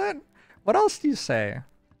 No, was it? What else do you say?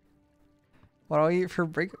 What I'll eat for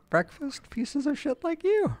breakfast? Pieces of shit like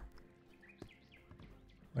you.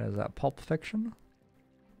 What is that? Pulp Fiction?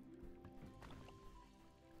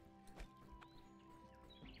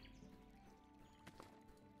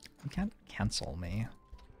 You can't cancel me.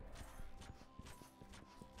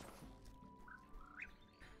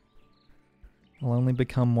 I'll only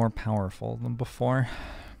become more powerful than before.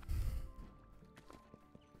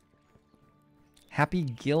 Happy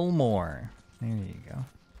Gilmore. There you go.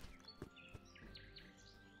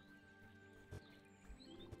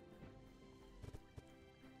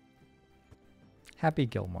 Happy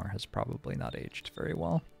Gilmore has probably not aged very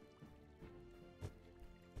well.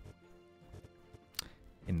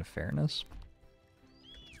 In fairness.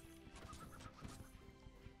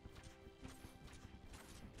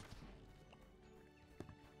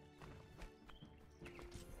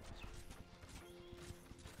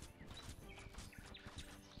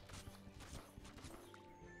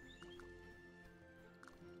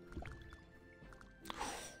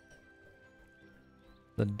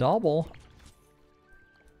 The double.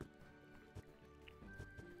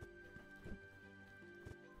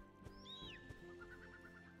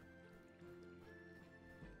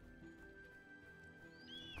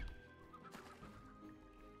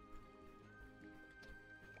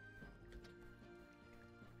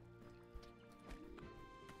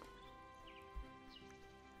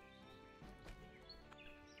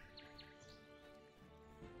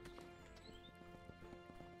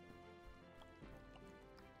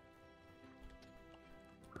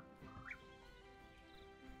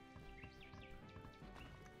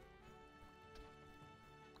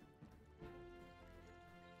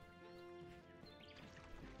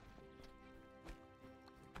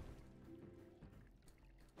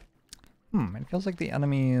 It feels like the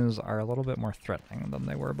enemies are a little bit more threatening than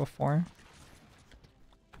they were before.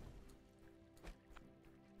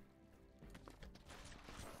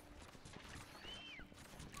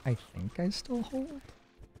 I think I still hold.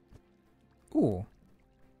 Ooh.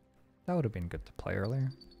 That would have been good to play earlier.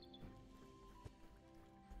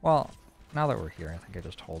 Well, Now that we're here, I think I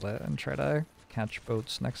just hold it and try to catch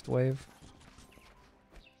boats next wave.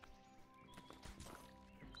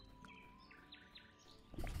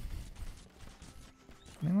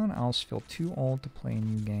 Anyone else feel too old to play a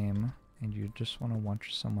new game and you just want to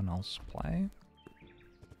watch someone else play?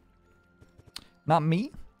 Not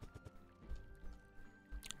me.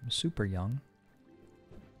 I'm super young.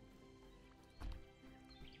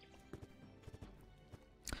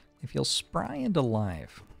 I feel spry and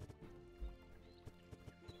alive.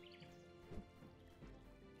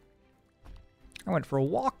 I went for a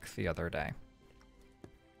walk the other day.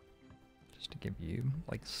 Just to give you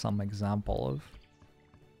like some example of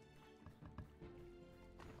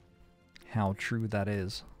how true that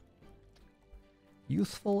is.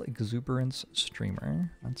 Youthful exuberance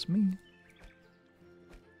streamer. That's me.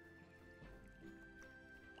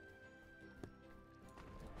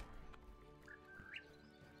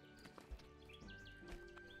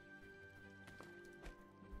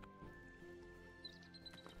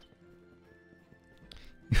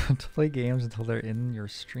 You have to play games until they're in your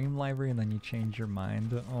stream library and then you change your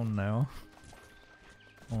mind. Oh no.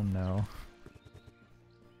 Oh no.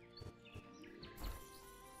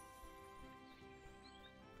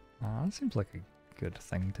 That seems like a good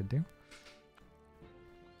thing to do.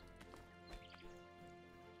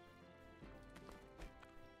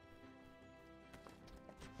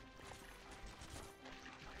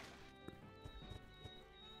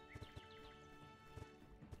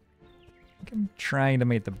 I'm trying to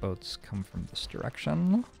make the boats come from this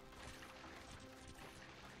direction.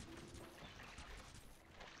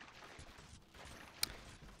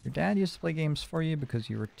 Your dad used to play games for you because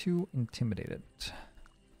you were too intimidated.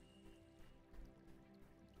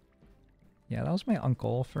 Yeah, that was my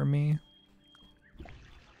uncle for me.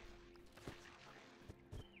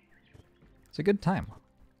 It's a good time.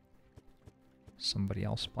 Somebody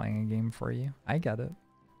else playing a game for you. I get it.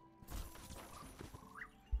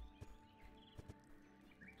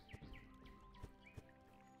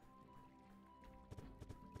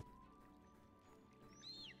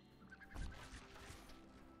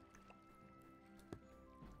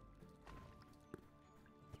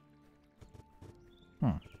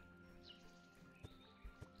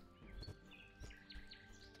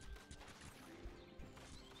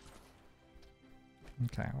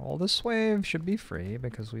 Okay, well this wave should be free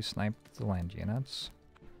because we sniped the land units.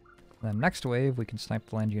 Then next wave we can snipe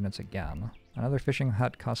the land units again. Another fishing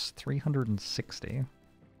hut costs 360.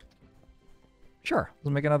 Sure,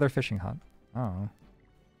 let's make another fishing hut. Oh.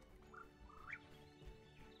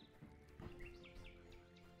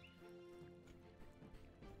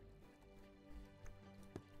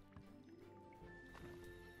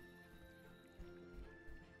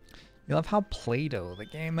 You love how Play-Doh the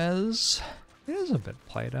game is? It is a bit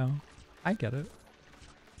Play-Doh. I get it.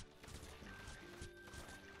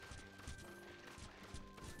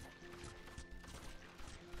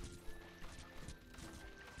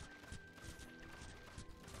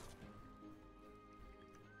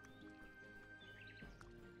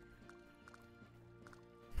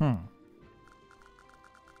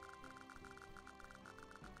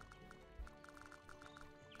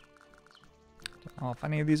 I don't know if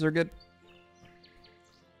any of these are good.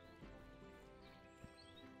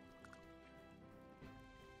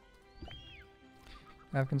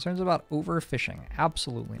 I have concerns about overfishing.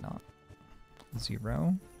 Absolutely not.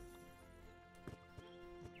 0.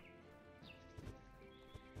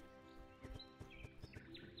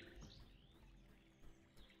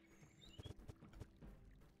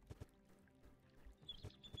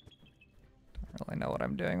 Don't really know what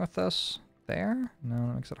I'm doing with this. There?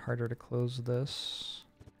 No, it makes it harder to close this.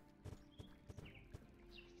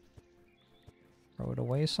 Throw it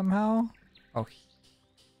away somehow? Oh,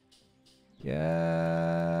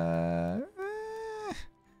 yeah.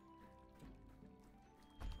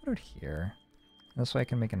 Put it here. This way I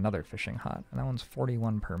can make another fishing hut. And that one's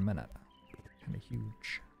 41 per minute. Kind of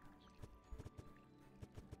huge.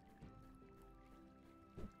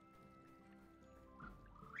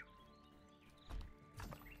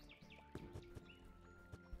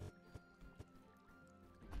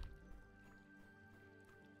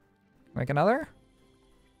 Make another?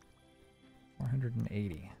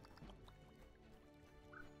 480.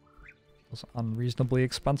 Feels unreasonably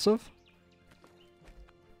expensive.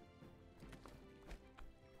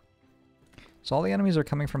 So all the enemies are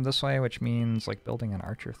coming from this way, which means like building an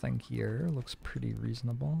archer thing here looks pretty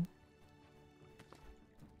reasonable.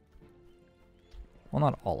 Well,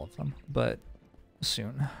 not all of them, but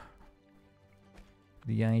soon.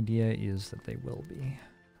 The idea is that they will be.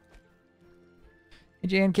 Hey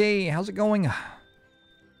JNK, how's it going?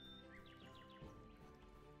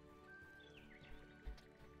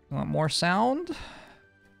 Want more sound?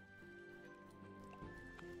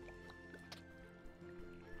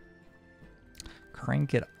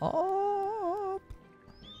 Crank it up.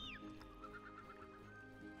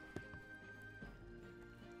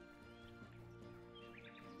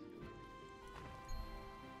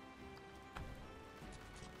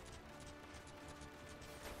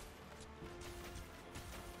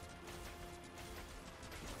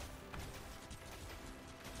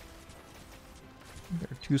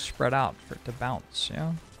 They're too spread out for it to bounce,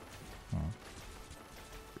 yeah? Oh.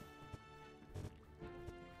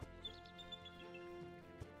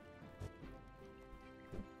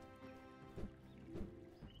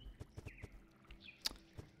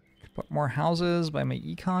 Put more houses by my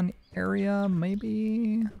econ area,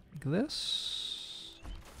 maybe like this.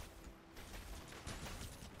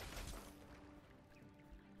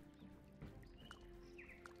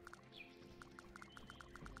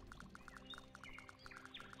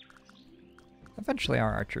 Eventually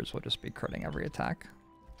our archers will just be critting every attack.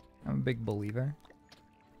 I'm a big believer.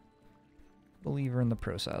 Believer in the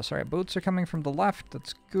process. Alright, boats are coming from the left,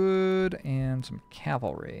 that's good, and some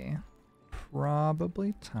cavalry.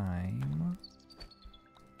 Probably time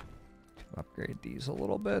to upgrade these a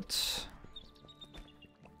little bit.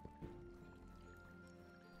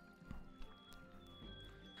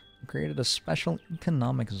 Created a special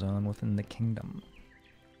economic zone within the kingdom.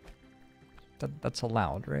 That's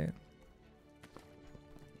allowed, right?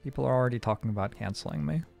 People are already talking about canceling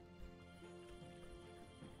me.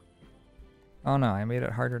 Oh no, I made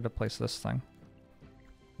it harder to place this thing.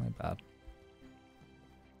 My bad.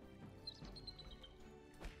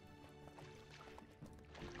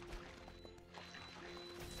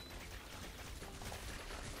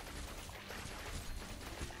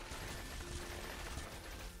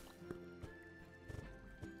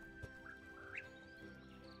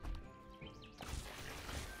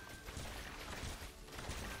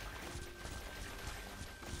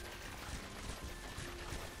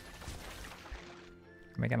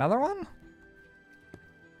 Make another one?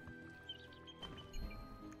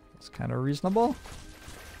 That's kind of reasonable.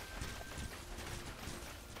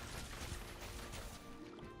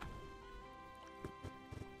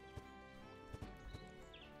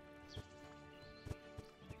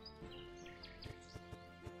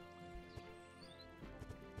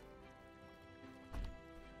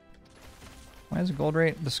 Why is gold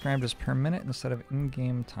rate described as per minute instead of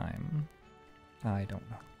in-game time? I don't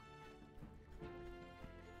know.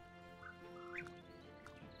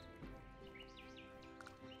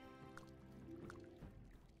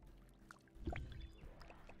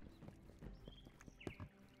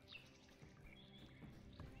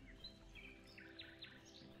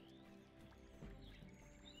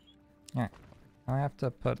 Alright, I have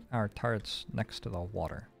to put our turrets next to the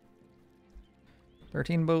water.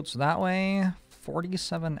 13 boats that way,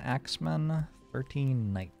 47 axemen,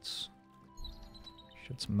 13 knights.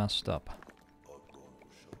 Shit's messed up.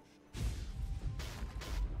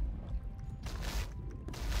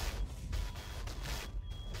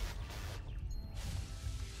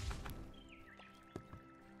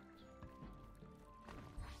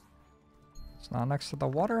 It's not next to the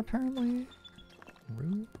water apparently.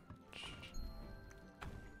 Rude.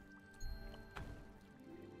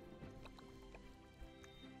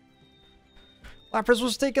 Lapras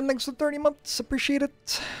was taken, thanks for 30 months, appreciate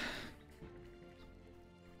it.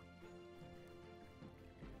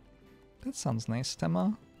 That sounds nice,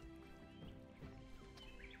 Tema.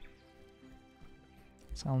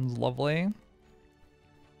 Sounds lovely.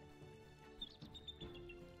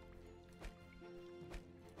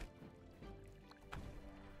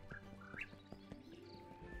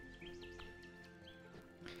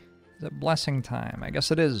 Is it blessing time? I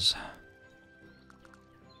guess it is.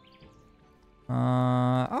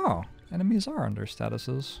 Oh, enemies are under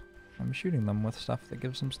statuses. I'm shooting them with stuff that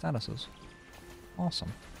gives them statuses.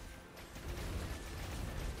 Awesome.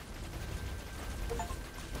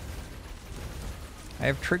 I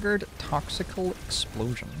have triggered Toxical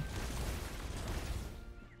Explosion.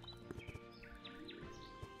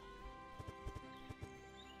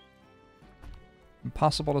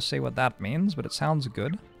 Impossible to say what that means, but it sounds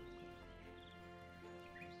good.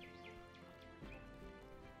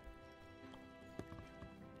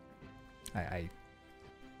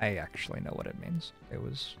 I actually know what it means. It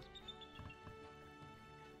was...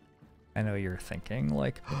 I know you're thinking,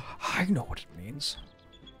 like, oh, I know what it means.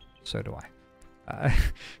 So do I.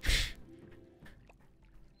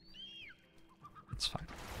 It's fine.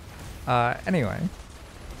 Anyway.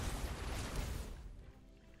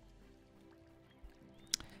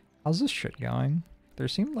 How's this shit going? There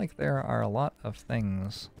seem like there are a lot of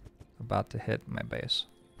things about to hit my base.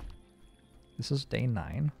 This is day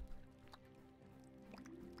 9.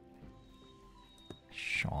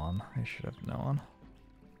 Sean, I should have known.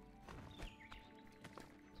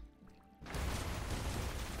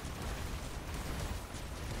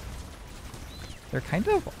 They're kind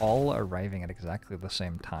of all arriving at exactly the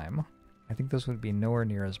same time. I think this would be nowhere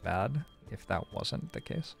near as bad if that wasn't the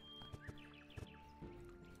case.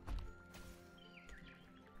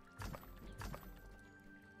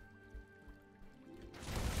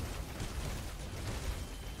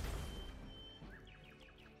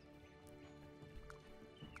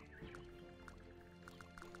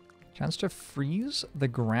 Chance to freeze the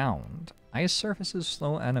ground. Ice surfaces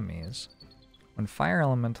slow enemies. When fire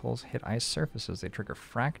elementals hit ice surfaces, they trigger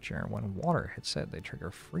fracture. When water hits it, they trigger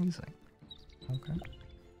freezing. Okay.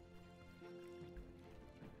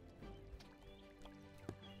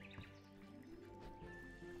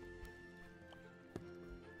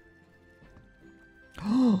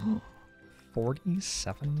 Oh,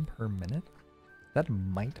 47 per minute? That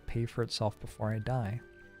might pay for itself before I die.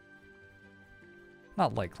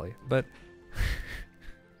 Not likely, but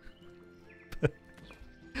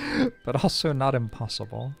but also not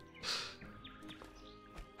impossible.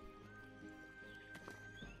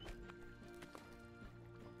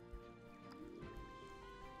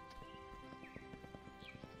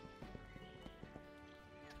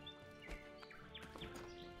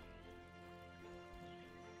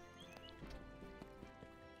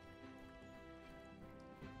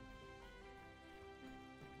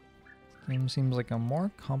 Game seems like a more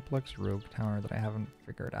complex rogue tower that I haven't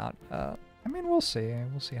figured out. I mean, we'll see.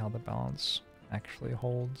 We'll see how the balance actually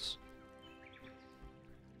holds.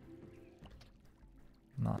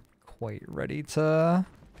 Not quite ready to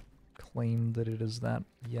claim that it is that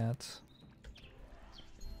yet.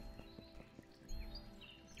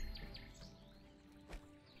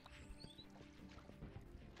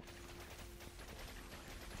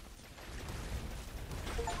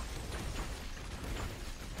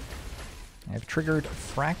 I've triggered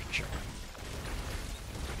fracture.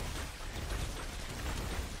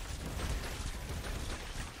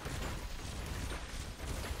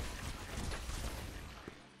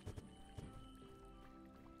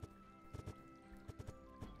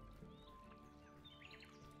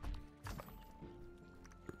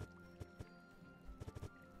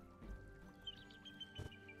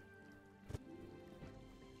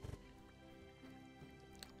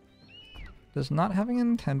 Does not having a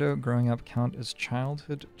Nintendo growing up count as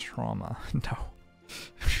childhood trauma? No.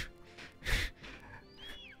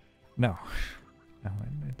 No. No,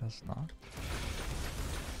 it does not.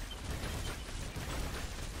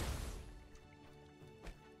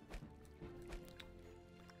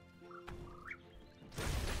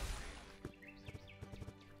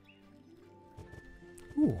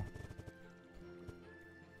 Ooh.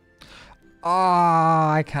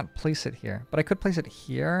 Ah, I can't place it here, but I could place it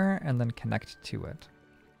here and then connect to it.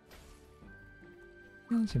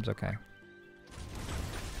 That seems okay.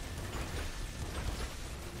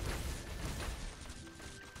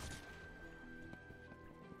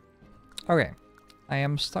 Okay, I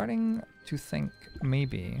am starting to think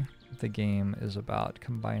maybe the game is about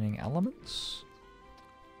combining elements.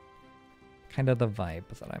 Kind of the vibe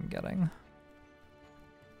that I'm getting.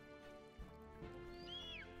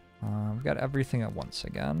 We've got everything at once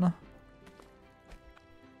again.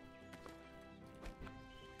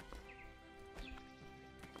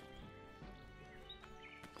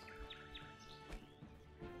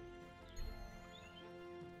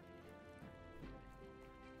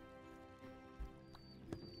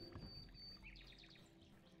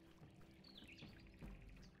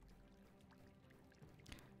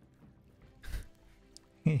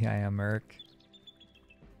 Yeah, I am Merc.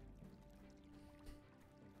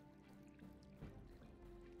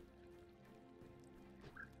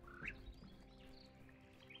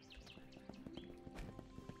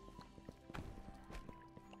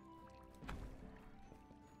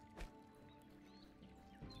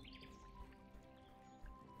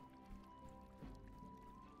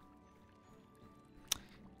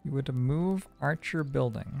 You would move Archer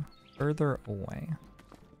building further away.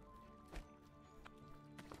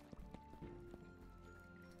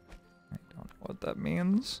 I don't know what that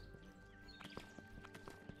means.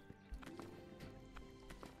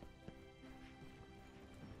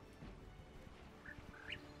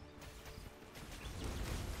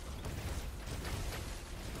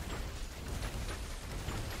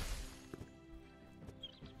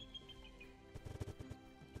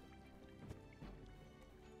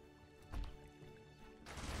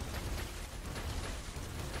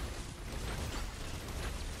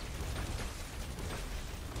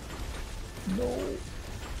 No,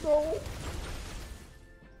 no.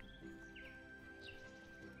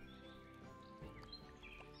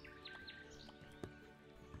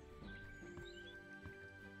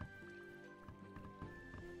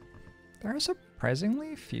 There are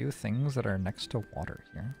surprisingly few things that are next to water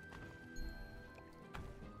here.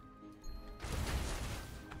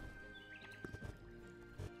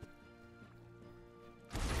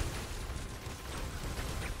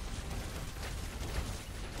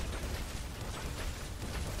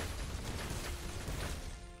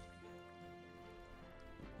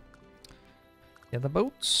 Yeah, the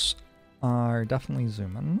boats are definitely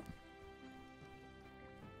zooming.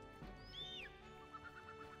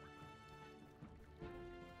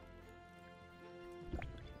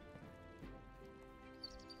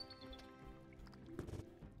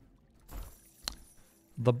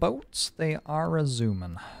 The boats, they are a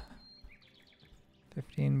zooming.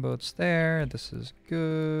 15 boats there. This is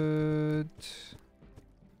good.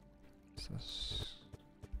 What's this?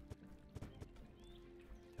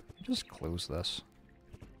 Just close this.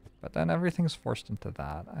 But then everything's forced into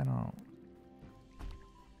that. I don't...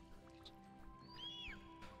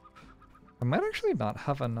 I might actually not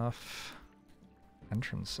have enough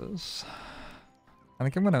entrances. I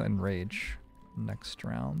think I'm going to enrage next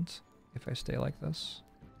round if I stay like this.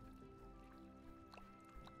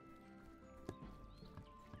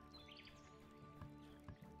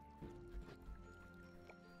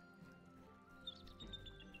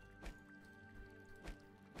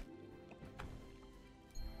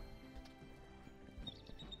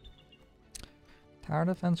 Tower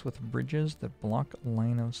defense with bridges that block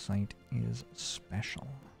line of sight is special.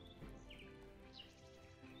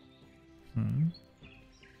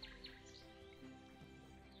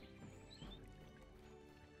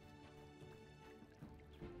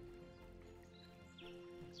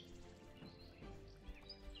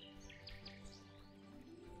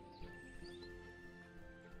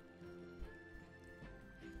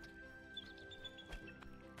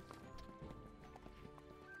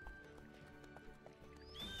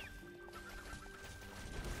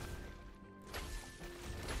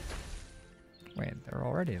 Wait, they're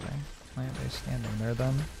already there. Why aren't they standing there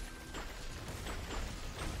then?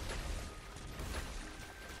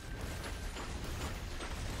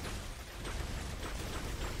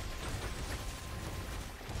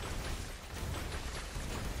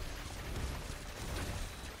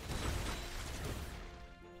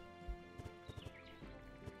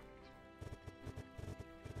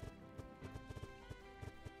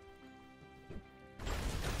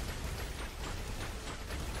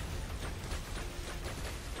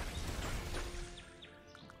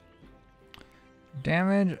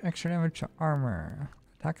 Damage, extra damage to armor.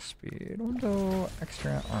 Attack speed. Window,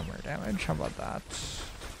 extra armor damage. How about that?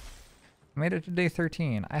 I made it to day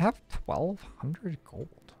 13. I have 1,200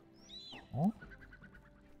 gold. Oh.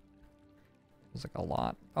 It's like a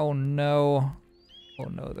lot. Oh no. Oh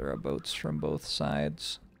no, there are boats from both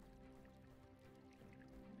sides.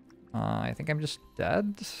 I think I'm just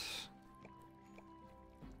dead.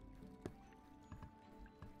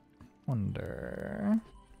 Wonder.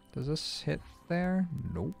 Does this hit there?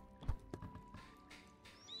 Nope.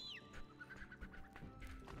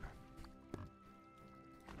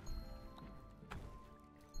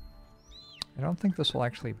 I don't think this will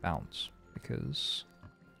actually bounce because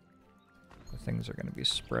the things are going to be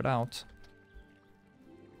spread out.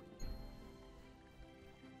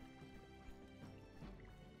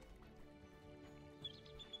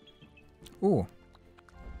 Ooh.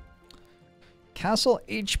 Castle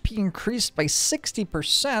HP increased by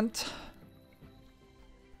 60%.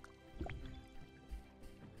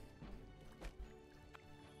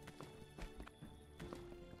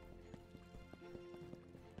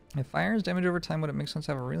 If fires damage over time, would it make sense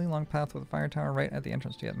to have a really long path with a fire tower right at the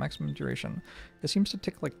entrance to get maximum duration? It seems to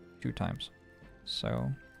tick like 2 times.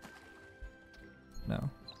 So, no.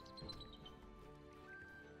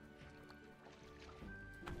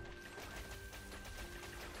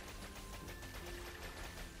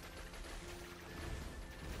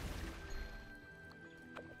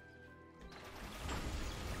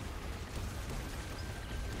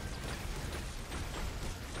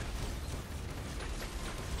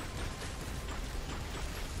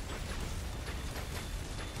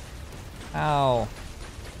 Ow.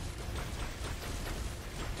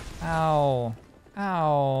 Ow.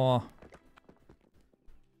 Ow.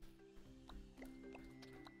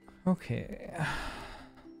 Okay. I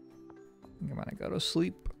think I'm gonna go to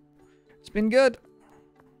sleep. It's been good.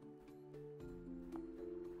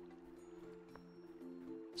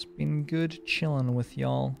 It's been good chilling with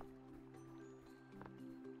y'all.